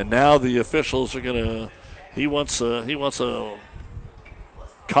 And now the officials are going to, he wants a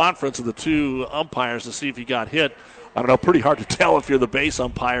conference of the 2 umpires to see if he got hit. I don't know, pretty hard to tell if you're the base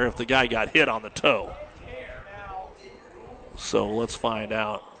umpire if the guy got hit on the toe. So let's find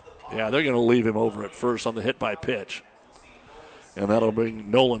out. Yeah, they're going to leave him over at first on the hit by pitch. And that'll bring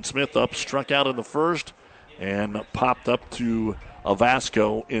Nolan Smith up, struck out in the first, and popped up to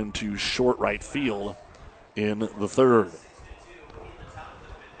Avasco into short right field in the 3rd.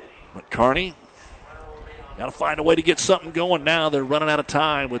 But Kearney got to find a way to get something going now. They're running out of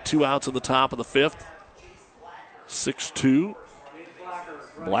time with 2 outs in the top of the 5th. 6-2.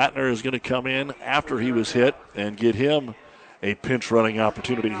 Blattner is going to come in after he was hit and get him a pinch running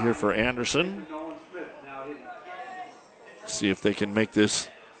opportunity here for Anderson. See if they can make this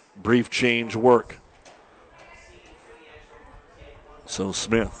brief change work. So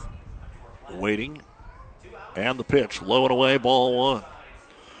Smith waiting. And the pitch, low and away, ball 1.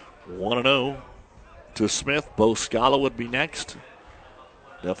 1-0 to Smith. Bo Scala would be next.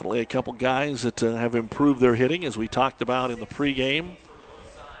 Definitely a couple guys that have improved their hitting, as we talked about in the pregame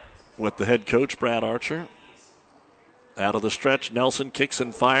with the head coach, Brad Archer. Out of the stretch, Nelson kicks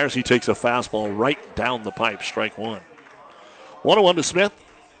and fires. He takes a fastball right down the pipe, strike 1. 1-1 to Smith.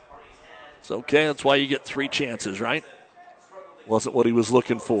 It's okay, that's why you get 3 chances, right? Wasn't what he was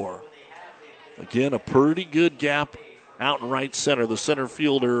looking for. Again, a pretty good gap out in right center. The center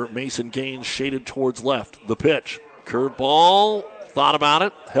fielder, Mason Gaines, shaded towards left. The pitch. Curveball. Thought about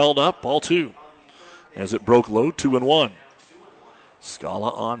it. Held up. Ball 2. As it broke low, 2-1.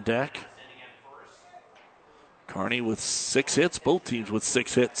 Scala on deck. Kearney with 6 hits. Both teams with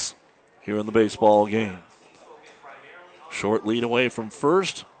 6 hits here in the baseball game. Short lead away from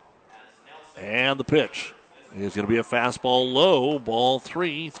first. And the pitch is going to be a fastball low. Ball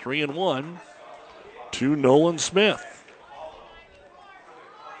 3, 3-1 to Nolan Smith.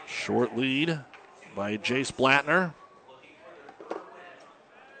 Short lead by Jace Blattner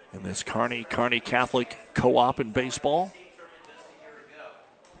in this Kearney Catholic Co-op in baseball.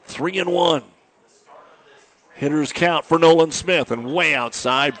 3-1. Hitters count for Nolan Smith, and way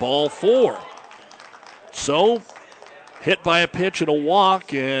outside, ball 4. So, hit by a pitch and a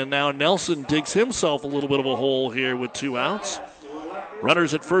walk, and now Nelson digs himself a little bit of a hole here with 2 outs.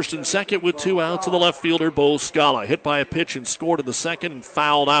 Runners at first and second with 2 outs, and the left fielder, Bo Scala, hit by a pitch and scored in the second and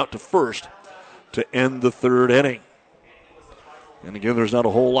fouled out to first to end the 3rd inning. And again, there's not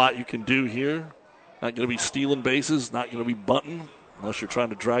a whole lot you can do here. Not going to be stealing bases, not going to be bunting, unless you're trying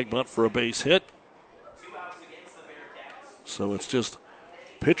to drag bunt for a base hit. So it's just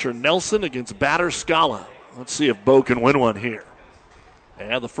pitcher Nelson against batter Scala. Let's see if Bo can win one here.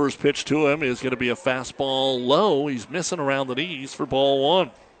 And the first pitch to him is going to be a fastball low. He's missing around the knees for ball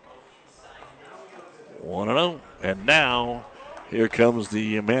 1. 1-0. And now here comes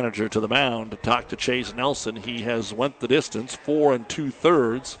the manager to the mound to talk to Chase Nelson. He has went the distance, 4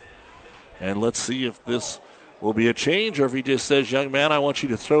 2/3. And let's see if this will be a change or if he just says, young man, I want you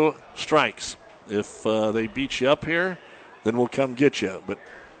to throw strikes. If they beat you up here, then we'll come get you. But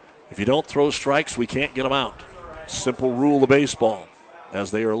if you don't throw strikes, we can't get them out. Simple rule of baseball,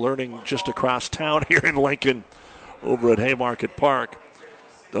 as they are learning just across town here in Lincoln over at Haymarket Park.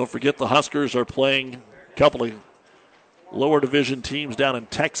 Don't forget the Huskers are playing a couple of lower division teams down in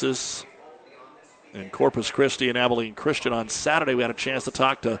Texas, in Corpus Christi and Abilene Christian. On Saturday, we had a chance to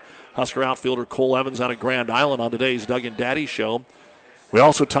talk to Husker outfielder Cole Evans out of Grand Island on today's Doug and Daddy show. We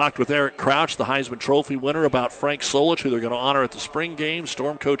also talked with Eric Crouch, the Heisman Trophy winner, about Frank Solich, who they're going to honor at the spring game,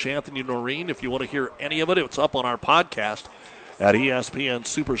 Storm coach Anthony Noreen. If you want to hear any of it, it's up on our podcast at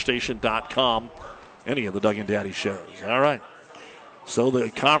ESPNSuperstation.com, any of the Doug and Daddy shows. All right. So the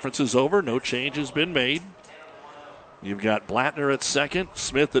conference is over. No change has been made. You've got Blattner at second,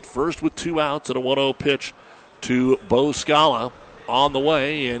 Smith at first with 2 outs and a 1-0 pitch to Bo Scala on the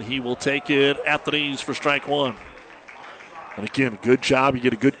way, and he will take it at the knees for strike 1. And again, good job. You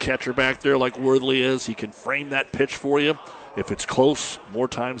get a good catcher back there like Worthley is. He can frame that pitch for you. If it's close, more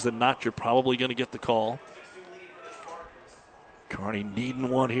times than not, you're probably going to get the call. Kearney needing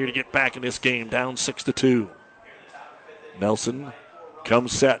one here to get back in this game, down 6-2. Nelson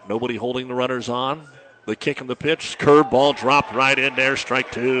comes set. Nobody holding the runners on. They kick him the pitch. Curveball dropped right in there,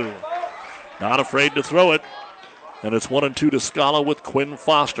 strike 2. Not afraid to throw it. And it's 1-2 to Scala with Quinn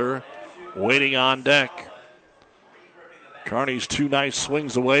Foster waiting on deck. Kearney's 2 nice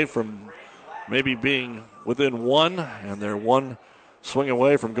swings away from maybe being within 1, and they're 1 swing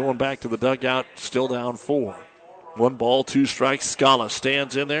away from going back to the dugout, still down 4. 1 ball, 2 strikes. Scala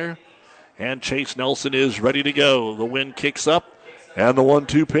stands in there, and Chase Nelson is ready to go. The wind kicks up, and the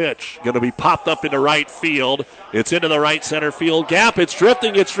 1-2 pitch going to be popped up into right field. It's into the right center field gap. It's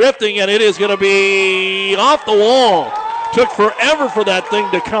drifting, and it is going to be off the wall. Took forever for that thing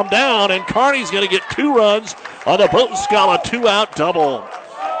to come down, and Kearney's going to get 2 runs on the Bo Scala 2-out double.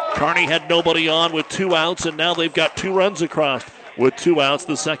 Kearney had nobody on with 2 outs, and now they've got 2 runs across with 2 outs.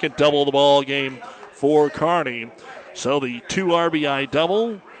 The second double of the ball game for Kearney. So the 2 RBI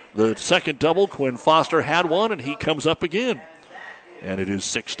double, the second double, Quinn Foster had one, and he comes up again. And it is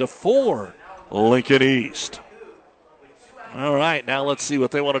 6-4, Lincoln East. All right, now let's see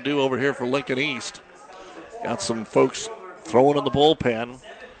what they want to do over here for Lincoln East. Got some folks throwing in the bullpen.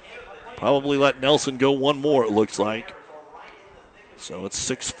 Probably let Nelson go 1 more, it looks like. So it's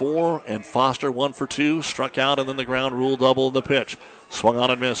 6-4, and Foster 1 for 2. Struck out, and then the ground rule double in the pitch. Swung on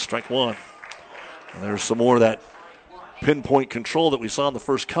and missed, strike 1. And there's some more of that pinpoint control that we saw in the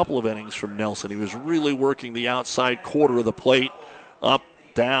first couple of innings from Nelson. He was really working the outside quarter of the plate, up,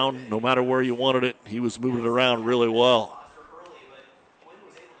 down, no matter where you wanted it. He was moving it around really well.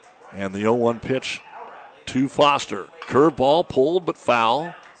 And the 0-1 pitch to Foster. Curveball pulled but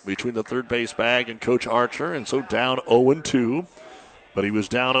foul between the third base bag and Coach Archer, and so down 0-2. But he was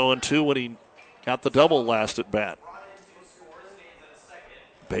down 0-2 when he got the double last at bat.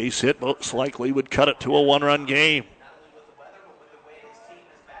 Base hit most likely would cut it to a 1-run game.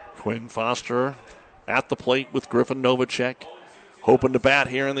 Quinn Foster at the plate with Griffin Novacek, hoping to bat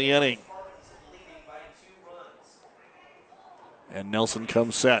here in the inning. And Nelson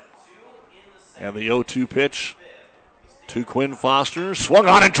comes set. And the 0-2 pitch to Quinn Foster. Swung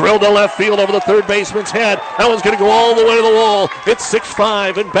on and drilled to left field over the third baseman's head. That one's going to go all the way to the wall. It's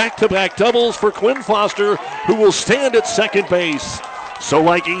 6-5 and back-to-back doubles for Quinn Foster, who will stand at second base. So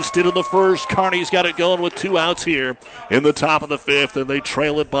like East did in the first, Kearney's got it going with 2 outs here in the top of the 5th, and they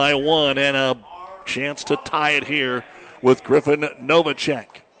trail it by 1, and a chance to tie it here with Griffin Novacek.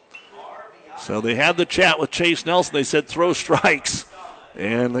 So they had the chat with Chase Nelson. They said throw strikes,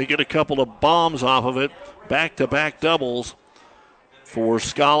 and they get a couple of bombs off of it. Back-to-back doubles for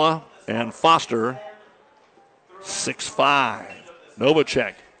Scala and Foster. 6-5.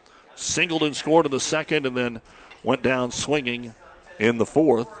 Novacek singled and scored in the second and then went down swinging in the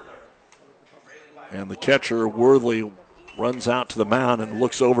fourth. And the catcher, Worthley, runs out to the mound and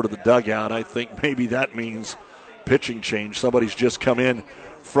looks over to the dugout. I think maybe that means pitching change. Somebody's just come in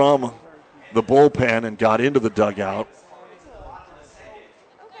from the bullpen and got into the dugout.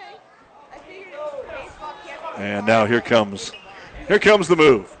 And now here comes the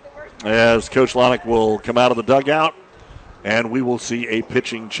move as Coach Lonick will come out of the dugout, and we will see a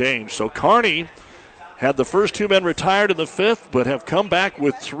pitching change. So Kearney had the first 2 men retired in the 5th, but have come back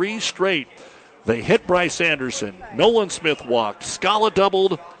with 3 straight. They hit Bryce Anderson. Nolan Smith walked. Scala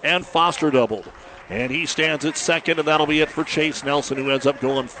doubled, and Foster doubled. And he stands at second, and that'll be it for Chase Nelson, who ends up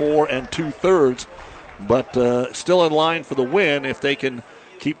going 4 2/3, but still in line for the win if they can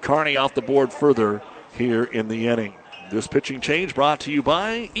keep Kearney off the board further here in the inning. This pitching change brought to you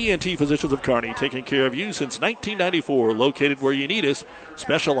by ENT Physicians of Kearney, taking care of you since 1994, located where you need us,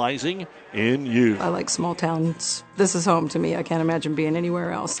 specializing in you. I like small towns. This is home to me. I can't imagine being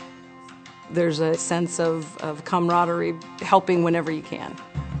anywhere else. There's a sense of camaraderie, helping whenever you can.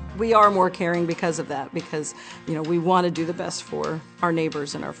 We are more caring because of that, because, we want to do the best for our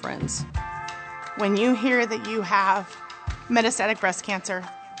neighbors and our friends. When you hear that you have metastatic breast cancer,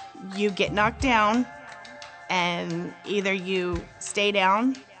 you get knocked down, and either you stay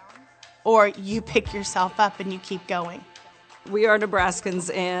down or you pick yourself up and you keep going. We are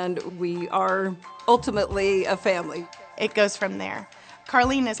Nebraskans, and we are ultimately a family. It goes from there.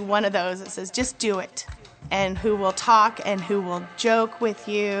 Carlene is one of those that says, just do it, and who will talk and who will joke with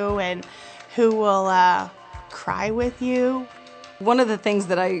you and who will cry with you. One of the things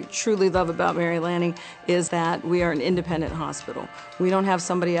that I truly love about Mary Lanning is that we are an independent hospital. We don't have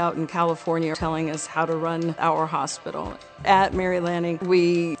somebody out in California telling us how to run our hospital. At Mary Lanning,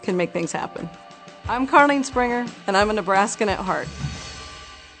 we can make things happen. I'm Carlene Springer, and I'm a Nebraskan at heart.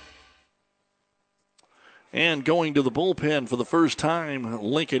 And going to the bullpen for the first time,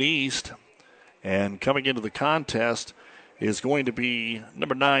 Lincoln East. And coming into the contest is going to be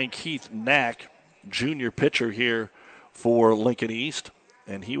number 9, Keith Knack, junior pitcher here for Lincoln East.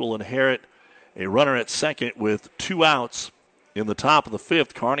 And he will inherit a runner at second with 2 outs in the top of the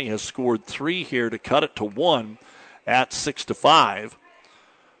 5th. Kearney has scored 3 here to cut it to 1 at 6-5.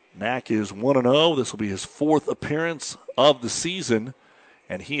 Knack is 1-0. This will be his 4th appearance of the season.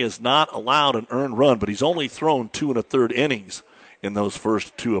 And he has not allowed an earned run, but he's only thrown 2 1/3 innings in those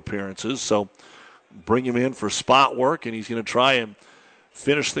first 2 appearances. So bring him in for spot work, and he's going to try and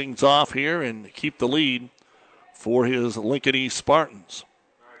finish things off here and keep the lead for his Lincoln East Spartans.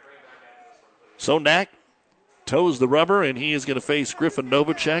 So Knack toes the rubber, and he is going to face Griffin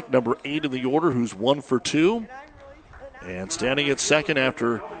Novacek, number 8 in the order, who's 1 for 2. And standing at second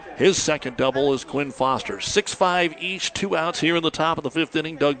after his second double is Quinn Foster. 6-5 each, 2 outs here in the top of the 5th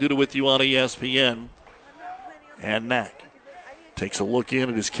inning. Doug Duda with you on ESPN. And Knack takes a look in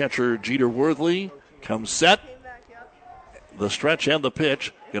at his catcher, Jeter Worthley. Comes set. The stretch and the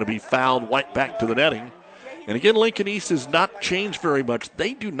pitch going to be fouled right back to the netting. And again, Lincoln East has not changed very much.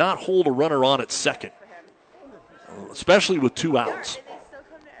 They do not hold a runner on at second, especially with 2 outs.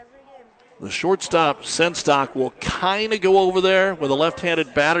 The shortstop, Senstock, will kind of go over there with a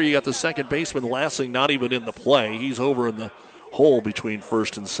left-handed batter. You got the second baseman, Lassing, not even in the play. He's over in the hole between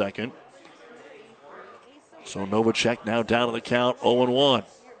first and second. So Novacek now down to the count, 0-1.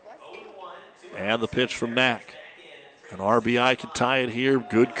 And the pitch from Knack. An RBI could tie it here.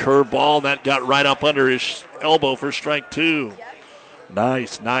 Good curveball. That got right up under his elbow for strike 2.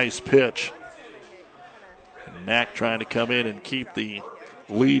 Nice pitch. And Knack trying to come in and keep the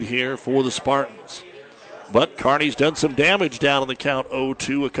lead here for the Spartans. But Kearney's done some damage down on the count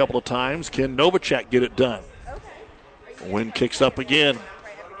 0-2 a couple of times. Can Novacek get it done? Wind kicks up again.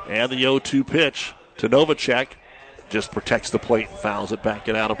 And the 0-2 pitch to Novacek just protects the plate and fouls it back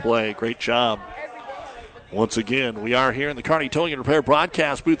and out of play. Great job Once again, we are here in the Kearney Towing and Repair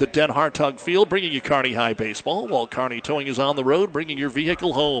broadcast booth at Den Hartog Field, bringing you Kearney High Baseball, while Kearney Towing is on the road, bringing your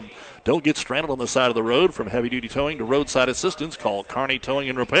vehicle home. Don't get stranded on the side of the road. From heavy-duty towing to roadside assistance, call Kearney Towing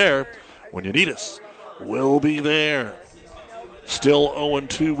and Repair. When you need us, we'll be there. Still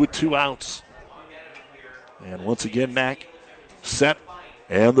 0-2 with 2 outs. And once again, Knack set,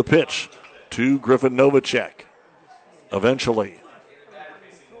 and the pitch to Griffin Novacek. Eventually,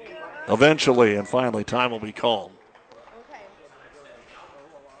 and finally, time will be called.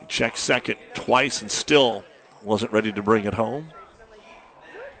 He checked second twice and still wasn't ready to bring it home.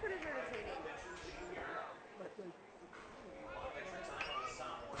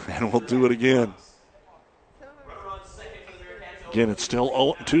 And we'll do it again. Again, it's still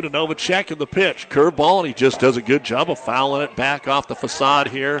 0-2 to Novacek in the pitch. Curveball, and he just does a good job of fouling it back off the facade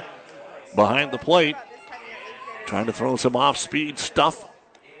here behind the plate. Trying to throw some off-speed stuff.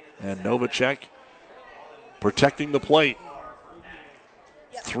 And Novacek protecting the plate.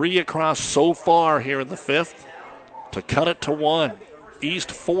 3 across so far here in the 5th to cut it to 1.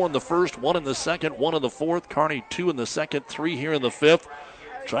 East 4 in the first, 1 in the second, 1 in the fourth. Kearney 2 in the second, 3 here in the 5th.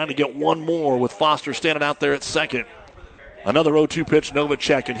 Trying to get one more with Foster standing out there at second. Another 0-2 pitch,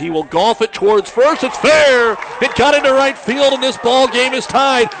 Novacek, and he will golf it towards first. It's fair. It got into right field, and this ball game is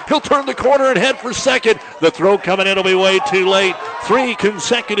tied. He'll turn the corner and head for second. The throw coming in will be way too late. 3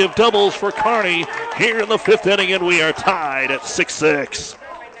 consecutive doubles for Kearney here in the 5th inning, and we are tied at 6-6.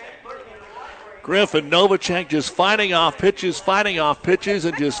 Griffin Novacek just fighting off pitches,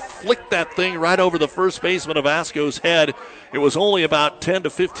 and just flicked that thing right over the first baseman of Vasco's head. It was only about 10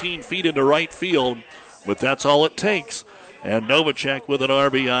 to 15 feet into right field, but that's all it takes. And Novacek with an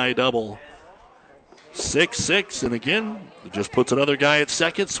RBI double. 6-6, and again, it just puts another guy at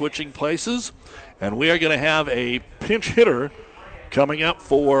second, switching places. And we are going to have a pinch hitter coming up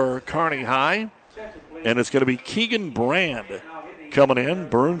for Kearney High. And it's going to be Keegan Brand coming in.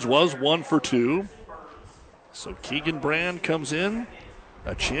 Burns was 1 for 2. So Keegan Brand comes in.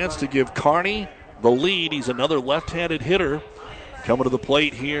 A chance to give Kearney the lead. He's another left-handed hitter coming to the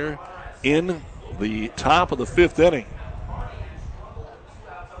plate here in the top of the 5th inning.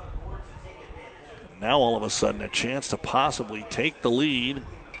 Now all of a sudden a chance to possibly take the lead.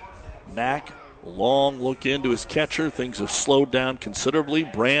 Knack, long look into his catcher. Things have slowed down considerably.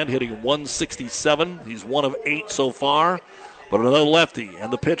 Brand hitting 167. He's 1 of 8 so far. But another lefty,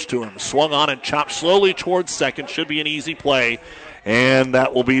 and the pitch to him. Swung on and chopped slowly towards second. Should be an easy play. And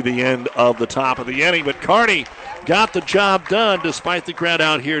that will be the end of the top of the inning. But Kearney got the job done despite the ground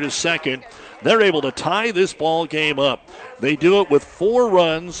out here to second. They're able to tie this ball game up. They do it with 4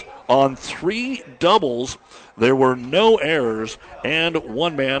 runs on 3 doubles. There were no errors and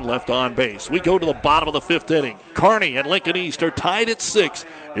 1 man left on base. We go to the bottom of the 5th inning. Kearney and Lincoln East are tied at 6.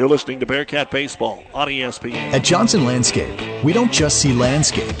 You're listening to Bearcat Baseball on ESPN. At Johnson Landscape, we don't just see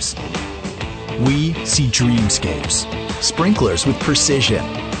landscapes. We see dreamscapes. Sprinklers with precision.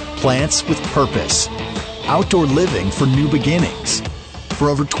 Plants with purpose. Outdoor living for new beginnings. For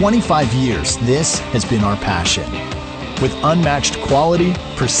over 25 years, this has been our passion. With unmatched quality,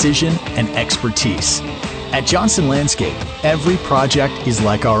 precision, and expertise. At Johnson Landscape, every project is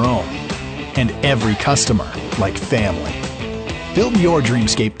like our own, and every customer like family. Build your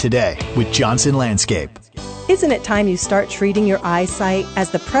dreamscape today with Johnson Landscape. Isn't it time you start treating your eyesight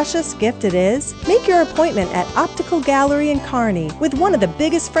as the precious gift it is? Make your appointment at Optical Gallery in Kearney with one of the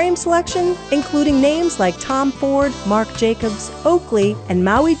biggest frame selection, including names like Tom Ford, Marc Jacobs, Oakley, and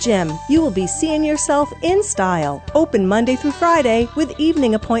Maui Jim. You will be seeing yourself in style. Open Monday through Friday with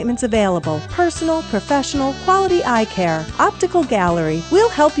evening appointments available. Personal, professional, quality eye care. Optical Gallery. We'll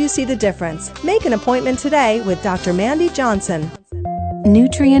help you see the difference. Make an appointment today with Dr. Mandy Johnson.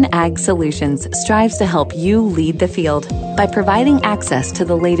 Nutrien Ag Solutions strives to help you lead the field by providing access to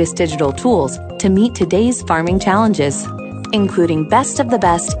the latest digital tools to meet today's farming challenges, including best of the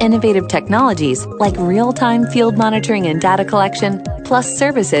best innovative technologies like real-time field monitoring and data collection, plus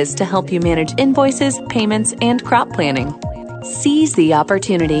services to help you manage invoices, payments, and crop planning. Seize the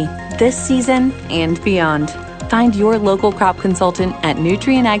opportunity this season and beyond. Find your local crop consultant at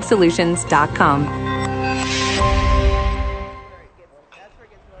nutrienagsolutions.com.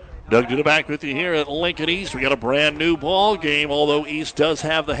 Doug Duda back with you here at Lincoln East. We got a brand new ball game, although East does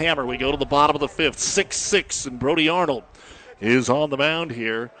have the hammer. We go to the bottom of the 5th, 6-6, and Brody Arnold is on the mound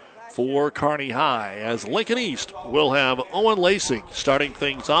here for Kearney High, as Lincoln East will have Owen Lacing starting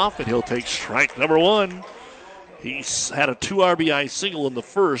things off, and he'll take strike number 1. He's had a 2 RBI single in the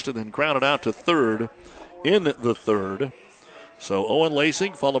first and then grounded out to third in the third. So Owen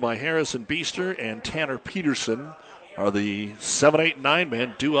Lacing, followed by Harrison Beester and Tanner Peterson, are the 7, 8, 9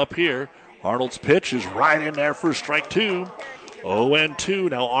 men due up here Arnold's pitch is right in there for strike 2. 0-2.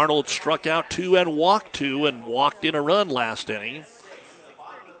 Now Arnold struck out 2 and walked 2 and walked in a run last inning.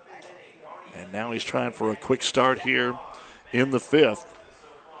 And now he's trying for a quick start here in the 5th.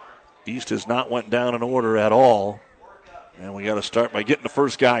 East has not went down in order at all. And we got to start by getting the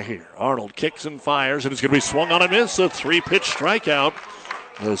first guy here. Arnold kicks and fires, and it's going to be swung on and miss. A 3-pitch strikeout.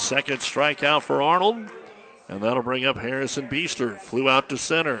 The second strikeout for Arnold. And that'll bring up Harrison Beester. Flew out to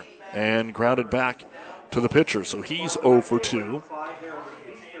center and grounded back to the pitcher. So he's 0 for 2.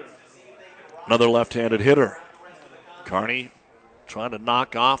 Another left-handed hitter. Kearney trying to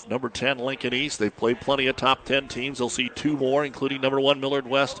knock off number 10 Lincoln East. They've played plenty of top 10 teams. They'll see 2 more, including number 1 Millard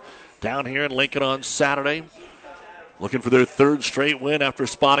West down here in Lincoln on Saturday. Looking for their 3rd straight win after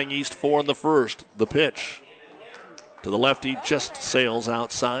spotting East 4 in the 1st. The pitch to the lefty just sails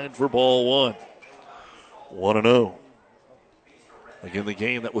outside for ball 1. 1-0. Again, the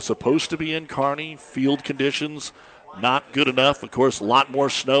game that was supposed to be in Kearney. Field conditions not good enough. Of course, a lot more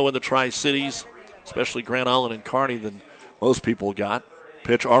snow in the Tri-Cities, especially Grand Island and Kearney, than most people got.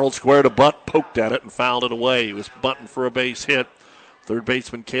 Pitch, Arnold squared a butt, poked at it, and fouled it away. He was bunting for a base hit. Third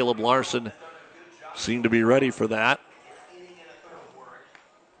baseman Caleb Larson seemed to be ready for that.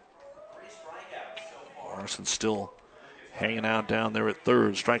 Larson still hanging out down there at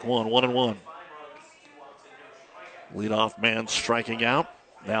third. Strike 1, 1-1. Leadoff man striking out.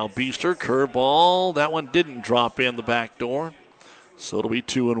 Now Beester, curveball. That one didn't drop in the back door. So it'll be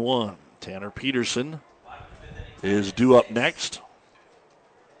 2-1. Tanner Peterson is due up next.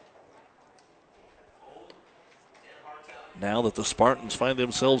 Now that the Spartans find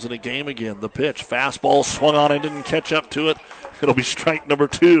themselves in a game again. The pitch, fastball swung on and didn't catch up to it. It'll be strike number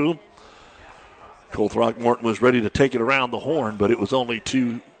 2. Cole Throckmorton was ready to take it around the horn, but it was only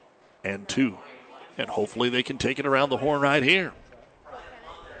 2-2. And hopefully they can take it around the horn right here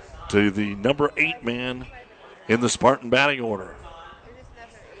to the number 8 man in the Spartan batting order.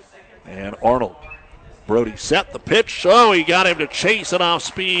 And Arnold. Brody set the pitch. Oh, he got him to chase it off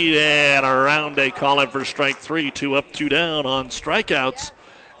speed. And around they call him for strike 3. 2 up, 2 down on strikeouts.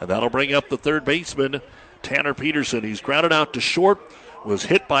 And that'll bring up the third baseman, Tanner Peterson. He's grounded out to short, was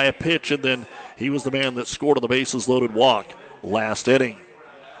hit by a pitch, and then he was the man that scored on the bases loaded walk last inning.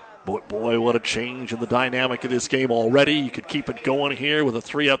 Boy, what a change in the dynamic of this game already. You could keep it going here with a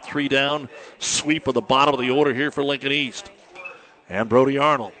 3 up, 3 down sweep of the bottom of the order here for Lincoln East. And Brody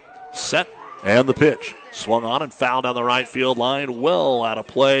Arnold set, and the pitch. Swung on and fouled down the right field line. Well out of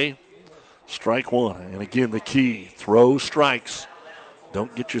play. Strike 1. And again, the key, throw strikes.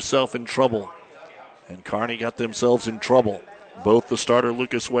 Don't get yourself in trouble. And Kearney got themselves in trouble. Both the starter,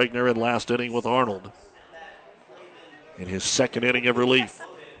 Lucas Wagner, and last inning with Arnold in his second inning of relief.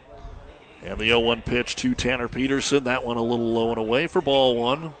 And the 0-1 pitch to Tanner Peterson. That one a little low and away for ball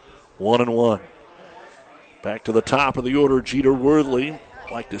 1. 1-1. Back to the top of the order, Jeter Worthley.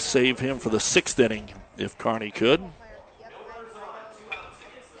 Like to save him for the 6th inning if Kearney could.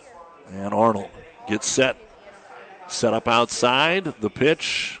 And Arnold gets set. Set up outside. The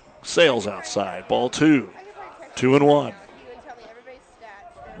pitch sails outside. Ball 2. 2-1.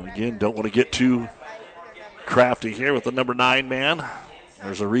 And again, don't want to get too crafty here with the number 9 man.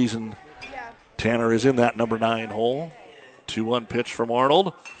 There's a reason Tanner is in that number 9 hole. 2-1 pitch from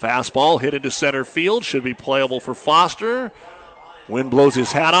Arnold. Fastball hit into center field. Should be playable for Foster. Wind blows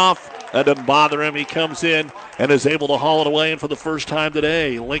his hat off. That doesn't bother him. He comes in and is able to haul it away. And for the first time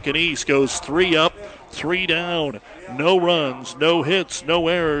today, Lincoln East goes 3 up, 3 down. No runs, no hits, no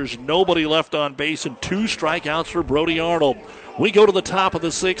errors. Nobody left on base, and 2 strikeouts for Brody Arnold. We go to the top of the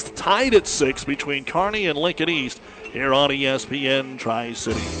 6th, tied at 6 between Kearney and Lincoln East here on ESPN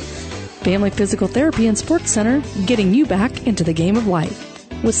Tri-Cities. Family Physical Therapy and Sports Center, getting you back into the game of life,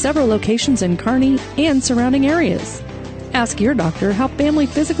 with several locations in Kearney and surrounding areas. Ask your doctor how Family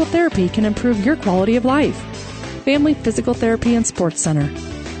Physical Therapy can improve your quality of life. Family Physical Therapy and Sports Center,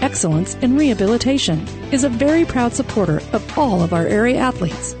 excellence in rehabilitation, is a very proud supporter of all of our area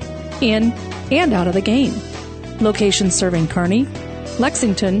athletes, in and out of the game. Locations serving Kearney,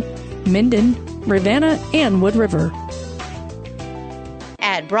 Lexington, Minden, Ravenna, and Wood River.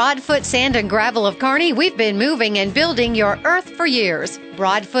 At Broadfoot Sand and Gravel of Kearney, we've been moving and building your earth for years.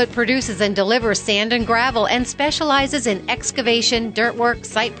 Broadfoot produces and delivers sand and gravel and specializes in excavation, dirt work,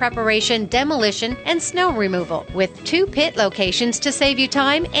 site preparation, demolition, and snow removal, with 2 pit locations to save you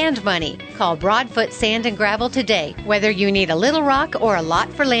time and money. Call Broadfoot Sand and Gravel today. Whether you need a little rock or a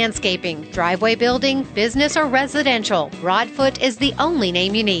lot for landscaping, driveway building, business, or residential, Broadfoot is the only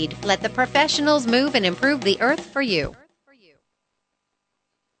name you need. Let the professionals move and improve the earth for you.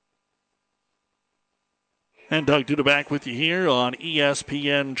 And Doug Duda back with you here on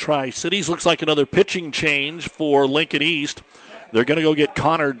ESPN Tri-Cities. Looks like another pitching change for Lincoln East. They're going to go get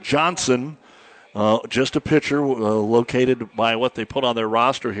Connor Johnson, just a pitcher located by what they put on their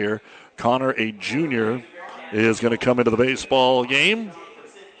roster here. Connor, a junior, is going to come into the baseball game.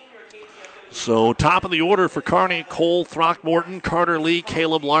 So top of the order for Kearney, Cole Throckmorton, Carter Lee,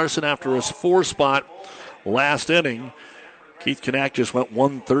 Caleb Larson after his 4-spot last inning. Keith Knack just went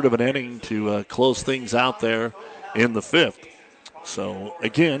 1/3 of an inning to close things out there in the 5th. So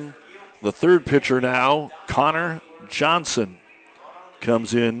again, the third pitcher now, Connor Johnson,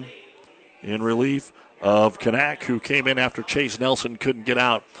 comes in relief of Knack, who came in after Chase Nelson couldn't get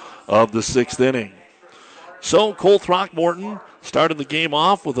out of the 6th inning. So Cole Throckmorton started the game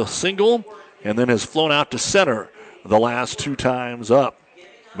off with a single and then has flown out to center the last 2 times up.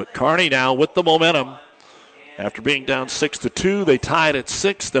 But Kearney now with the momentum. After being down 6-2, they tied at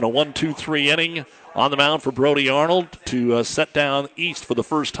 6th in a 1-2-3 inning on the mound for Brody Arnold to set down East for the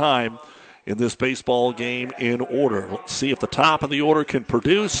first time in this baseball game in order. Let's see if the top of the order can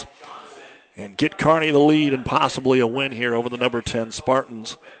produce and get Kearney the lead and possibly a win here over the number 10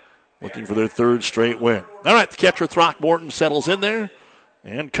 Spartans, looking for their 3rd straight win. All right, the catcher Throckmorton settles in there,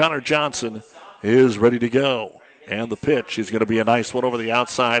 and Connor Johnson is ready to go. And the pitch is going to be a nice one over the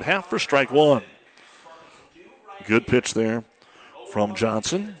outside half for strike 1. Good pitch there from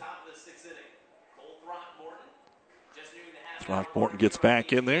Johnson. Throckmorton gets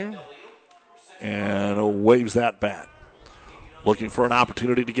back in there and waves that bat. Looking for an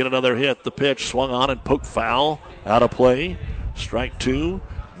opportunity to get another hit. The pitch swung on and poked foul. Out of play. Strike 2.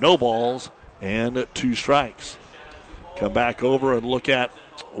 No balls and 2 strikes. Come back over and look at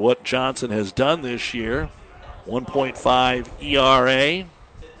what Johnson has done this year. 1.5 ERA.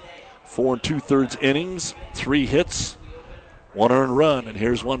 4 2/3 innings, 3 hits, 1 earned run. And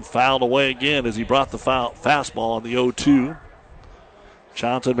here's one fouled away again as he brought the fastball on the 0-2.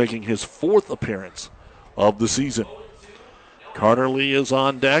 Johnson making his 4th appearance of the season. Carter Lee is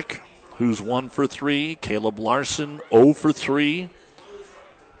on deck, who's 1 for 3. Caleb Larson, 0 for 3.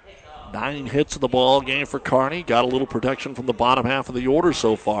 9 hits in the ball game for Kearney. Got a little protection from the bottom half of the order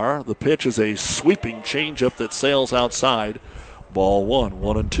so far. The pitch is a sweeping changeup that sails outside. Ball 1,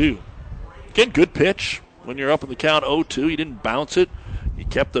 1-2. Again, good pitch when you're up in the count 0-2. He didn't bounce it. He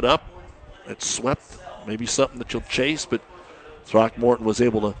kept it up. It swept. Maybe something that you'll chase, but Throckmorton was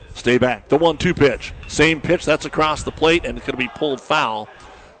able to stay back. The 1-2 pitch. Same pitch. That's across the plate, and it's going to be pulled foul.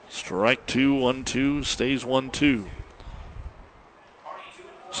 Strike 2, 1-2, stays 1-2.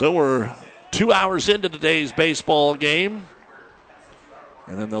 So we're 2 hours into today's baseball game.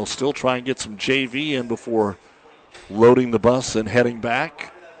 And then they'll still try and get some JV in before loading the bus and heading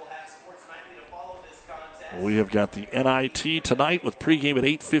back. We have got the NIT tonight with pregame at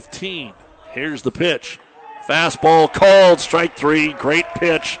 8:15. Here's the pitch. Fastball called, strike 3. Great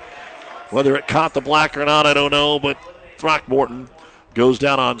pitch. Whether it caught the black or not, I don't know, but Throckmorton goes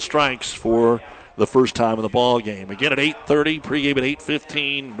down on strikes for the first time in the ball game. Again at 8:30, pregame at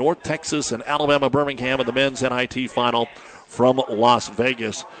 8:15. North Texas and Alabama Birmingham in the men's NIT final from Las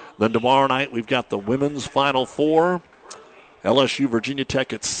Vegas. Then tomorrow night we've got the women's Final Four. LSU, Virginia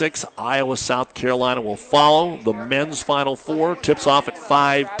Tech at 6. Iowa, South Carolina will follow. The men's Final Four tips off at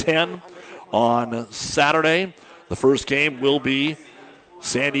 5:10 on Saturday. The first game will be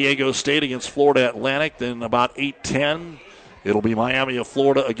San Diego State against Florida Atlantic. Then about 8:10, it'll be Miami of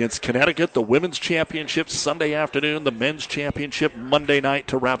Florida against Connecticut. The women's championship Sunday afternoon. The men's championship Monday night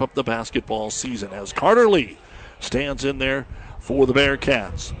to wrap up the basketball season as Carter Lee stands in there for the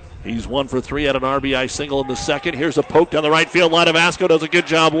Bearcats. He's 1 for 3 at an RBI single in the second. Here's a poke down the right field line. Avasco does a good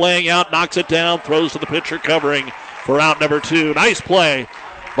job laying out, knocks it down, throws to the pitcher covering for out number 2. Nice play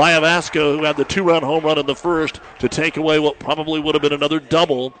by Avasco, who had the 2-run home run in the first to take away what probably would have been another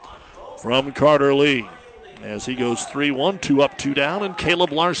double from Carter Lee. As he goes 3-1, 2 up, 2 down, and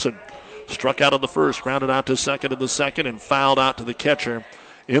Caleb Larson struck out in the first, grounded out to second in the second, and fouled out to the catcher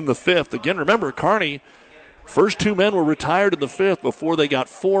in the 5th. Again, remember, Kearney, first 2 men were retired in the 5th before they got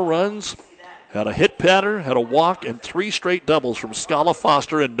 4 runs, had a hit pattern, had a walk, and 3 straight doubles from Scala,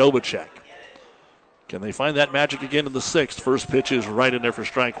 Foster, and Novacek. Can they find that magic again in the 6th? First pitch is right in there for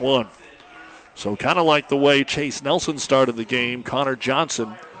strike 1. So kind of like the way Chase Nelson started the game, Connor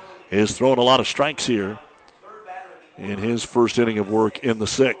Johnson is throwing a lot of strikes here in his first inning of work in the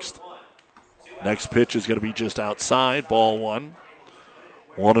 6th. Next pitch is going to be just outside, ball 1.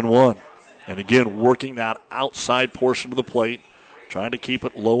 1-1. And again, working that outside portion of the plate, trying to keep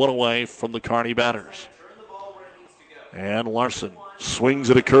it low and away from the Kearney batters. And Larson swings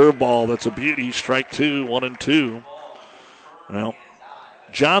at a curveball. That's a beauty. Strike 2, 1-2. Well,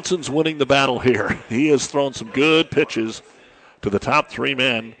 Johnson's winning the battle here. He has thrown some good pitches to the top three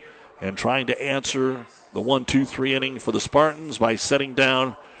men and trying to answer the 1-2-3 inning for the Spartans by setting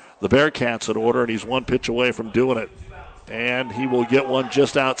down the Bearcats in order, and he's one pitch away from doing it. And he will get one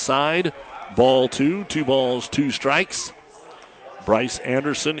just outside. Ball 2, 2 balls, 2 strikes. Bryce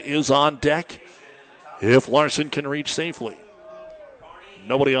Anderson is on deck if Larson can reach safely.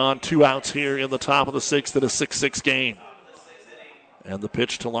 Nobody on, 2 outs here in the top of the 6th in a 6-6 game. And the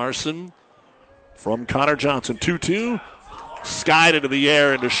pitch to Larson from Connor Johnson. 2-2. Skied into the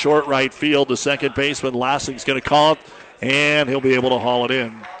air into short right field. The second baseman, Lassing's going to call it, and he'll be able to haul it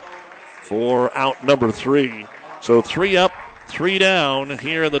in for out number 3. So 3 up, 3 down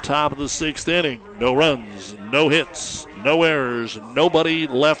here in the top of the 6th inning. No runs, no hits, no errors, nobody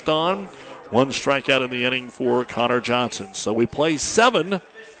left on. 1 strikeout in the inning for Connor Johnson. So we play 7,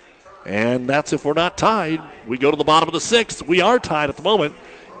 and that's if we're not tied. We go to the bottom of the 6th. We are tied at the moment.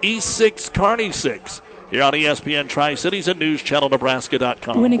 East 6, Kearney 6. Here on ESPN Tri-Cities and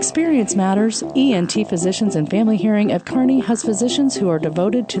NewsChannelNebraska.com. When experience matters, ENT Physicians and Family Hearing of Kearney has physicians who are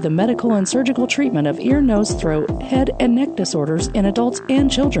devoted to the medical and surgical treatment of ear, nose, throat, head, and neck disorders in adults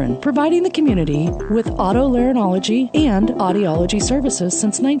and children, providing the community with otolaryngology and audiology services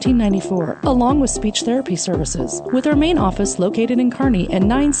since 1994, along with speech therapy services. With our main office located in Kearney and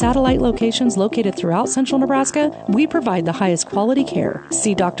 9 satellite locations located throughout central Nebraska, we provide the highest quality care.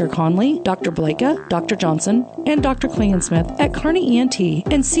 See Dr. Conley, Dr. Blaka, Dr. Johnson, and Dr. Klingensmith at Kearney ENT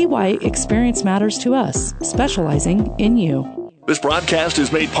and see why experience matters to us, specializing in you. This broadcast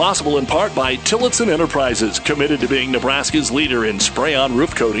is made possible in part by Tillotson Enterprises, committed to being Nebraska's leader in spray-on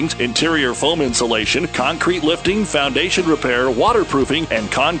roof coatings, interior foam insulation, concrete lifting, foundation repair, waterproofing,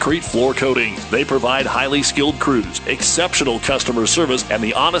 and concrete floor coating. They provide highly skilled crews, exceptional customer service, and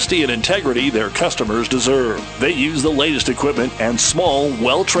the honesty and integrity their customers deserve. They use the latest equipment and small,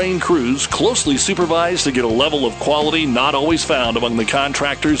 well-trained crews closely supervised to get a level of quality not always found among the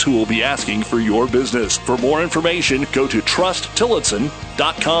contractors who will be asking for your business. For more information, go to TrustTillotson.com.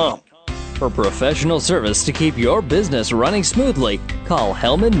 For professional service to keep your business running smoothly, call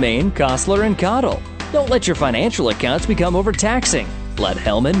Hellman, Maine, Kostler, and Cottle. Don't let your financial accounts become overtaxing. Let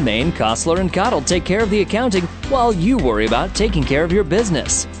Hellman, Maine, Kostler, and Cottle take care of the accounting while you worry about taking care of your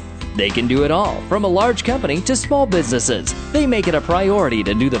business. They can do it all, from a large company to small businesses. They make it a priority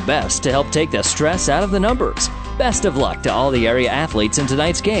to do the best to help take the stress out of the numbers. Best of luck to all the area athletes in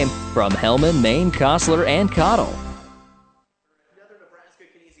tonight's game from Hellman, Maine, Kostler, and Cottle.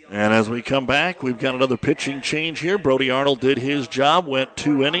 And as we come back, we've got another pitching change here. Brody Arnold did his job, went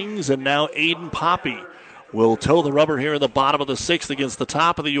 2 innings, and now Aiden Poppy will toe the rubber here in the bottom of the 6th against the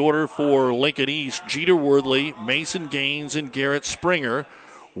top of the order for Lincoln East. Jeter Worthley, Mason Gaines, and Garrett Springer.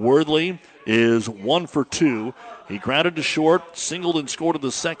 Worthley is 1 for 2. He grounded to short, singled and scored in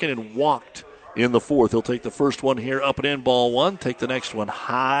the second, and walked in the 4th. He'll take the first one here up and in, ball 1. Take the next one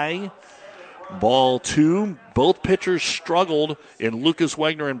high. Ball 2. Both pitchers struggled in Lucas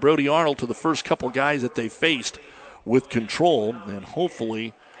Wegner and Brody Arnold to the first couple guys that they faced with control. And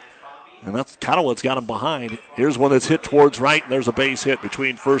hopefully, and that's kind of what's got them behind. Here's one that's hit towards right, and there's a base hit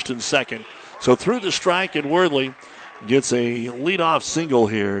between first and second. So through the strike, and Worthley gets a leadoff single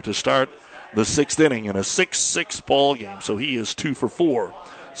here to start the 6th inning in a 6-6 ball game. So he is 2 for 4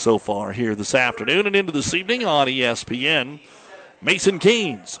 so far here this afternoon. And into this evening on ESPN, Mason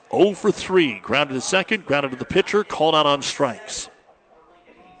Gaines, 0 for 3. Grounded to second, grounded to the pitcher, called out on strikes.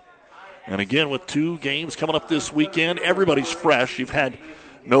 And again, with 2 games coming up this weekend, everybody's fresh. You've had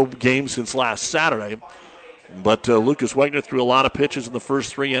no games since last Saturday. But Lucas Wegner threw a lot of pitches in the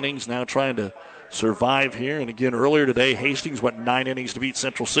first 3 innings, now trying to survive here. And again, earlier today, Hastings went 9 innings to beat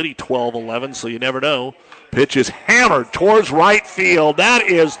Central City 12-11, so you never know. Pitch is hammered towards right field. That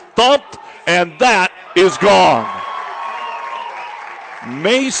is thumped, and that is gone.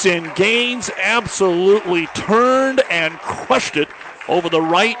 Mason Gaines absolutely turned and crushed it over the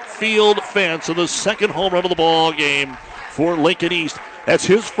right field fence of the second home run of the ball game for Lincoln East. That's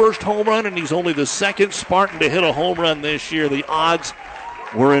his first home run, and he's only the second Spartan to hit a home run this year. The odds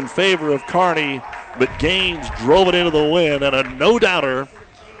were in favor of Kearney, but Gaines drove it into the wind, and a no-doubter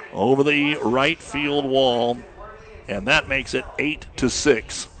over the right field wall, and that makes it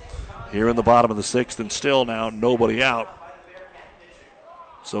 8-6 here in the bottom of the 6th, and still now nobody out.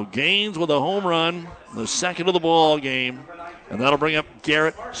 So Gaines with a home run, the second of the ball game, and that'll bring up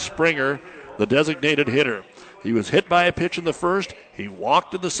Garrett Springer, the designated hitter. He was hit by a pitch in the first, he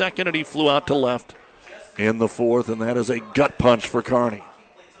walked in the second, and he flew out to left in the 4th, and that is a gut punch for Kearney.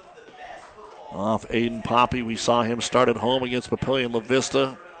 Off Aiden Poppy, we saw him start at home against Papillion La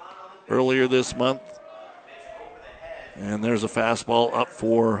Vista earlier this month. And there's a fastball up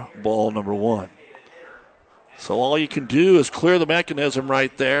for ball number 1. So all you can do is clear the mechanism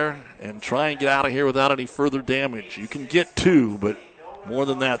right there and try and get out of here without any further damage. You can get 2, but more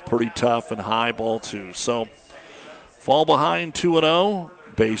than that, pretty tough, and high ball 2. So fall behind 2-0,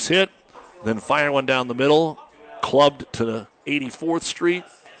 base hit, then fire one down the middle, clubbed to 84th Street,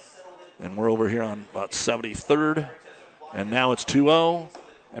 and we're over here on about 73rd. And now it's 2-0,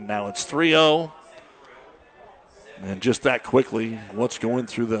 and now it's 3-0. And just that quickly, what's going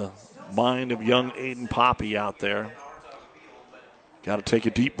through the mind of young Aiden Poppy out there? Got to take a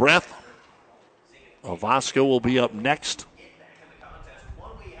deep breath. Ovasco will be up next.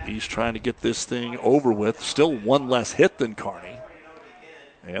 He's trying to get this thing over with. Still one less hit than Kearney.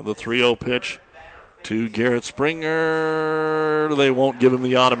 And the 3-0 pitch to Garrett Springer. They won't give him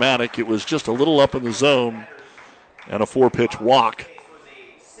the automatic. It was just a little up in the zone and a 4-pitch walk.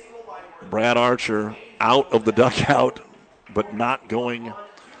 Brad Archer out of the dugout, but not going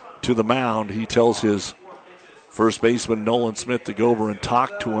to the mound. He tells his first baseman, Nolan Smith, to go over and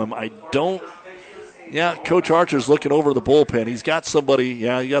talk to him. Coach Archer's looking over the bullpen. He got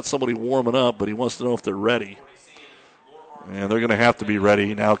somebody warming up, but he wants to know if they're ready. And they're going to have to be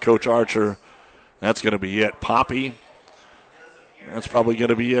ready. Now, Coach Archer, that's going to be it. Poppy, that's probably going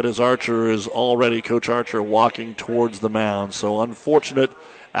to be it, as Archer is already, Coach Archer, walking towards the mound. So unfortunate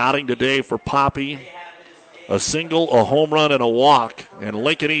outing today for Poppy. A single, a home run, and a walk. And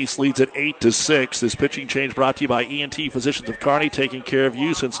Lincoln East leads at 8-6. This pitching change brought to you by ENT Physicians of Kearney, taking care of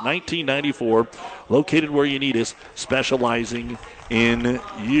you since 1994. Located where you need us, specializing in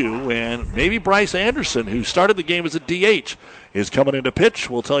you. And maybe Bryce Anderson, who started the game as a DH, is coming into pitch.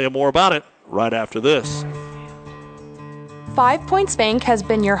 We'll tell you more about it right after this. 5 Points Bank has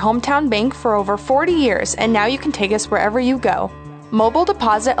been your hometown bank for over 40 years, and now you can take us wherever you go. Mobile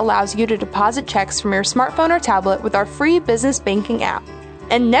Deposit allows you to deposit checks from your smartphone or tablet with our free business banking app.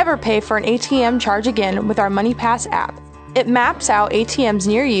 And never pay for an ATM charge again with our MoneyPass app. It maps out ATMs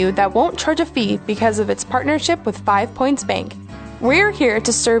near you that won't charge a fee because of its partnership with 5 Points Bank. We're here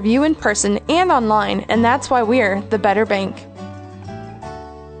to serve you in person and online, and that's why we're the better bank.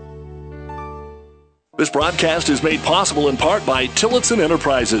 This broadcast is made possible in part by Tillotson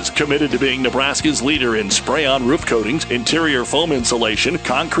Enterprises, committed to being Nebraska's leader in spray-on roof coatings, interior foam insulation,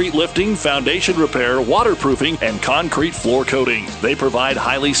 concrete lifting, foundation repair, waterproofing, and concrete floor coatings. They provide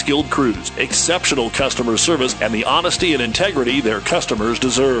highly skilled crews, exceptional customer service, and the honesty and integrity their customers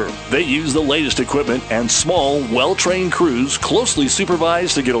deserve. They use the latest equipment and small, well-trained crews closely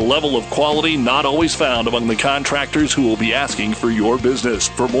supervised to get a level of quality not always found among the contractors who will be asking for your business.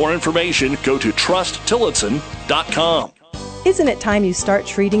 For more information, go to TrustTillotson.com. Isn't it time you start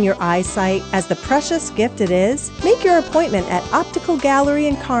treating your eyesight as the precious gift it is? Make your appointment at Optical Gallery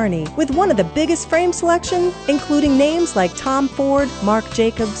in Kearney with one of the biggest frame selection, including names like Tom Ford, Marc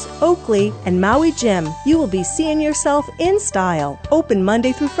Jacobs, Oakley, and Maui Jim. You will be seeing yourself in style. Open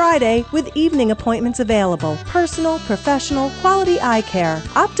Monday through Friday with evening appointments available. Personal, professional, quality eye care.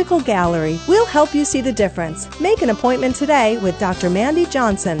 Optical Gallery. We'll help you see the difference. Make an appointment today with Dr. Mandy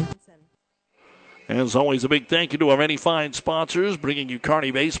Johnson. As always, a big thank you to our many fine sponsors, bringing you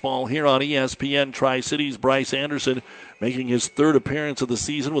Kearney baseball here on ESPN Tri-Cities. Bryce Anderson making his third appearance of the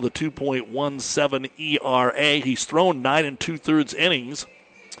season with a 2.17 ERA. He's thrown 9 2/3 innings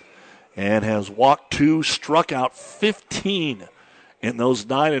and has walked 2, struck out 15 in those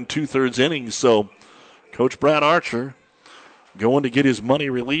 9 2/3 innings. So Coach Brad Archer going to get his money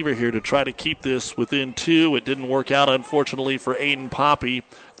reliever here to try to keep this within 2. It didn't work out, unfortunately, for Aiden Poppy.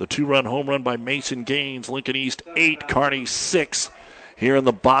 The 2-run home run by Mason Gaines. Lincoln East 8, Kearney 6 here in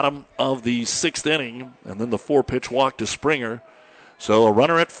the bottom of the 6th inning. And then the 4-pitch walk to Springer. So a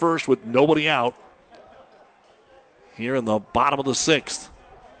runner at first with nobody out here in the bottom of the 6th.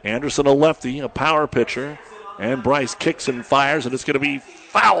 Anderson, a lefty, a power pitcher. And Bryce kicks and fires, and it's going to be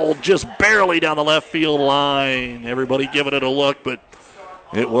fouled just barely down the left field line. Everybody giving it a look, but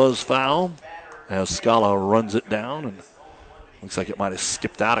it was foul as Scala runs it down, and looks like it might have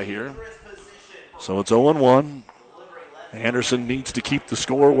skipped out of here. So it's 0-1. Anderson needs to keep the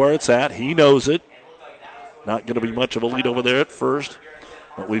score where it's at. He knows it. Not going to be much of a lead over there at first,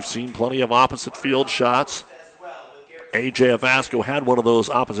 but we've seen plenty of opposite field shots. A.J. Ovasco had one of those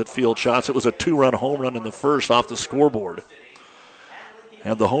opposite field shots. It was a 2-run home run in the first off the scoreboard.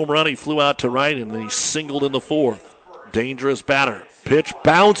 And the home run, he flew out to right, and then he singled in the 4th. Dangerous batter. Pitch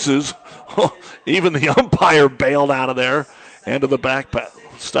bounces. Even the umpire bailed out of there. And to the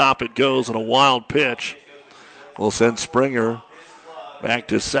backstop it goes, and a wild pitch will send Springer back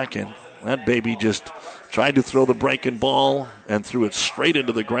to second. That baby just tried to throw the breaking ball and threw it straight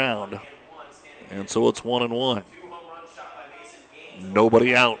into the ground. And so it's 1-1.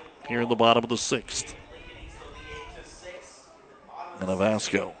 Nobody out here in the bottom of the 6th. And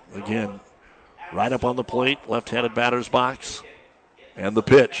Avasco, again, right up on the plate, left-handed batter's box. And the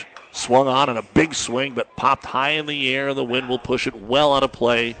pitch. Swung on in a big swing, but popped high in the air. The wind will push it well out of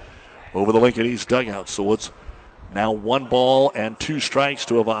play over the Lincoln East dugout. So it's now 1 ball and 2 strikes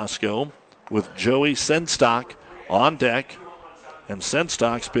to Avasco with Joey Senstock on deck. And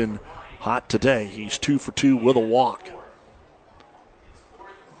Senstock's been hot today. He's 2 for 2 with a walk.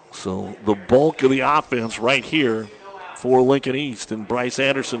 So the bulk of the offense right here for Lincoln East. And Bryce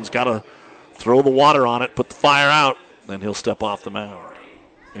Anderson's got to throw the water on it, put the fire out, then he'll step off the mound.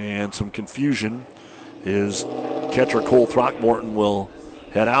 And some confusion. His catcher Cole Throckmorton will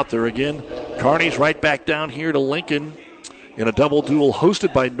head out there again. Kearney's right back down here to Lincoln in a double duel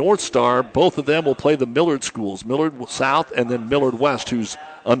hosted by North Star. Both of them will play the Millard schools, Millard South and then Millard West, who's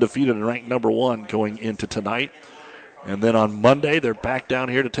undefeated and ranked number 1 going into tonight. And then on Monday, they're back down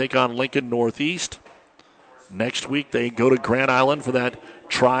here to take on Lincoln Northeast. Next week, they go to Grand Island for that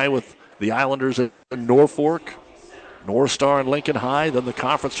try with the Islanders at Norfolk. North Star and Lincoln High, then the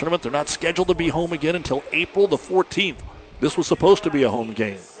conference tournament. They're not scheduled to be home again until April the 14th. This was supposed to be a home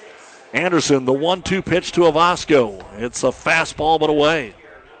game. Anderson, the 1-2 pitch to Avasco. It's a fastball, but away.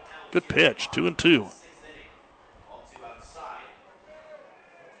 Good pitch, 2-2.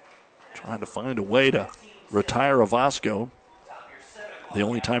 Trying to find a way to retire Avasco. The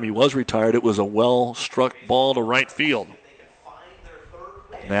only time he was retired, it was a well-struck ball to right field.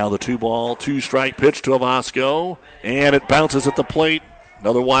 Now the 2-ball, 2-strike pitch to Avasco, and it bounces at the plate.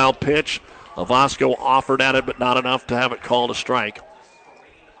 Another wild pitch. Avasco offered at it, but not enough to have it called a strike.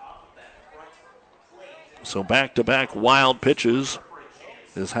 So back-to-back wild pitches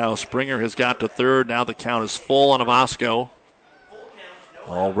is how Springer has got to third. Now the count is full on Avasco.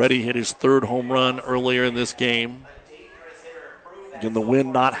 Already hit his 3rd home run earlier in this game. Again, the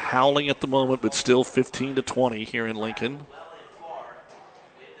wind not howling at the moment, but still 15-20 here in Lincoln.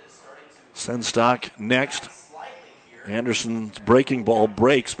 Senstock next. Anderson's breaking ball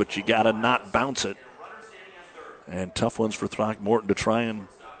breaks, but you got to not bounce it. And tough ones for Throckmorton to try and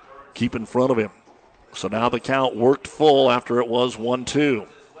keep in front of him. So now the count worked full after it was 1-2.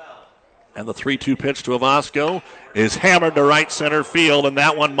 And the 3-2 pitch to Avasco is hammered to right center field, and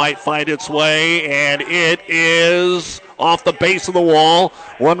that one might find its way, and it is off the base of the wall.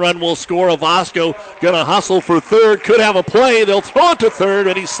 1 run will score. Avasco going to hustle for third. Could have a play. They'll throw it to third,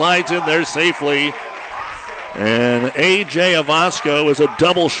 and he slides in there safely. And A.J. Avasco is a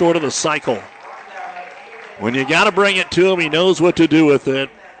double short of the cycle. When you got to bring it to him, he knows what to do with it.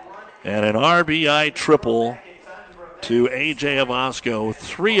 And an RBI triple to A.J. Avasco.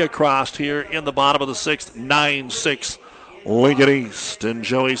 3 across here in the bottom of the 6th. 9-6 Lincoln East. And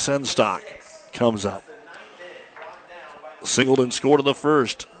Joey Senstock comes up. Singled and scored in the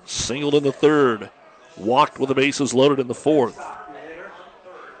 1st. Singled in the 3rd. Walked with the bases loaded in the 4th.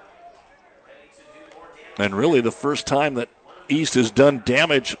 And really the first time that East has done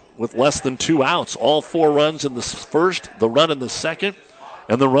damage with less than 2 outs. All 4 runs in the 1st, the run in the 2nd,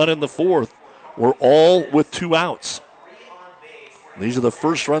 and the run in the 4th were all with 2 outs. These are the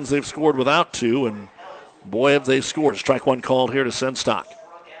first runs they've scored without 2, and boy, have they scored. Strike 1 called here to Senstock.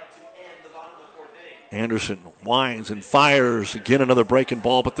 Anderson winds and fires. Again, another breaking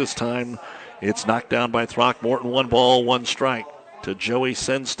ball, but this time it's knocked down by Throckmorton. 1 ball, 1 strike to Joey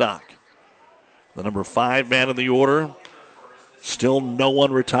Senstock. The number 5 man in the order. Still no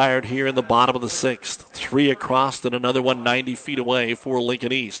one retired here in the bottom of the 6th. 3 across and another one 90 feet away for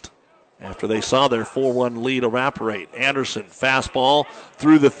Lincoln East. After they saw their 4-1 lead evaporate. Anderson, fastball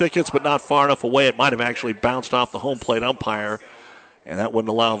through the thickets, but not far enough away. It might have actually bounced off the home plate umpire, and that wouldn't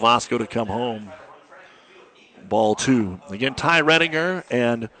allow Avasco to come home. Ball 2. Again, Ty Redinger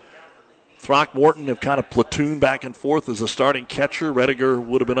and Throckmorton have kind of platooned back and forth as a starting catcher. Redinger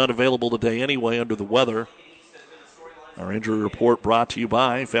would have been unavailable today anyway under the weather. Our injury report brought to you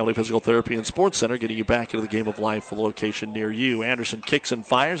by Family Physical Therapy and Sports Center, getting you back into the game of life, a location near you. Anderson kicks and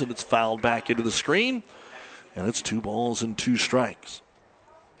fires, and it's fouled back into the screen. And it's 2 balls and 2 strikes.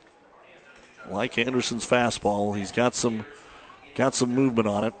 Like Anderson's fastball, he's got some movement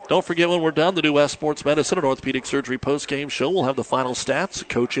on it. Don't forget, when we're done, the New West Sports Medicine and Orthopedic Surgery post-game show. We'll have the final stats, a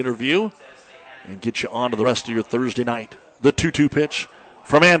coach interview, and get you on to the rest of your Thursday night. The 2-2 pitch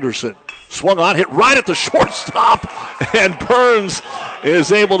from Anderson. Swung on, hit right at the shortstop, and Burns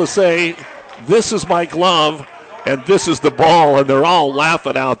is able to say, this is my glove, and this is the ball, and they're all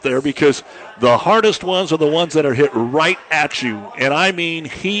laughing out there because the hardest ones are the ones that are hit right at you. And I mean,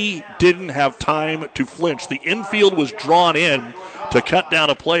 he didn't have time to flinch. The infield was drawn in to cut down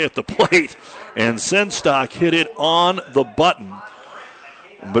a play at the plate, and Senstock hit it on the button.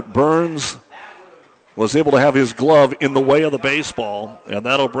 but Burns was able to have his glove in the way of the baseball, and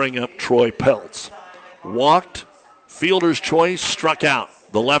that'll bring up Troy Peltz. Walked, fielder's choice, struck out.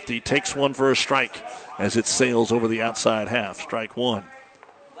 The lefty takes one for a strike as it sails over the outside half. Strike one.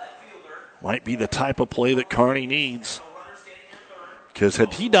 Might be the type of play that Kearney needs. Because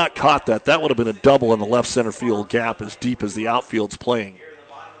had he not caught that, that would have been a double in the left center field gap as deep as the outfield's playing.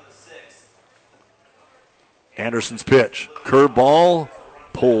 Anderson's pitch. Curveball,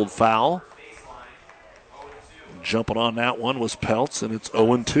 pulled foul. Jumping on that one was Peltz, and it's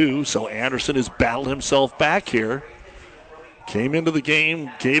 0-2. So Anderson has battled himself back here. Came into the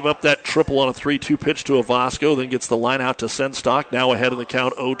game, gave up that triple on a 3-2 pitch to Avasco, then gets the line out to Senstock. Now ahead of the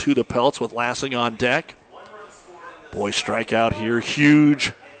count, 0-2 to Peltz with Lassing on deck. Boy, strikeout here,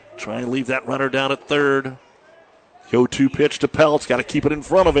 huge. Try and leave that runner down at third. 0-2 pitch to Peltz, got to keep it in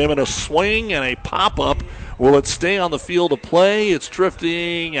front of him, and a swing and a pop-up. Will it stay on the field of play? It's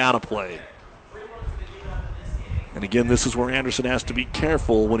drifting out of play. And again, this is where Anderson has to be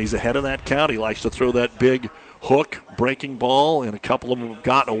careful when he's ahead of that count. He likes to throw that big hook, breaking ball, and a couple of them have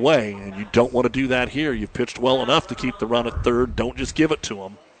gotten away, and you don't want to do that here. You've pitched well enough to keep the run at third. Don't just give it to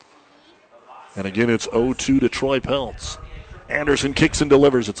him. And again, it's 0-2 to Troy Peltz. Anderson kicks and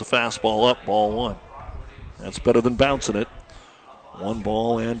delivers. It's a fastball up, ball one. That's better than bouncing it. 1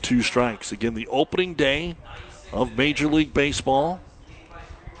 ball and 2 strikes. Again, the opening day of Major League Baseball.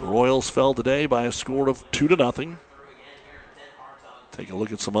 The Royals fell today by a score of 2-0. Take a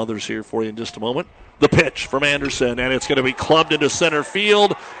look at some others here for you in just a moment. The pitch from Anderson, and it's going to be clubbed into center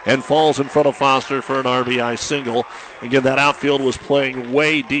field and falls in front of Foster for an RBI single. Again, that outfield was playing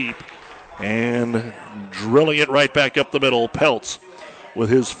way deep and drilling it right back up the middle. Peltz with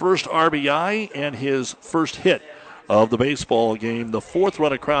his first RBI and his first hit of the baseball game. The 4th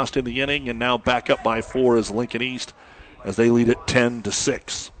run across in the inning, and now back up by 4 is Lincoln East as they lead it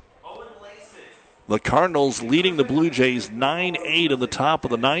 10-6. The Cardinals leading the Blue Jays 9-8 in the top of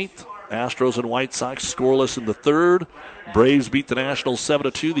the 9th. Astros and White Sox scoreless in the 3rd. Braves beat the Nationals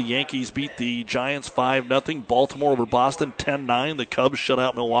 7-2. The Yankees beat the Giants 5-0. Baltimore over Boston 10-9. The Cubs shut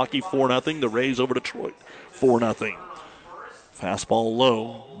out Milwaukee 4-0. The Rays over Detroit 4-0. Fastball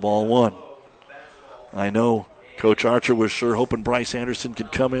low, ball one. I know Coach Archer was sure hoping Bryce Anderson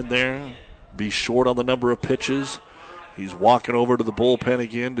could come in there, be short on the number of pitches. He's walking over to the bullpen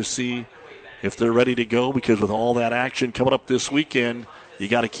again to see if they're ready to go, because with all that action coming up this weekend, you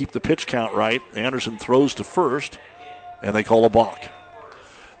got to keep the pitch count right. Anderson throws to first, and they call a balk.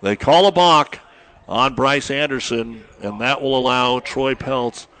 They call a balk on Bryce Anderson, and that will allow Troy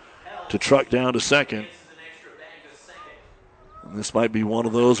Peltz to truck down to second. And this might be one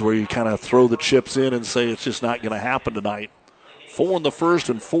of those where you kind of throw the chips in and say it's just not going to happen tonight. 4 in the 1st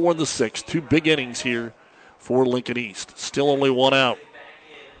and 4 in the 6th. 2 big innings here for Lincoln East. Still only 1 out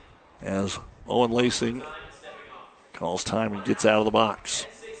as Owen Lassing calls time and gets out of the box.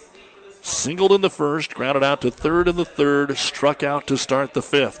 Singled in the 1st, grounded out to 3rd in the 3rd, struck out to start the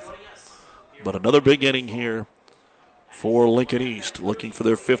 5th. But another big inning here for Lincoln East, looking for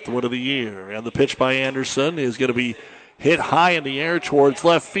their 5th win of the year. And the pitch by Anderson is going to be hit high in the air towards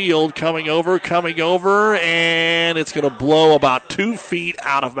left field, coming over, and it's going to blow about 2 feet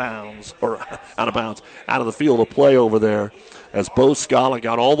out of the field of play over there, as Bo Scala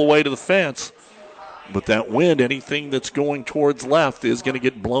got all the way to the fence. But that wind, anything that's going towards left is going to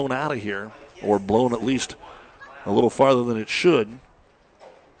get blown out of here, or blown at least a little farther than it should.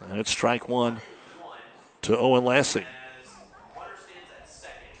 And it's strike one to Owen Lassing.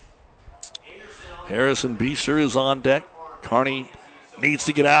 Harrison Beeser is on deck. Kearney needs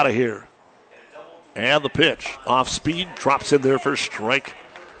to get out of here. And the pitch, off speed, drops in there for strike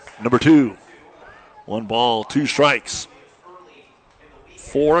number 2. 1 ball, 2 strikes.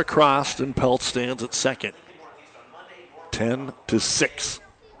 4 across, and Peltz stands at second. 10-6.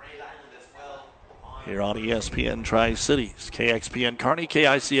 Here on ESPN Tri-Cities. KXPN Kearney,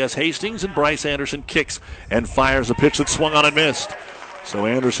 KICS Hastings, and Bryce Anderson kicks and fires a pitch that swung on and missed. So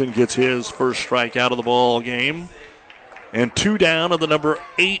Anderson gets his first strike out of the ball game. And 2 down, and the number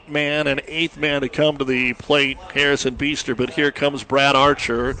 8 man and 8th man to come to the plate, Harrison Beester. But here comes Brad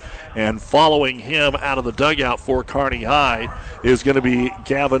Archer, and following him out of the dugout for Kearney High is going to be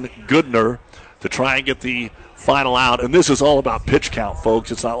Gavin Goodner to try and get the final out. And this is all about pitch count,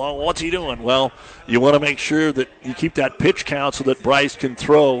 folks. It's not, well, what's he doing? Well, you want to make sure that you keep that pitch count so that Bryce can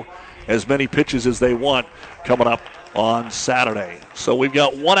throw as many pitches as they want coming up on Saturday. So we've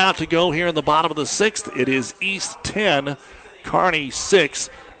got 1 out to go here in the bottom of the 6th. It is East 10, Kearney 6.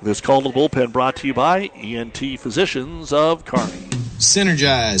 This call to the bullpen brought to you by ENT Physicians of Kearney.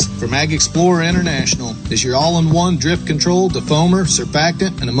 Synergize from Ag Explorer International is your all-in-one drip control, defoamer,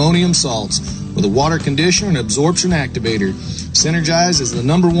 surfactant, and ammonium salts with a water conditioner and absorption activator. Synergize is the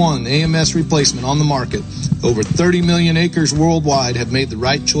 #1 AMS replacement on the market. Over 30 million acres worldwide have made the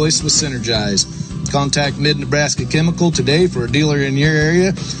right choice with Synergize. Contact Mid-Nebraska Chemical today for a dealer in your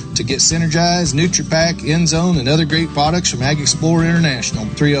area to get Synergize, NutriPack, Endzone, and other great products from Ag Explorer International.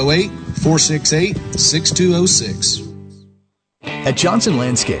 308-468-6206. At Johnson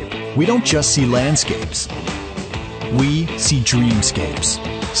Landscape, we don't just see landscapes. We see dreamscapes.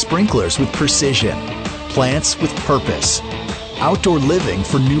 Sprinklers with precision. Plants with purpose. Outdoor living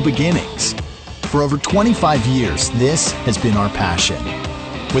for new beginnings. For over 25 years, this has been our passion.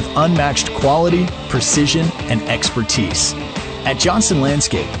 With unmatched quality, precision, and expertise. At Johnson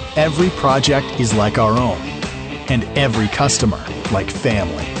Landscape, every project is like our own, and every customer like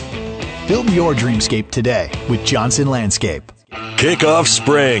family. Build your dreamscape today with Johnson Landscape. Kick off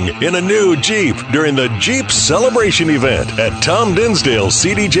spring in a new Jeep during the Jeep Celebration event at Tom Dinsdale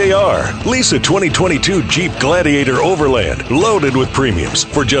CDJR. Lease a 2022 Jeep Gladiator Overland loaded with premiums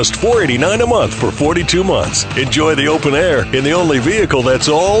for just $489 a month for 42 months. Enjoy the open air in the only vehicle that's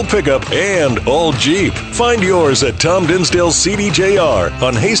all pickup and all Jeep. Find yours at Tom Dinsdale CDJR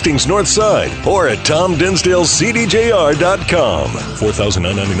on Hastings North Side or at TomDinsdaleCDJR.com.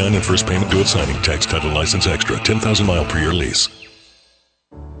 $4,999 in first payment due at signing. Tax, title, license extra. 10,000 mile per year lease.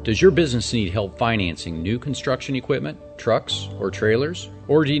 Does your business need help financing new construction equipment, trucks, or trailers?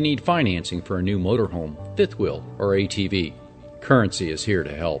 Or do you need financing for a new motorhome, fifth wheel, or ATV? Currency is here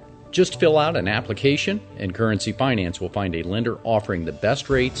to help. Just fill out an application, and Currency Finance will find a lender offering the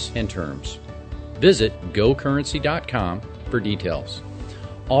best rates and terms. Visit gocurrency.com for details.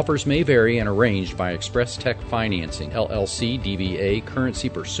 Offers may vary and arranged by Express Tech Financing, LLC, DBA, currency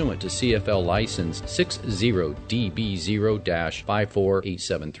pursuant to CFL license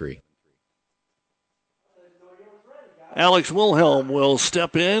 60DB0-54873. Alex Wilhelm will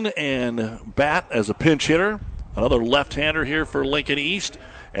step in and bat as a pinch hitter. Another left-hander here for Lincoln East,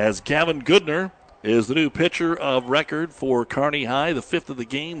 as Gavin Goodner is the new pitcher of record for Kearney High, the 5th of the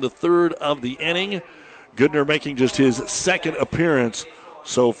game, the 3rd of the inning. Goodner making just his 2nd appearance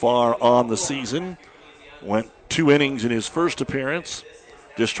so far on the season. Went 2 innings in his first appearance.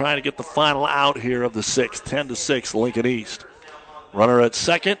 Just trying to get the final out here of the 6th. 10-6 Lincoln East. Runner at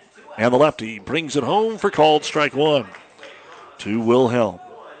second, and the lefty brings it home for called strike 1 to Wilhelm.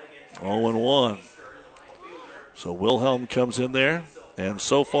 0-1. So Wilhelm comes in there, and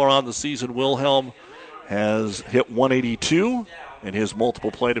so far on the season, Wilhelm has hit 182 in his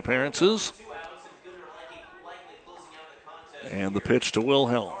multiple plate appearances. And the pitch to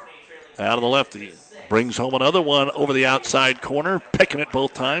Wilhelm. Out of the lefty. Brings home another one over the outside corner. Picking it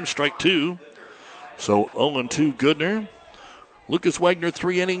both times. Strike 2. So 0-2 Goodner. Lucas Wegner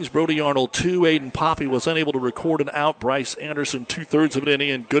 3 innings. Brody Arnold 2. Aiden Poppy was unable to record an out. Bryce Anderson 2/3 of an inning.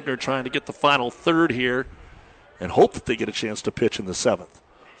 And Goodner trying to get the final third here and hope that they get a chance to pitch in the 7th.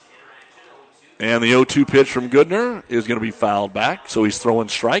 And the 0-2 pitch from Goodner is going to be fouled back. So he's throwing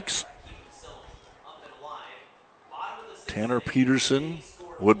strikes. Tanner Peterson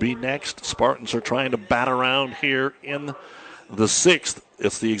would be next. Spartans are trying to bat around here in the 6th.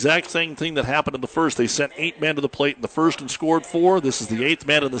 It's the exact same thing that happened in the first. They sent 8 men to the plate in the first and scored 4. This is the 8th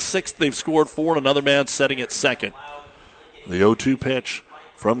man in the 6th. They've scored 4, and another man setting at second. The 0-2 pitch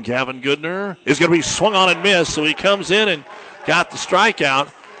from Gavin Goodner is going to be swung on and missed, so he comes in and got the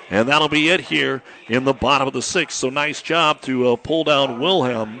strikeout, and that'll be it here in the bottom of the 6th. So nice job to pull down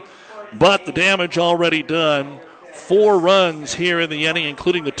Wilhelm, but the damage already done. 4 runs here in the inning,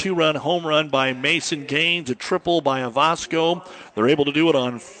 including the 2-run home run by Mason Gaines, a triple by Avasco. They're able to do it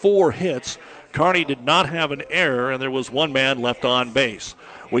on 4 hits. Kearney did not have an error, and there was 1 man left on base.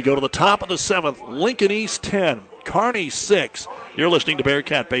 We go to the top of the 7th. Lincoln East 10, Kearney 6. You're listening to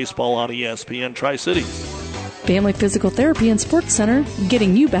Bearcat Baseball on ESPN Tri-Cities. Family Physical Therapy and Sports Center,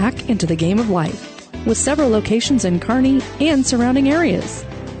 getting you back into the game of life, with several locations in Kearney and surrounding areas.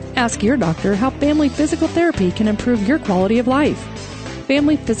 Ask your doctor how Family Physical Therapy can improve your quality of life.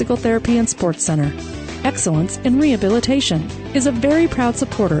 Family Physical Therapy and Sports Center. Excellence in Rehabilitation is a very proud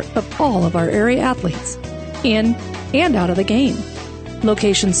supporter of all of our area athletes, in and out of the game.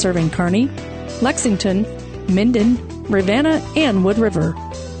 Locations serving Kearney, Lexington, Minden, Ravenna, and Wood River.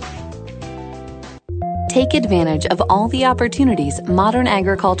 Take advantage of all the opportunities modern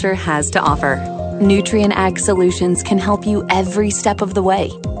agriculture has to offer. Nutrien Ag Solutions can help you every step of the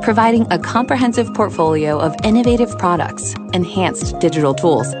way, providing a comprehensive portfolio of innovative products, enhanced digital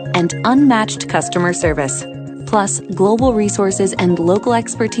tools, and unmatched customer service. Plus, global resources and local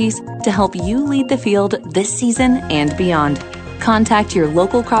expertise to help you lead the field this season and beyond. Contact your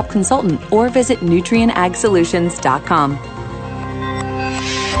local crop consultant or visit nutrienagsolutions.com.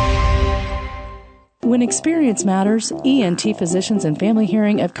 When experience matters, ENT Physicians and Family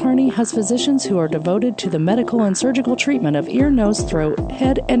Hearing of Kearney has physicians who are devoted to the medical and surgical treatment of ear, nose, throat,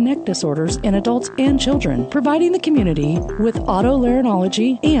 head, and neck disorders in adults and children, providing the community with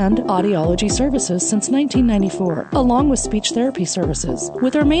otolaryngology and audiology services since 1994, along with speech therapy services.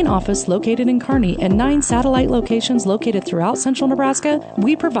 With our main office located in Kearney and 9 satellite locations located throughout central Nebraska,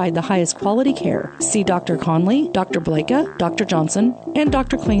 we provide the highest quality care. See Dr. Conley, Dr. Blaka, Dr. Johnson, and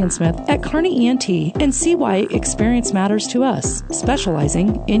Dr. Klingensmith at Kearney ENT and see why experience matters to us,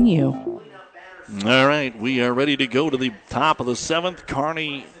 specializing in you. All right, we are ready to go to the top of the 7th.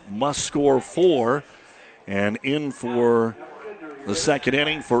 Kearney must score 4. And in for the second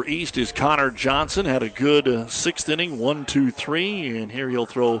inning for East is Connor Johnson. Had a good 6th inning, 1-2-3. And here he'll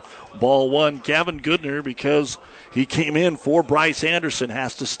throw ball 1. Gavin Goodner, because he came in for Bryce Anderson,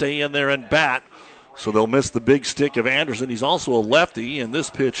 has to stay in there and bat. So they'll miss the big stick of Anderson. He's also a lefty, and this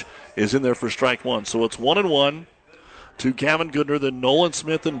pitch is in there for strike 1. So it's 1-1 to Gavin Goodner, then Nolan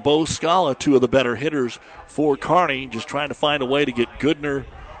Smith and Bo Scala, 2 of the better hitters for Kearney, just trying to find a way to get Goodner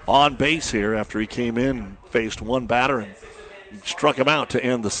on base here after he came in and faced one batter and struck him out to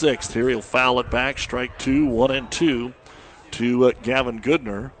end the 6th. Here he'll foul it back, strike 2, 1-2 to Gavin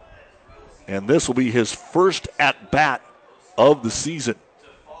Goodner. And this will be his first at-bat of the season.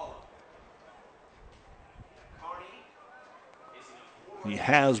 He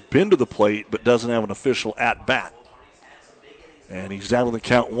has been to the plate but doesn't have an official at-bat. And he's down on the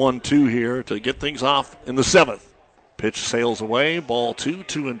count 1-2 here to get things off in the 7th. Pitch sails away, ball 2,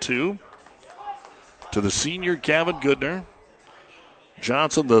 2-2 to the senior Gavin Goodner.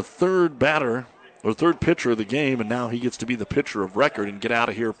 Johnson, the third batter, or third pitcher of the game, and now he gets to be the pitcher of record and get out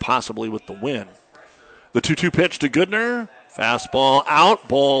of here possibly with the win. The 2-2 pitch to Goodner. Fastball out,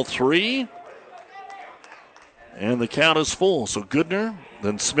 ball 3. And the count is full. So Goodner,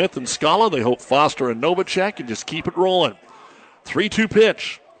 then Smith and Scala. They hope Foster and Novacek can just keep it rolling. 3-2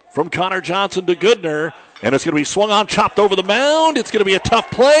 pitch from Connor Johnson to Goodner. And it's going to be swung on, chopped over the mound. It's going to be a tough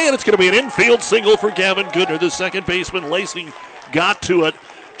play, and it's going to be an infield single for Gavin Goodner. The second baseman, Lacing, got to it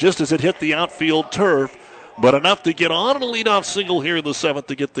just as it hit the outfield turf. But enough to get on a leadoff single here in the 7th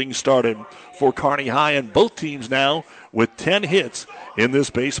to get things started for Kearney High. And both teams now with 10 hits in this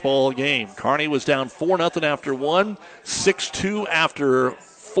baseball game. Kearney was down 4-0 after 1, 6-2 after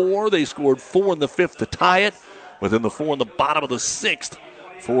 4. They scored 4 in the 5th to tie it, within the 4 in the bottom of the 6th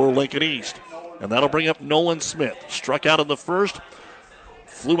for Lincoln East. And that'll bring up Nolan Smith. Struck out in the 1st,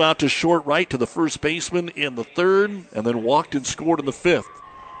 flew out to short right to the first baseman in the 3rd, and then walked and scored in the 5th.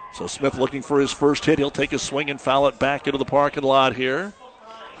 So Smith looking for his first hit. He'll take a swing and foul it back into the parking lot here.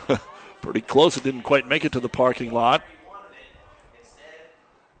 Pretty close. It didn't quite make it to the parking lot.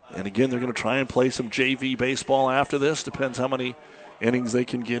 And again, they're going to try and play some JV baseball after this. Depends how many innings they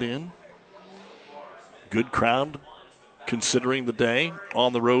can get in. Good crowd considering the day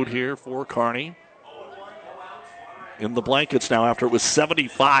on the road here for Kearney. In the blankets now after it was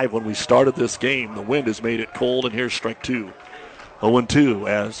 75 when we started this game. The wind has made it cold, and here's strike 2. 0-2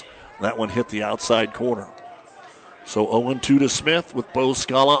 as that one hit the outside corner. So 0-2 to Smith with Bo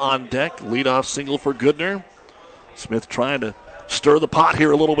Scala on deck. Leadoff single for Goodner. Smith trying to stir the pot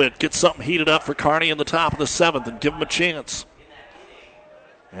here a little bit. Get something heated up for Kearney in the top of the 7th and give him a chance.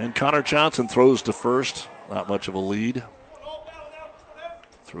 And Connor Johnson throws to first. Not much of a lead.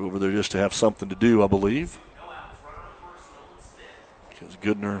 Threw over there just to have something to do, I believe. Because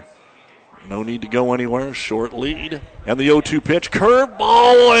Goodner, no need to go anywhere. Short lead. And the 0-2 pitch.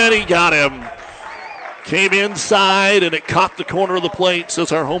 Curveball, and he got him. Came inside, and it caught the corner of the plate,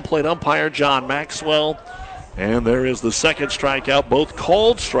 says our home plate umpire, John Maxwell. And there is the second strikeout. Both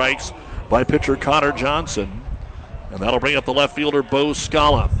called strikes by pitcher Connor Johnson. And that'll bring up the left fielder, Bo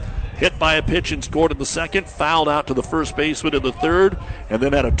Scala. Hit by a pitch and scored in the 2nd. Fouled out to the first baseman in the 3rd. And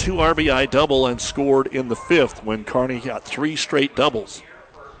then had a 2 RBI double and scored in the 5th when Kearney got 3 straight doubles.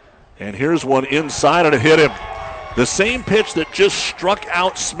 And here's one inside, and it hit him. The same pitch that just struck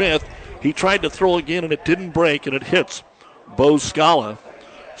out Smith. He tried to throw again, and it didn't break, and it hits Bo Scala.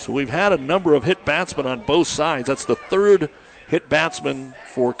 So we've had a number of hit batsmen on both sides. That's the 3rd hit batsman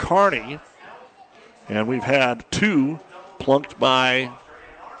for Kearney. And we've had 2 plunked by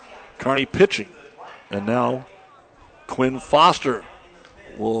Kearney pitching. And now Quinn Foster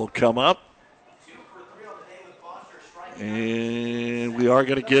will come up. And we are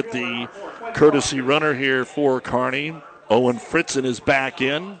going to get the courtesy runner here for Kearney. Owen Fritzen is back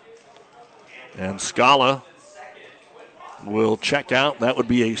in. And Scala will check out. That would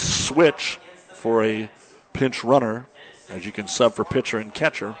be a switch for a pinch runner. as you can sub for pitcher and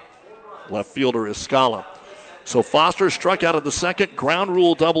catcher. Left fielder is Scala. So Foster struck out of the second, ground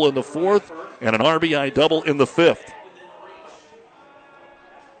rule double in the fourth, and an RBI double in the fifth.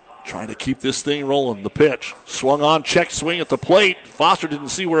 Trying to keep this thing rolling. The pitch. Swung on, check swing at the plate. Foster didn't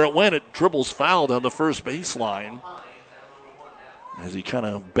see where it went. It dribbles foul down the first baseline. As he kind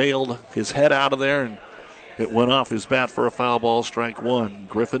of bailed his head out of there, and it went off his bat for a foul ball, strike one.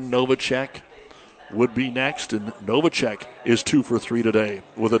 Griffin Novacek would be next, and Novacek is 2 for 3 today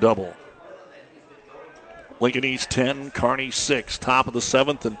with a double. Lincoln East 10, Kearney 6, top of the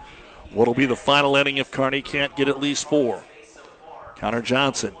seventh, and what'll be the final inning if Kearney can't get at least 4. Connor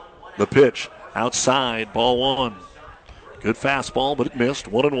Johnson, the pitch, outside, ball one. Good fastball, but it missed.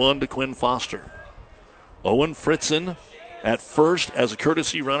 1-1 to Quinn Foster. Owen Fritzen at first as a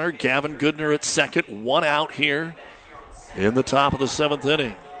courtesy runner. Gavin Goodner at second. 1 out here in the top of the seventh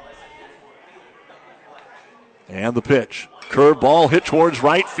inning. And the pitch. Curveball hit towards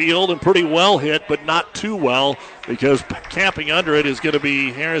right field and pretty well hit, but not too well because camping under it is going to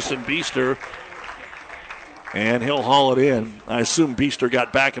be Harrison Beester. And he'll haul it in. I assume Beester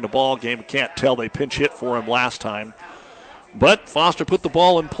got back in the ball game. Can't tell. They pinch hit for him last time. But Foster put the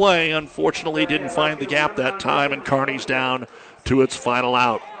ball in play. Unfortunately, didn't find the gap that time, and Kearney's down to its final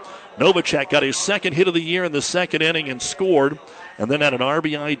out. Novacek got his second hit of the year in the second inning and scored, and then had an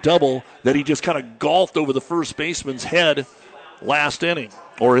RBI double that he just kind of golfed over the first baseman's head last inning,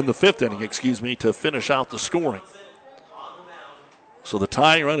 or in the fifth inning, to finish out the scoring. So the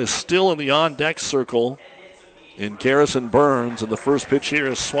tying run is still in the on-deck circle in Garrison Burns, and the first pitch here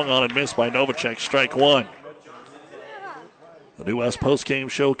is swung on and missed by Novacek, strike one. The New West postgame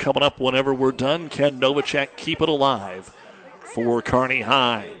show coming up whenever we're done. Can Novacek keep it alive for Kearney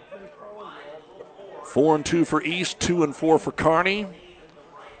High? 4-2 for East, 2-4 for Kearney.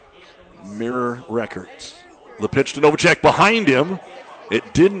 Mirror records. The pitch to Novacek behind him.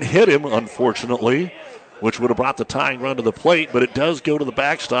 It didn't hit him, unfortunately, which would have brought the tying run to the plate, but it does go to the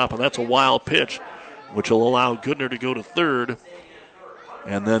backstop, and that's a wild pitch, which will allow Goodner to go to third.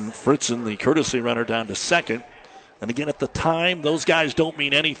 And then Fritzen, the courtesy runner, down to second. And again, at the time, those guys don't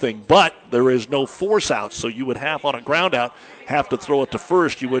mean anything, but there is no force out, so you would have, on a ground out, have to throw it to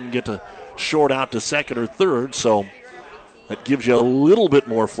first. You wouldn't get to short out to second or third, so that gives you a little bit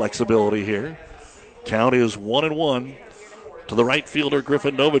more flexibility here. Count is 1-1 to the right fielder,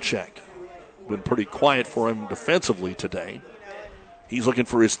 Griffin Novacek. Been pretty quiet for him defensively today. He's looking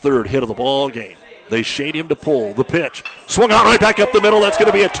for his third hit of the ball game. They shade him to pull. The pitch. Swung out right back up the middle. That's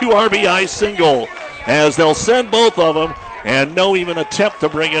going to be a 2 RBI single as they'll send both of them and no even attempt to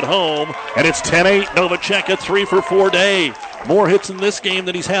bring it home. And it's 10-8. Novacek a 3 for 4 day. More hits in this game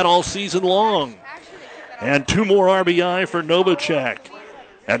than he's had all season long. And 2 more RBI for Novacek.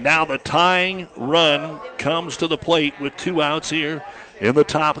 And now the tying run comes to the plate with 2 outs here in the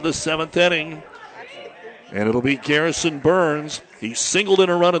top of the seventh inning. And it'll be Garrison Burns. He singled in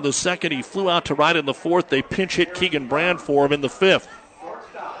a run in the second. He flew out to right in the fourth. They pinch hit Keegan Brand for him in the fifth.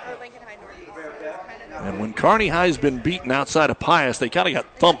 And when Kearney High's been beaten outside of Pius, they kind of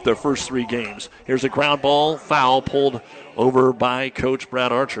got thumped their first 3 games. Here's a ground ball, foul, pulled over by Coach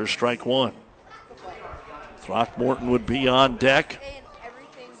Brad Archer, strike one. Throckmorton would be on deck.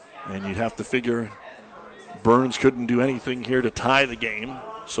 And you'd have to figure Burns couldn't do anything here to tie the game.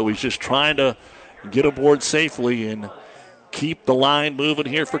 So he's just trying to get aboard safely and keep the line moving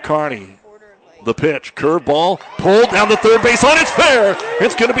here for Kearney. The pitch, curveball, pulled down the third base line. It's fair.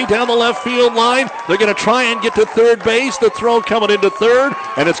 It's going to be down the left field line. They're going to try and get to third base. The throw coming into third,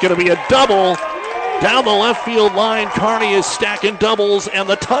 and it's going to be a double down the left field line. Kearney is stacking doubles, and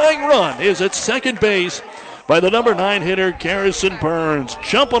the tying run is at second base by the number 9 hitter, Garrison Burns,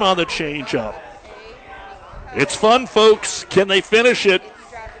 jumping on the changeup. It's fun, folks. Can they finish it?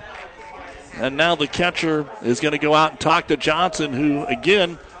 And now the catcher is going to go out and talk to Johnson, who,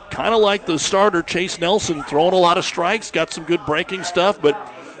 again, kind of like the starter, Chase Nelson, throwing a lot of strikes, got some good breaking stuff,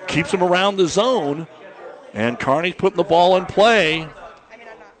 but keeps him around the zone. And Kearney's putting the ball in play.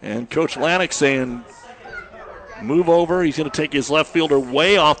 And Coach Lannick saying, move over. He's going to take his left fielder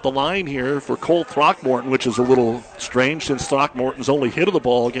way off the line here for Cole Throckmorton, which is a little strange since Throckmorton's only hit of the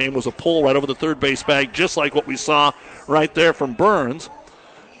ball game was a pull right over the third base bag, just like what we saw right there from Burns.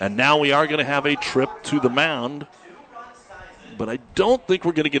 And now we are going to have a trip to the mound. But I don't think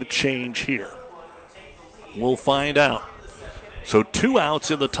we're going to get a change here. We'll find out. So 2 outs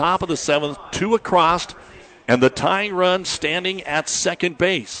in the top of the seventh, 2 across, and the tying run standing at second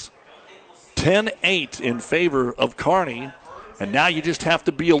base. 10-8 in favor of Kearney. And now you just have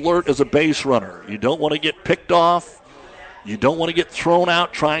to be alert as a base runner. You don't want to get picked off. You don't want to get thrown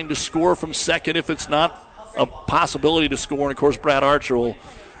out trying to score from second if it's not a possibility to score. And, of course, Brad Archer will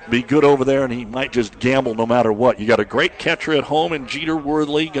be good over there, and he might just gamble no matter what. You got a great catcher at home in Jeter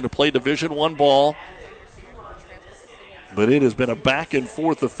Worthley, going to play Division I ball. But it has been a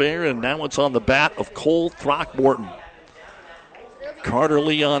back-and-forth affair, and now it's on the bat of Cole Throckmorton. Carter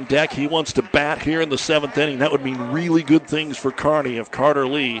Lee on deck. He wants to bat here in the 7th inning. That would mean really good things for Kearney if Carter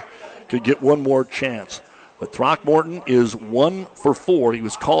Lee could get one more chance. But Throckmorton is 1 for 4. He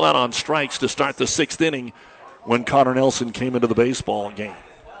was called out on strikes to start the 6th inning when Connor Nelson came into the baseball game.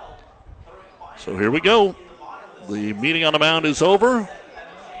 So here we go. The meeting on the mound is over.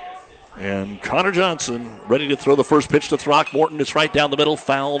 And Connor Johnson ready to throw the first pitch to Throckmorton. It's right down the middle,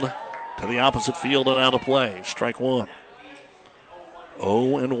 fouled to the opposite field and out of play. Strike one.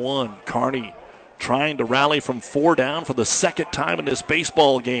 0-1. Kearney trying to rally from 4 down for the second time in this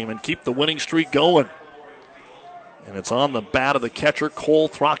baseball game and keep the winning streak going. And it's on the bat of the catcher, Cole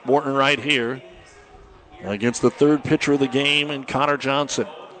Throckmorton, right here against the third pitcher of the game in Connor Johnson.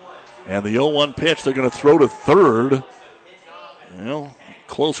 And the 0-1 pitch, they're going to throw to third. Well,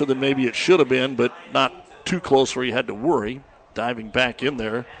 closer than maybe it should have been, but not too close where you had to worry. Diving back in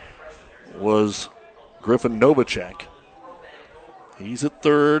there was Griffin Novacek. He's at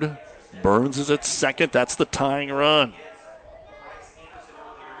third. Burns is at second. That's the tying run.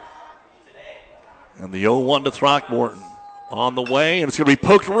 And the 0-1 to Throckmorton on the way, and it's going to be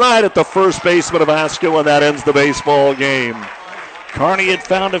poked right at the first baseman of Asco, and that ends the baseball game. Kearney had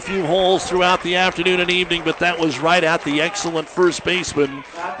found a few holes throughout the afternoon and evening, but that was right at the excellent first baseman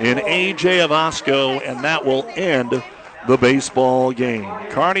in A.J. Avasco, and that will end the baseball game.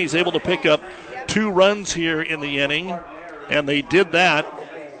 Kearney's able to pick up 2 runs here in the inning, and they did that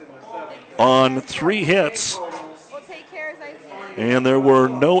on 3 hits, and there were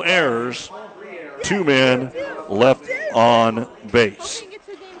no errors. 2 men left on base.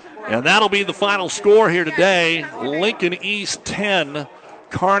 And that'll be the final score here today. Lincoln East 10,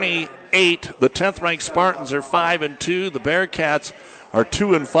 Kearney 8. The 10th-ranked Spartans are 5-2. The Bearcats are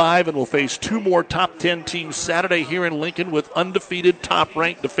 2-5 and will face 2 more top 10 teams Saturday here in Lincoln with undefeated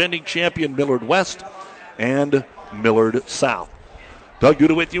top-ranked defending champion Millard West and Millard South. Doug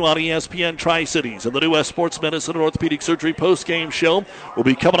Duda with you on ESPN Tri-Cities, and the New West Sports Medicine and Orthopedic Surgery post-game show will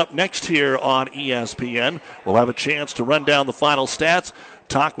be coming up next here on ESPN. We'll have a chance to run down the final stats,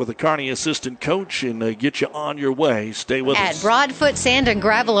 talk with the Kearney assistant coach, and get you on your way. Stay with us. At Broadfoot Sand and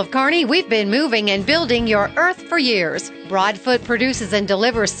Gravel of Kearney, we've been moving and building your earth for years. Broadfoot produces and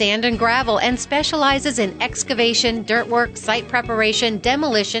delivers sand and gravel and specializes in excavation, dirt work, site preparation,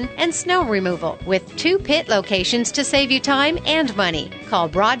 demolition, and snow removal, with 2 pit locations to save you time and money. Call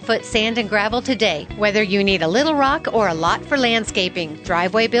Broadfoot Sand and Gravel today, whether you need a little rock or a lot for landscaping,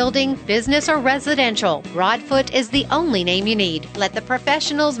 driveway building, business, or residential. Broadfoot is the only name you need. Let the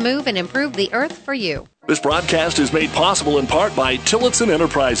professionals move and improve the earth for you. This broadcast is made possible in part by Tillotson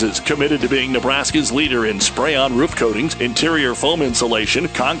Enterprises, committed to being Nebraska's leader in spray-on roof coatings, interior foam insulation,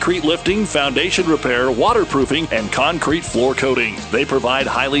 concrete lifting, foundation repair, waterproofing, and concrete floor coatings. They provide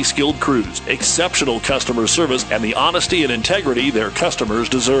highly skilled crews, exceptional customer service, and the honesty and integrity their customers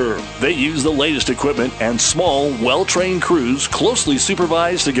deserve. They use the latest equipment and small, well-trained crews closely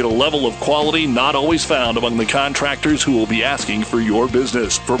supervised to get a level of quality not always found among the contractors who will be asking for your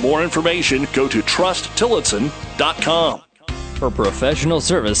business. For more information, go to TrustTillotson.com. For professional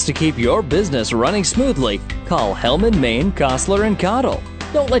service to keep your business running smoothly, call Hellman, Maine, Kostler, and Cottle.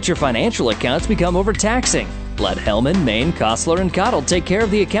 Don't let your financial accounts become overtaxing. Let Hellman, Maine, Kostler, and Cottle take care of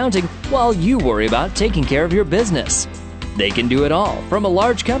the accounting while you worry about taking care of your business. They can do it all, from a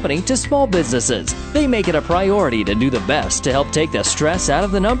large company to small businesses. They make it a priority to do the best to help take the stress out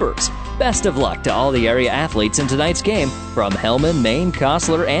of the numbers. Best of luck to all the area athletes in tonight's game from Hellman, Maine,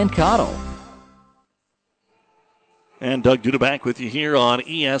 Kostler, and Cottle. And Doug Duda back with you here on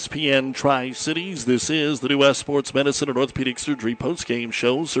ESPN Tri-Cities. This is the New West Sports Medicine and Orthopedic Surgery postgame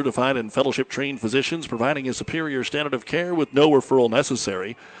show. Certified and fellowship-trained physicians providing a superior standard of care with no referral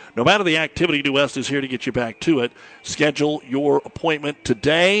necessary. No matter the activity, New West is here to get you back to it. Schedule your appointment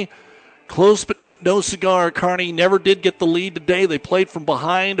today. Close but no cigar. Kearney never did get the lead today. They played from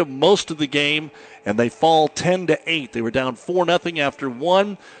behind most of the game, and they fall 10-8. They were down 4-0 after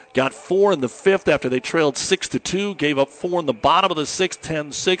 1. Got 4 in the 5th after they trailed 6-2. Gave up 4 in the bottom of the 6th,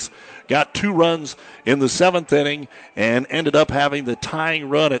 10-6. Got 2 runs in the 7th inning and ended up having the tying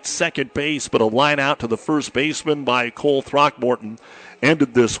run at second base, but a line out to the first baseman by Cole Throckmorton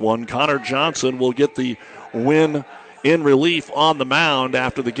ended this one. Connor Johnson will get the win in relief on the mound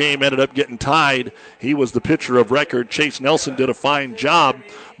after the game ended up getting tied. He was the pitcher of record. Chase Nelson did a fine job,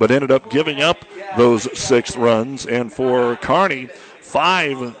 but ended up giving up those 6 runs. And for Kearney,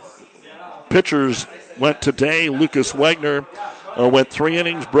 5 pitchers went today. Lucas Wegner went 3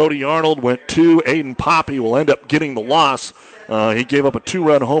 innings. Brody Arnold went 2. Aiden Poppy will end up getting the loss. He gave up a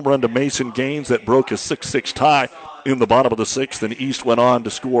 2-run home run to Mason Gaines that broke a 6-6 tie in the bottom of the 6th, and East went on to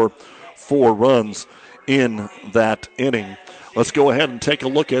score 4 runs in that inning. Let's go ahead and take a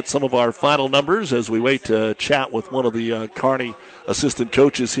look at some of our final numbers as we wait to chat with one of the Kearney assistant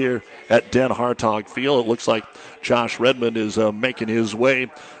coaches here at Den Hartog Field. It looks like Josh Redmond is making his way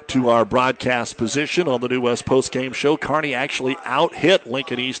to our broadcast position on the New West postgame show. Kearney actually out-hit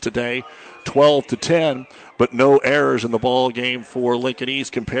Lincoln East today, 12-10, but no errors in the ball game for Lincoln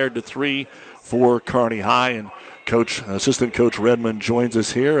East compared to 3 for Kearney High. And assistant coach Redmond joins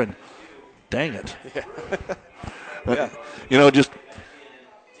us here, and dang it. Yeah. Just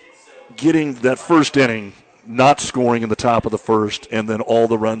getting that first inning, not scoring in the top of the first, and then all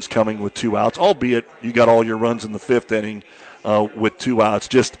the runs coming with 2 outs, albeit you got all your runs in the 5th inning with 2 outs.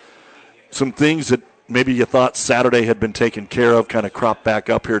 Just some things that maybe you thought Saturday had been taken care of kind of cropped back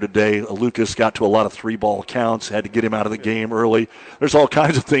up here today. Lucas got to a lot of 3-ball counts, had to get him out of the game early. There's all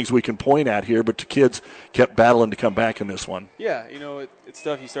kinds of things we can point at here, but the kids kept battling to come back in this one. Yeah, it's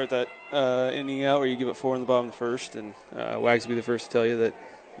tough. You start that inning out where you give it 4 in the bottom of the first, and Wags will be the first to tell you that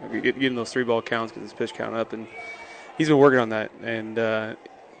you're getting those 3-ball counts, get this pitch count up, and he's been working on that. And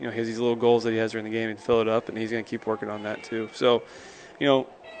he has these little goals that he has during the game and fill it up, and he's going to keep working on that too. So,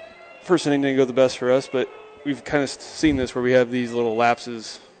 first inning didn't go the best for us, but we've kind of seen this where we have these little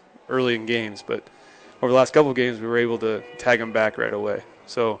lapses early in games. But over the last couple of games, we were able to tag them back right away.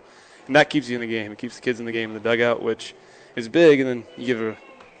 So, and that keeps you in the game. It keeps the kids in the game in the dugout, which is big, and then you have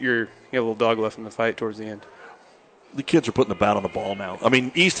a little dog left in the fight towards the end. The kids are putting the bat on the ball now. I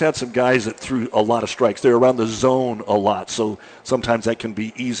mean, East had some guys that threw a lot of strikes. They're around the zone a lot, so sometimes that can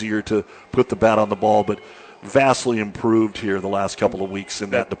be easier to put the bat on the ball, but vastly improved here the last couple of weeks in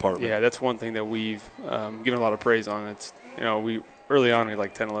that department. Yeah, that's one thing that we've given a lot of praise on. It's we early on we had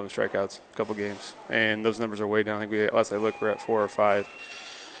like 10, 11 strikeouts a couple games, and those numbers are way down. I think last I looked, we're at 4 or 5,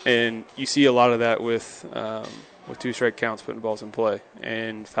 and you see a lot of that with 2 strike counts, putting balls in play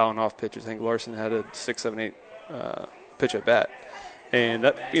and fouling off pitches. I think Larson had a 6, 7, 8 pitch at bat, and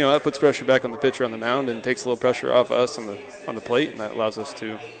that that puts pressure back on the pitcher on the mound and takes a little pressure off us on the plate, and that allows us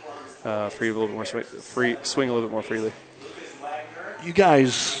to swing a little bit more freely. You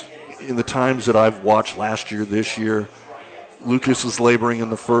guys, in the times that I've watched last year, this year, Lucas was laboring in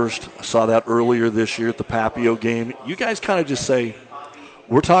the first. I saw that earlier this year at the Papio game. You guys kind of just say,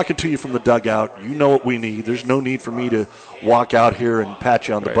 we're talking to you from the dugout. You know what we need. There's no need for me to walk out here and pat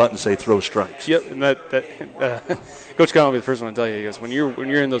you on the butt and say throw strikes. Yep, and that Coach Conn will be the first one to tell you. He goes, when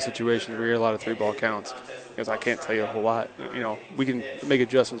you're in those situations where you're a lot of 3-ball counts, he goes, I can't tell you a whole lot. We can make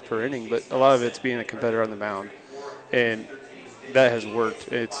adjustments per inning, but a lot of it's being a competitor on the mound, and that has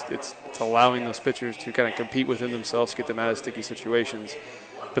worked. It's allowing those pitchers to kind of compete within themselves, get them out of sticky situations.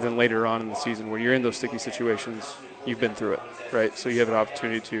 But then later on in the season, when you're in those sticky situations, you've been through it, right? So you have an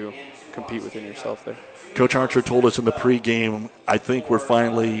opportunity to compete within yourself there. Coach Archer told us in the pregame, I think we're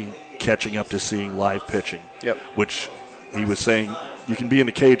finally catching up to seeing live pitching. Yep. Which he was saying, you can be in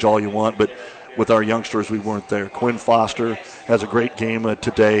the cage all you want, but with our youngsters, we weren't there. Quinn Foster has a great game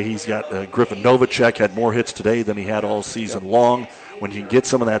today. He's got Griffin Novacek had more hits today than he had all season long. When you can get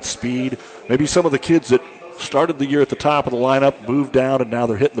some of that speed, maybe some of the kids that started the year at the top of the lineup moved down, and now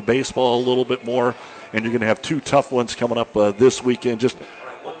they're hitting the baseball a little bit more, and you're going to have 2 tough ones coming up this weekend. Just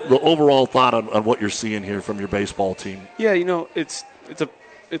the overall thought on what you're seeing here from your baseball team. Yeah, it's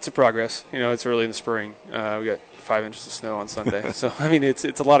a progress. It's early in the spring. We got 5 inches of snow on Sunday. So, I mean, it's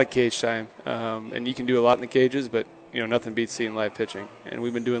a lot of cage time. And you can do a lot in the cages, but, nothing beats seeing live pitching. And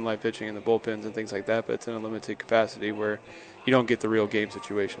we've been doing live pitching in the bullpens and things like that, but it's in a limited capacity where you don't get the real game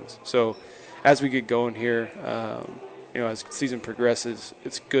situations. So, as we get going here, as the season progresses,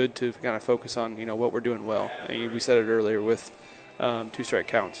 it's good to kind of focus on, what we're doing well. And we said it earlier with 2 strike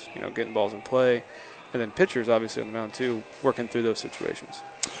counts, getting balls in play. And then pitchers, obviously, on the mound, too, working through those situations.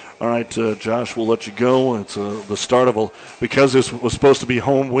 All right, Josh, we'll let you go. It's the start of because this was supposed to be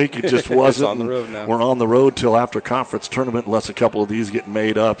home week. It just wasn't. It's on the road now. We're on the road till after conference tournament unless a couple of these get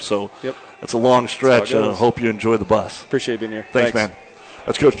made up. So It's a long stretch. Hope you enjoy the bus. Appreciate being here. Thanks, man.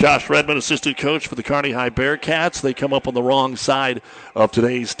 That's Coach Josh Redmond, assistant coach for the Kearney High Bearcats. They come up on the wrong side of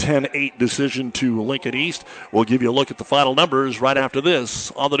today's 10-8 decision to Lincoln East. We'll give you a look at the final numbers right after this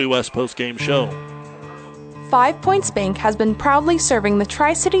on the New West postgame show. 5 Points Bank has been proudly serving the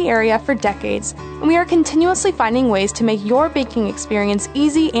Tri-City area for decades, and we are continuously finding ways to make your banking experience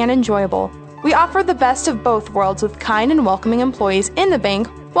easy and enjoyable. We offer the best of both worlds with kind and welcoming employees in the bank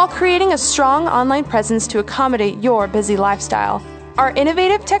while creating a strong online presence to accommodate your busy lifestyle. Our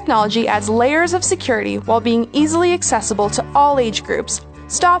innovative technology adds layers of security while being easily accessible to all age groups.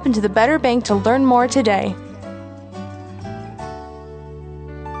 Stop into the Better Bank to learn more today.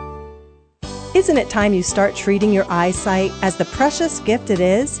 Isn't it time you start treating your eyesight as the precious gift it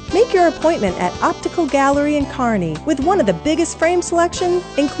is? Make your appointment at Optical Gallery in Kearney with one of the biggest frame selection,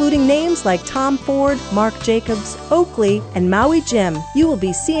 including names like Tom Ford, Marc Jacobs, Oakley, and Maui Jim. You will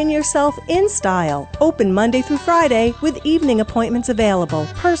be seeing yourself in style. Open Monday through Friday with evening appointments available.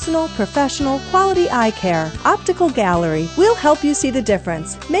 Personal, professional, quality eye care. Optical Gallery. We'll help you see the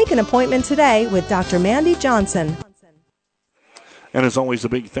difference. Make an appointment today with Dr. Mandy Johnson. And as always, a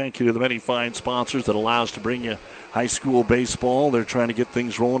big thank you to the many fine sponsors that allow us to bring you high school baseball. They're trying to get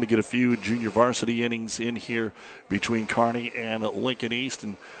things rolling to get a few junior varsity innings in here between Kearney and Lincoln East.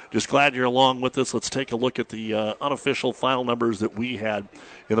 And just glad you're along with us. Let's take a look at the unofficial final numbers that we had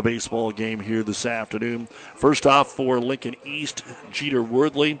in the baseball game here this afternoon. First off, for Lincoln East, Jeter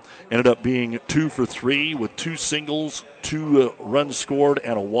Wordley ended up being 2 for 3 with 2 singles, 2 runs scored,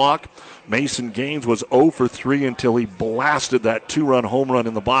 and a walk. Mason Gaines was 0 for 3 until he blasted that 2-run home run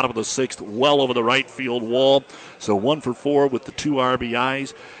in the bottom of the 6th well over the right field wall. So 1 for 4 with the 2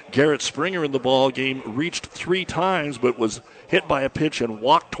 RBIs. Garrett Springer in the ball game reached 3 times but was hit by a pitch and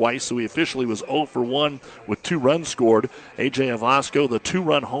walked twice, so he officially was 0 for 1 with 2 runs scored. A.J. Avasco, the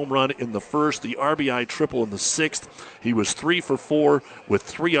 2-run home run in the first, the RBI triple in the 6th. He was 3 for 4 with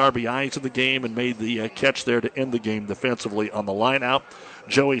 3 RBIs in the game and made the catch there to end the game defensively on the line out.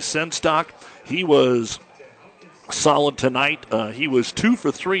 Joey Senstock, he was solid tonight. He was 2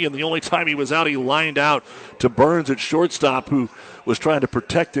 for 3, and the only time he was out, he lined out to Burns at shortstop, who was trying to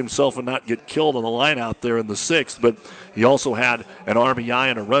protect himself and not get killed on the line out there in the 6th. But he also had an RBI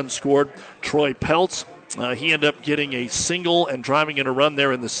and a run scored. Troy Peltz, he ended up getting a single and driving in a run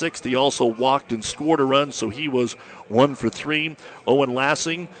there in the 6th. He also walked and scored a run, so he was 1 for 3. Owen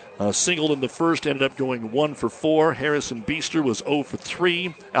Lassing singled in the first, ended up going 1 for 4. Harrison Beester was 0 for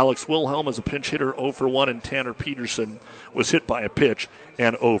 3. Alex Wilhelm as a pinch hitter 0 for 1, and Tanner Peterson was hit by a pitch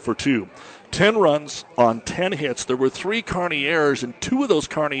and 0 for 2. 10 runs on 10 hits. There were 3 Kearney errors, and 2 of those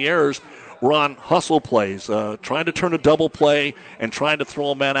Kearney errors were on hustle plays, trying to turn a double play and trying to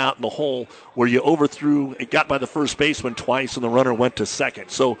throw a man out in the hole where you overthrew. It got by the first baseman twice, and the runner went to second.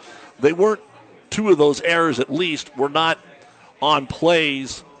 So they weren't, 2 of those errors at least were not on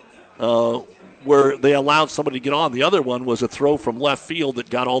plays where they allowed somebody to get on. The other one was a throw from left field that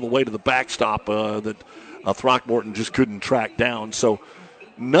got all the way to the backstop that Throckmorton just couldn't track down. So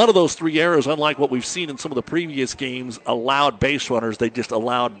none of those 3 errors, unlike what we've seen in some of the previous games, allowed base runners. They just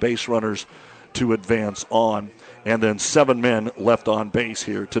allowed base runners to advance on. And then 7 men left on base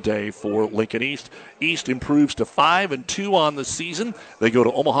here today for Lincoln East. East improves to 5-2 on the season. They go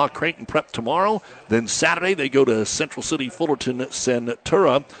to Omaha Creighton Prep tomorrow. Then Saturday they go to Central City Fullerton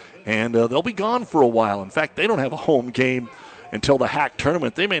Centura, and they'll be gone for a while. In fact, they don't have a home game until the HAC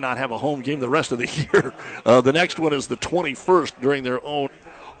tournament. They may not have a home game the rest of the year. The next one is the 21st during their own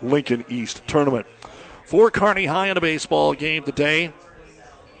Lincoln East tournament. For Kearney High in a baseball game today,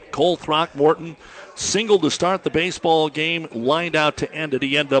 Cole Throckmorton singled to start the baseball game, lined out to end it.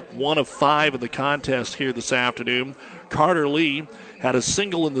 He ended up 1 of 5 in the contest here this afternoon. Carter Lee had a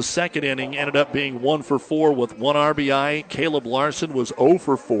single in the second inning, ended up being 1 for 4 with 1 RBI. Caleb Larson was 0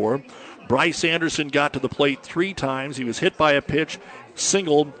 for 4. Bryce Anderson got to the plate 3 times. He was hit by a pitch,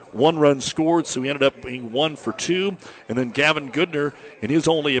 singled, 1 run scored, so he ended up being 1 for 2. And then Gavin Goodner, in his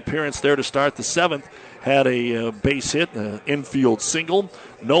only appearance there to start the 7th, had a base hit, an infield single.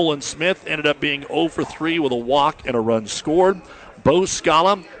 Nolan Smith ended up being 0 for 3 with a walk and a run scored. Bo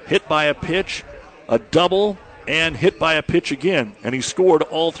Scala hit by a pitch, a double, and hit by a pitch again. And he scored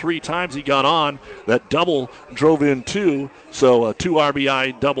all 3 times he got on. That double drove in 2, so a 2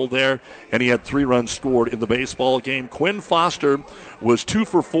 RBI double there, and he had 3 runs scored in the baseball game. Quinn Foster was 2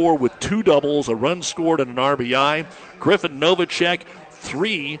 for 4 with 2 doubles, a run scored, and an RBI. Griffin Novacek,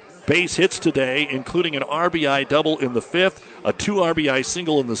 3 base hits today, including an RBI double in the 5th, a 2 RBI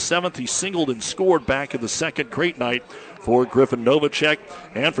single in the 7th. He singled and scored back in the 2nd. Great night for Griffin Novacek.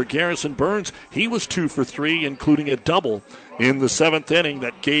 And for Garrison Burns, he was 2 for 3, including a double in the 7th inning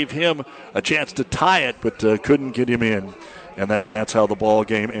that gave him a chance to tie it, but couldn't get him in. And that's how the ball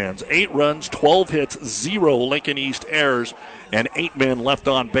game ends. 8 runs, 12 hits, 0 Lincoln East errors, and 8 men left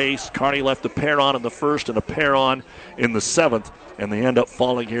on base. Kearney left a pair on in the 1st and a pair on in the 7th, and they end up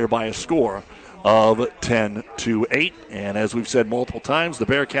falling here by a score of 10-8. And as we've said multiple times, the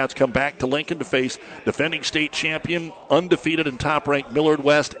Bearcats come back to Lincoln to face defending state champion, undefeated and top-ranked Millard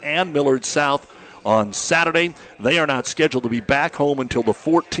West and Millard South on Saturday. They are not scheduled to be back home until the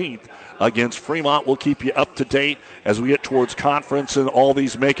 14th against Fremont. We'll keep you up to date as we get towards conference and all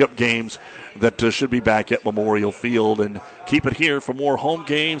these makeup games that should be back at Memorial Field. And keep it here for more home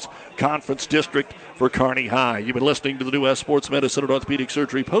games, Conference District for Kearney High. You've been listening to the New West Sports Medicine and Orthopedic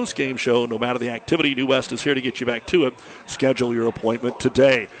Surgery post-game show. No matter the activity, New West is here to get you back to it. Schedule your appointment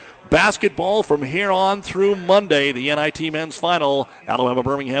today. Basketball from here on through Monday, the NIT men's final, Alabama,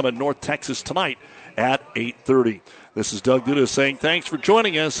 Birmingham, and North Texas tonight at 8:30. This is Doug Duda saying thanks for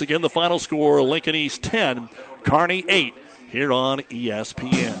joining us. Again, the final score, Lincoln East 10, Kearney 8, here on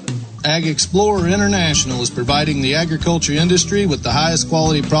ESPN. Ag Explorer International is providing the agriculture industry with the highest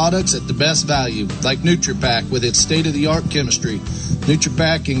quality products at the best value, like NutriPack with its state-of-the-art chemistry.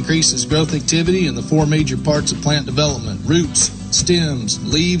 NutriPack increases growth activity in the 4 major parts of plant development: roots, stems,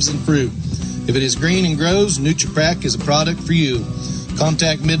 leaves, and fruit. If it is green and grows, NutriPack is a product for you.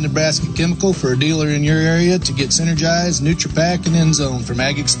 Contact Mid-Nebraska Chemical for a dealer in your area to get Synergize, NutriPack, and Endzone from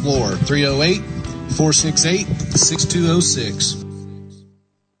Ag Explorer. 308-468-6206.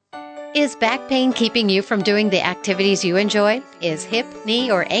 Is back pain keeping you from doing the activities you enjoy? Is hip, knee,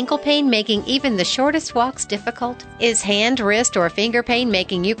 or ankle pain making even the shortest walks difficult? Is hand, wrist, or finger pain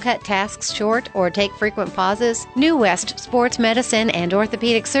making you cut tasks short or take frequent pauses? New West Sports Medicine and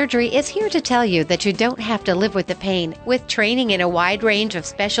Orthopedic Surgery is here to tell you that you don't have to live with the pain. With training in a wide range of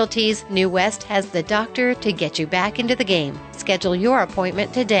specialties, New West has the doctor to get you back into the game. Schedule your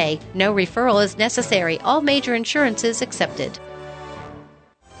appointment today. No referral is necessary. All major insurances accepted.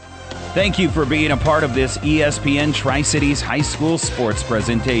 Thank you for being a part of this ESPN Tri-Cities High School sports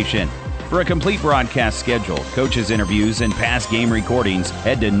presentation. For a complete broadcast schedule, coaches' interviews, and past game recordings,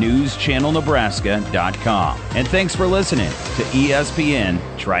 head to newschannelnebraska.com. And thanks for listening to ESPN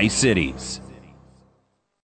Tri-Cities.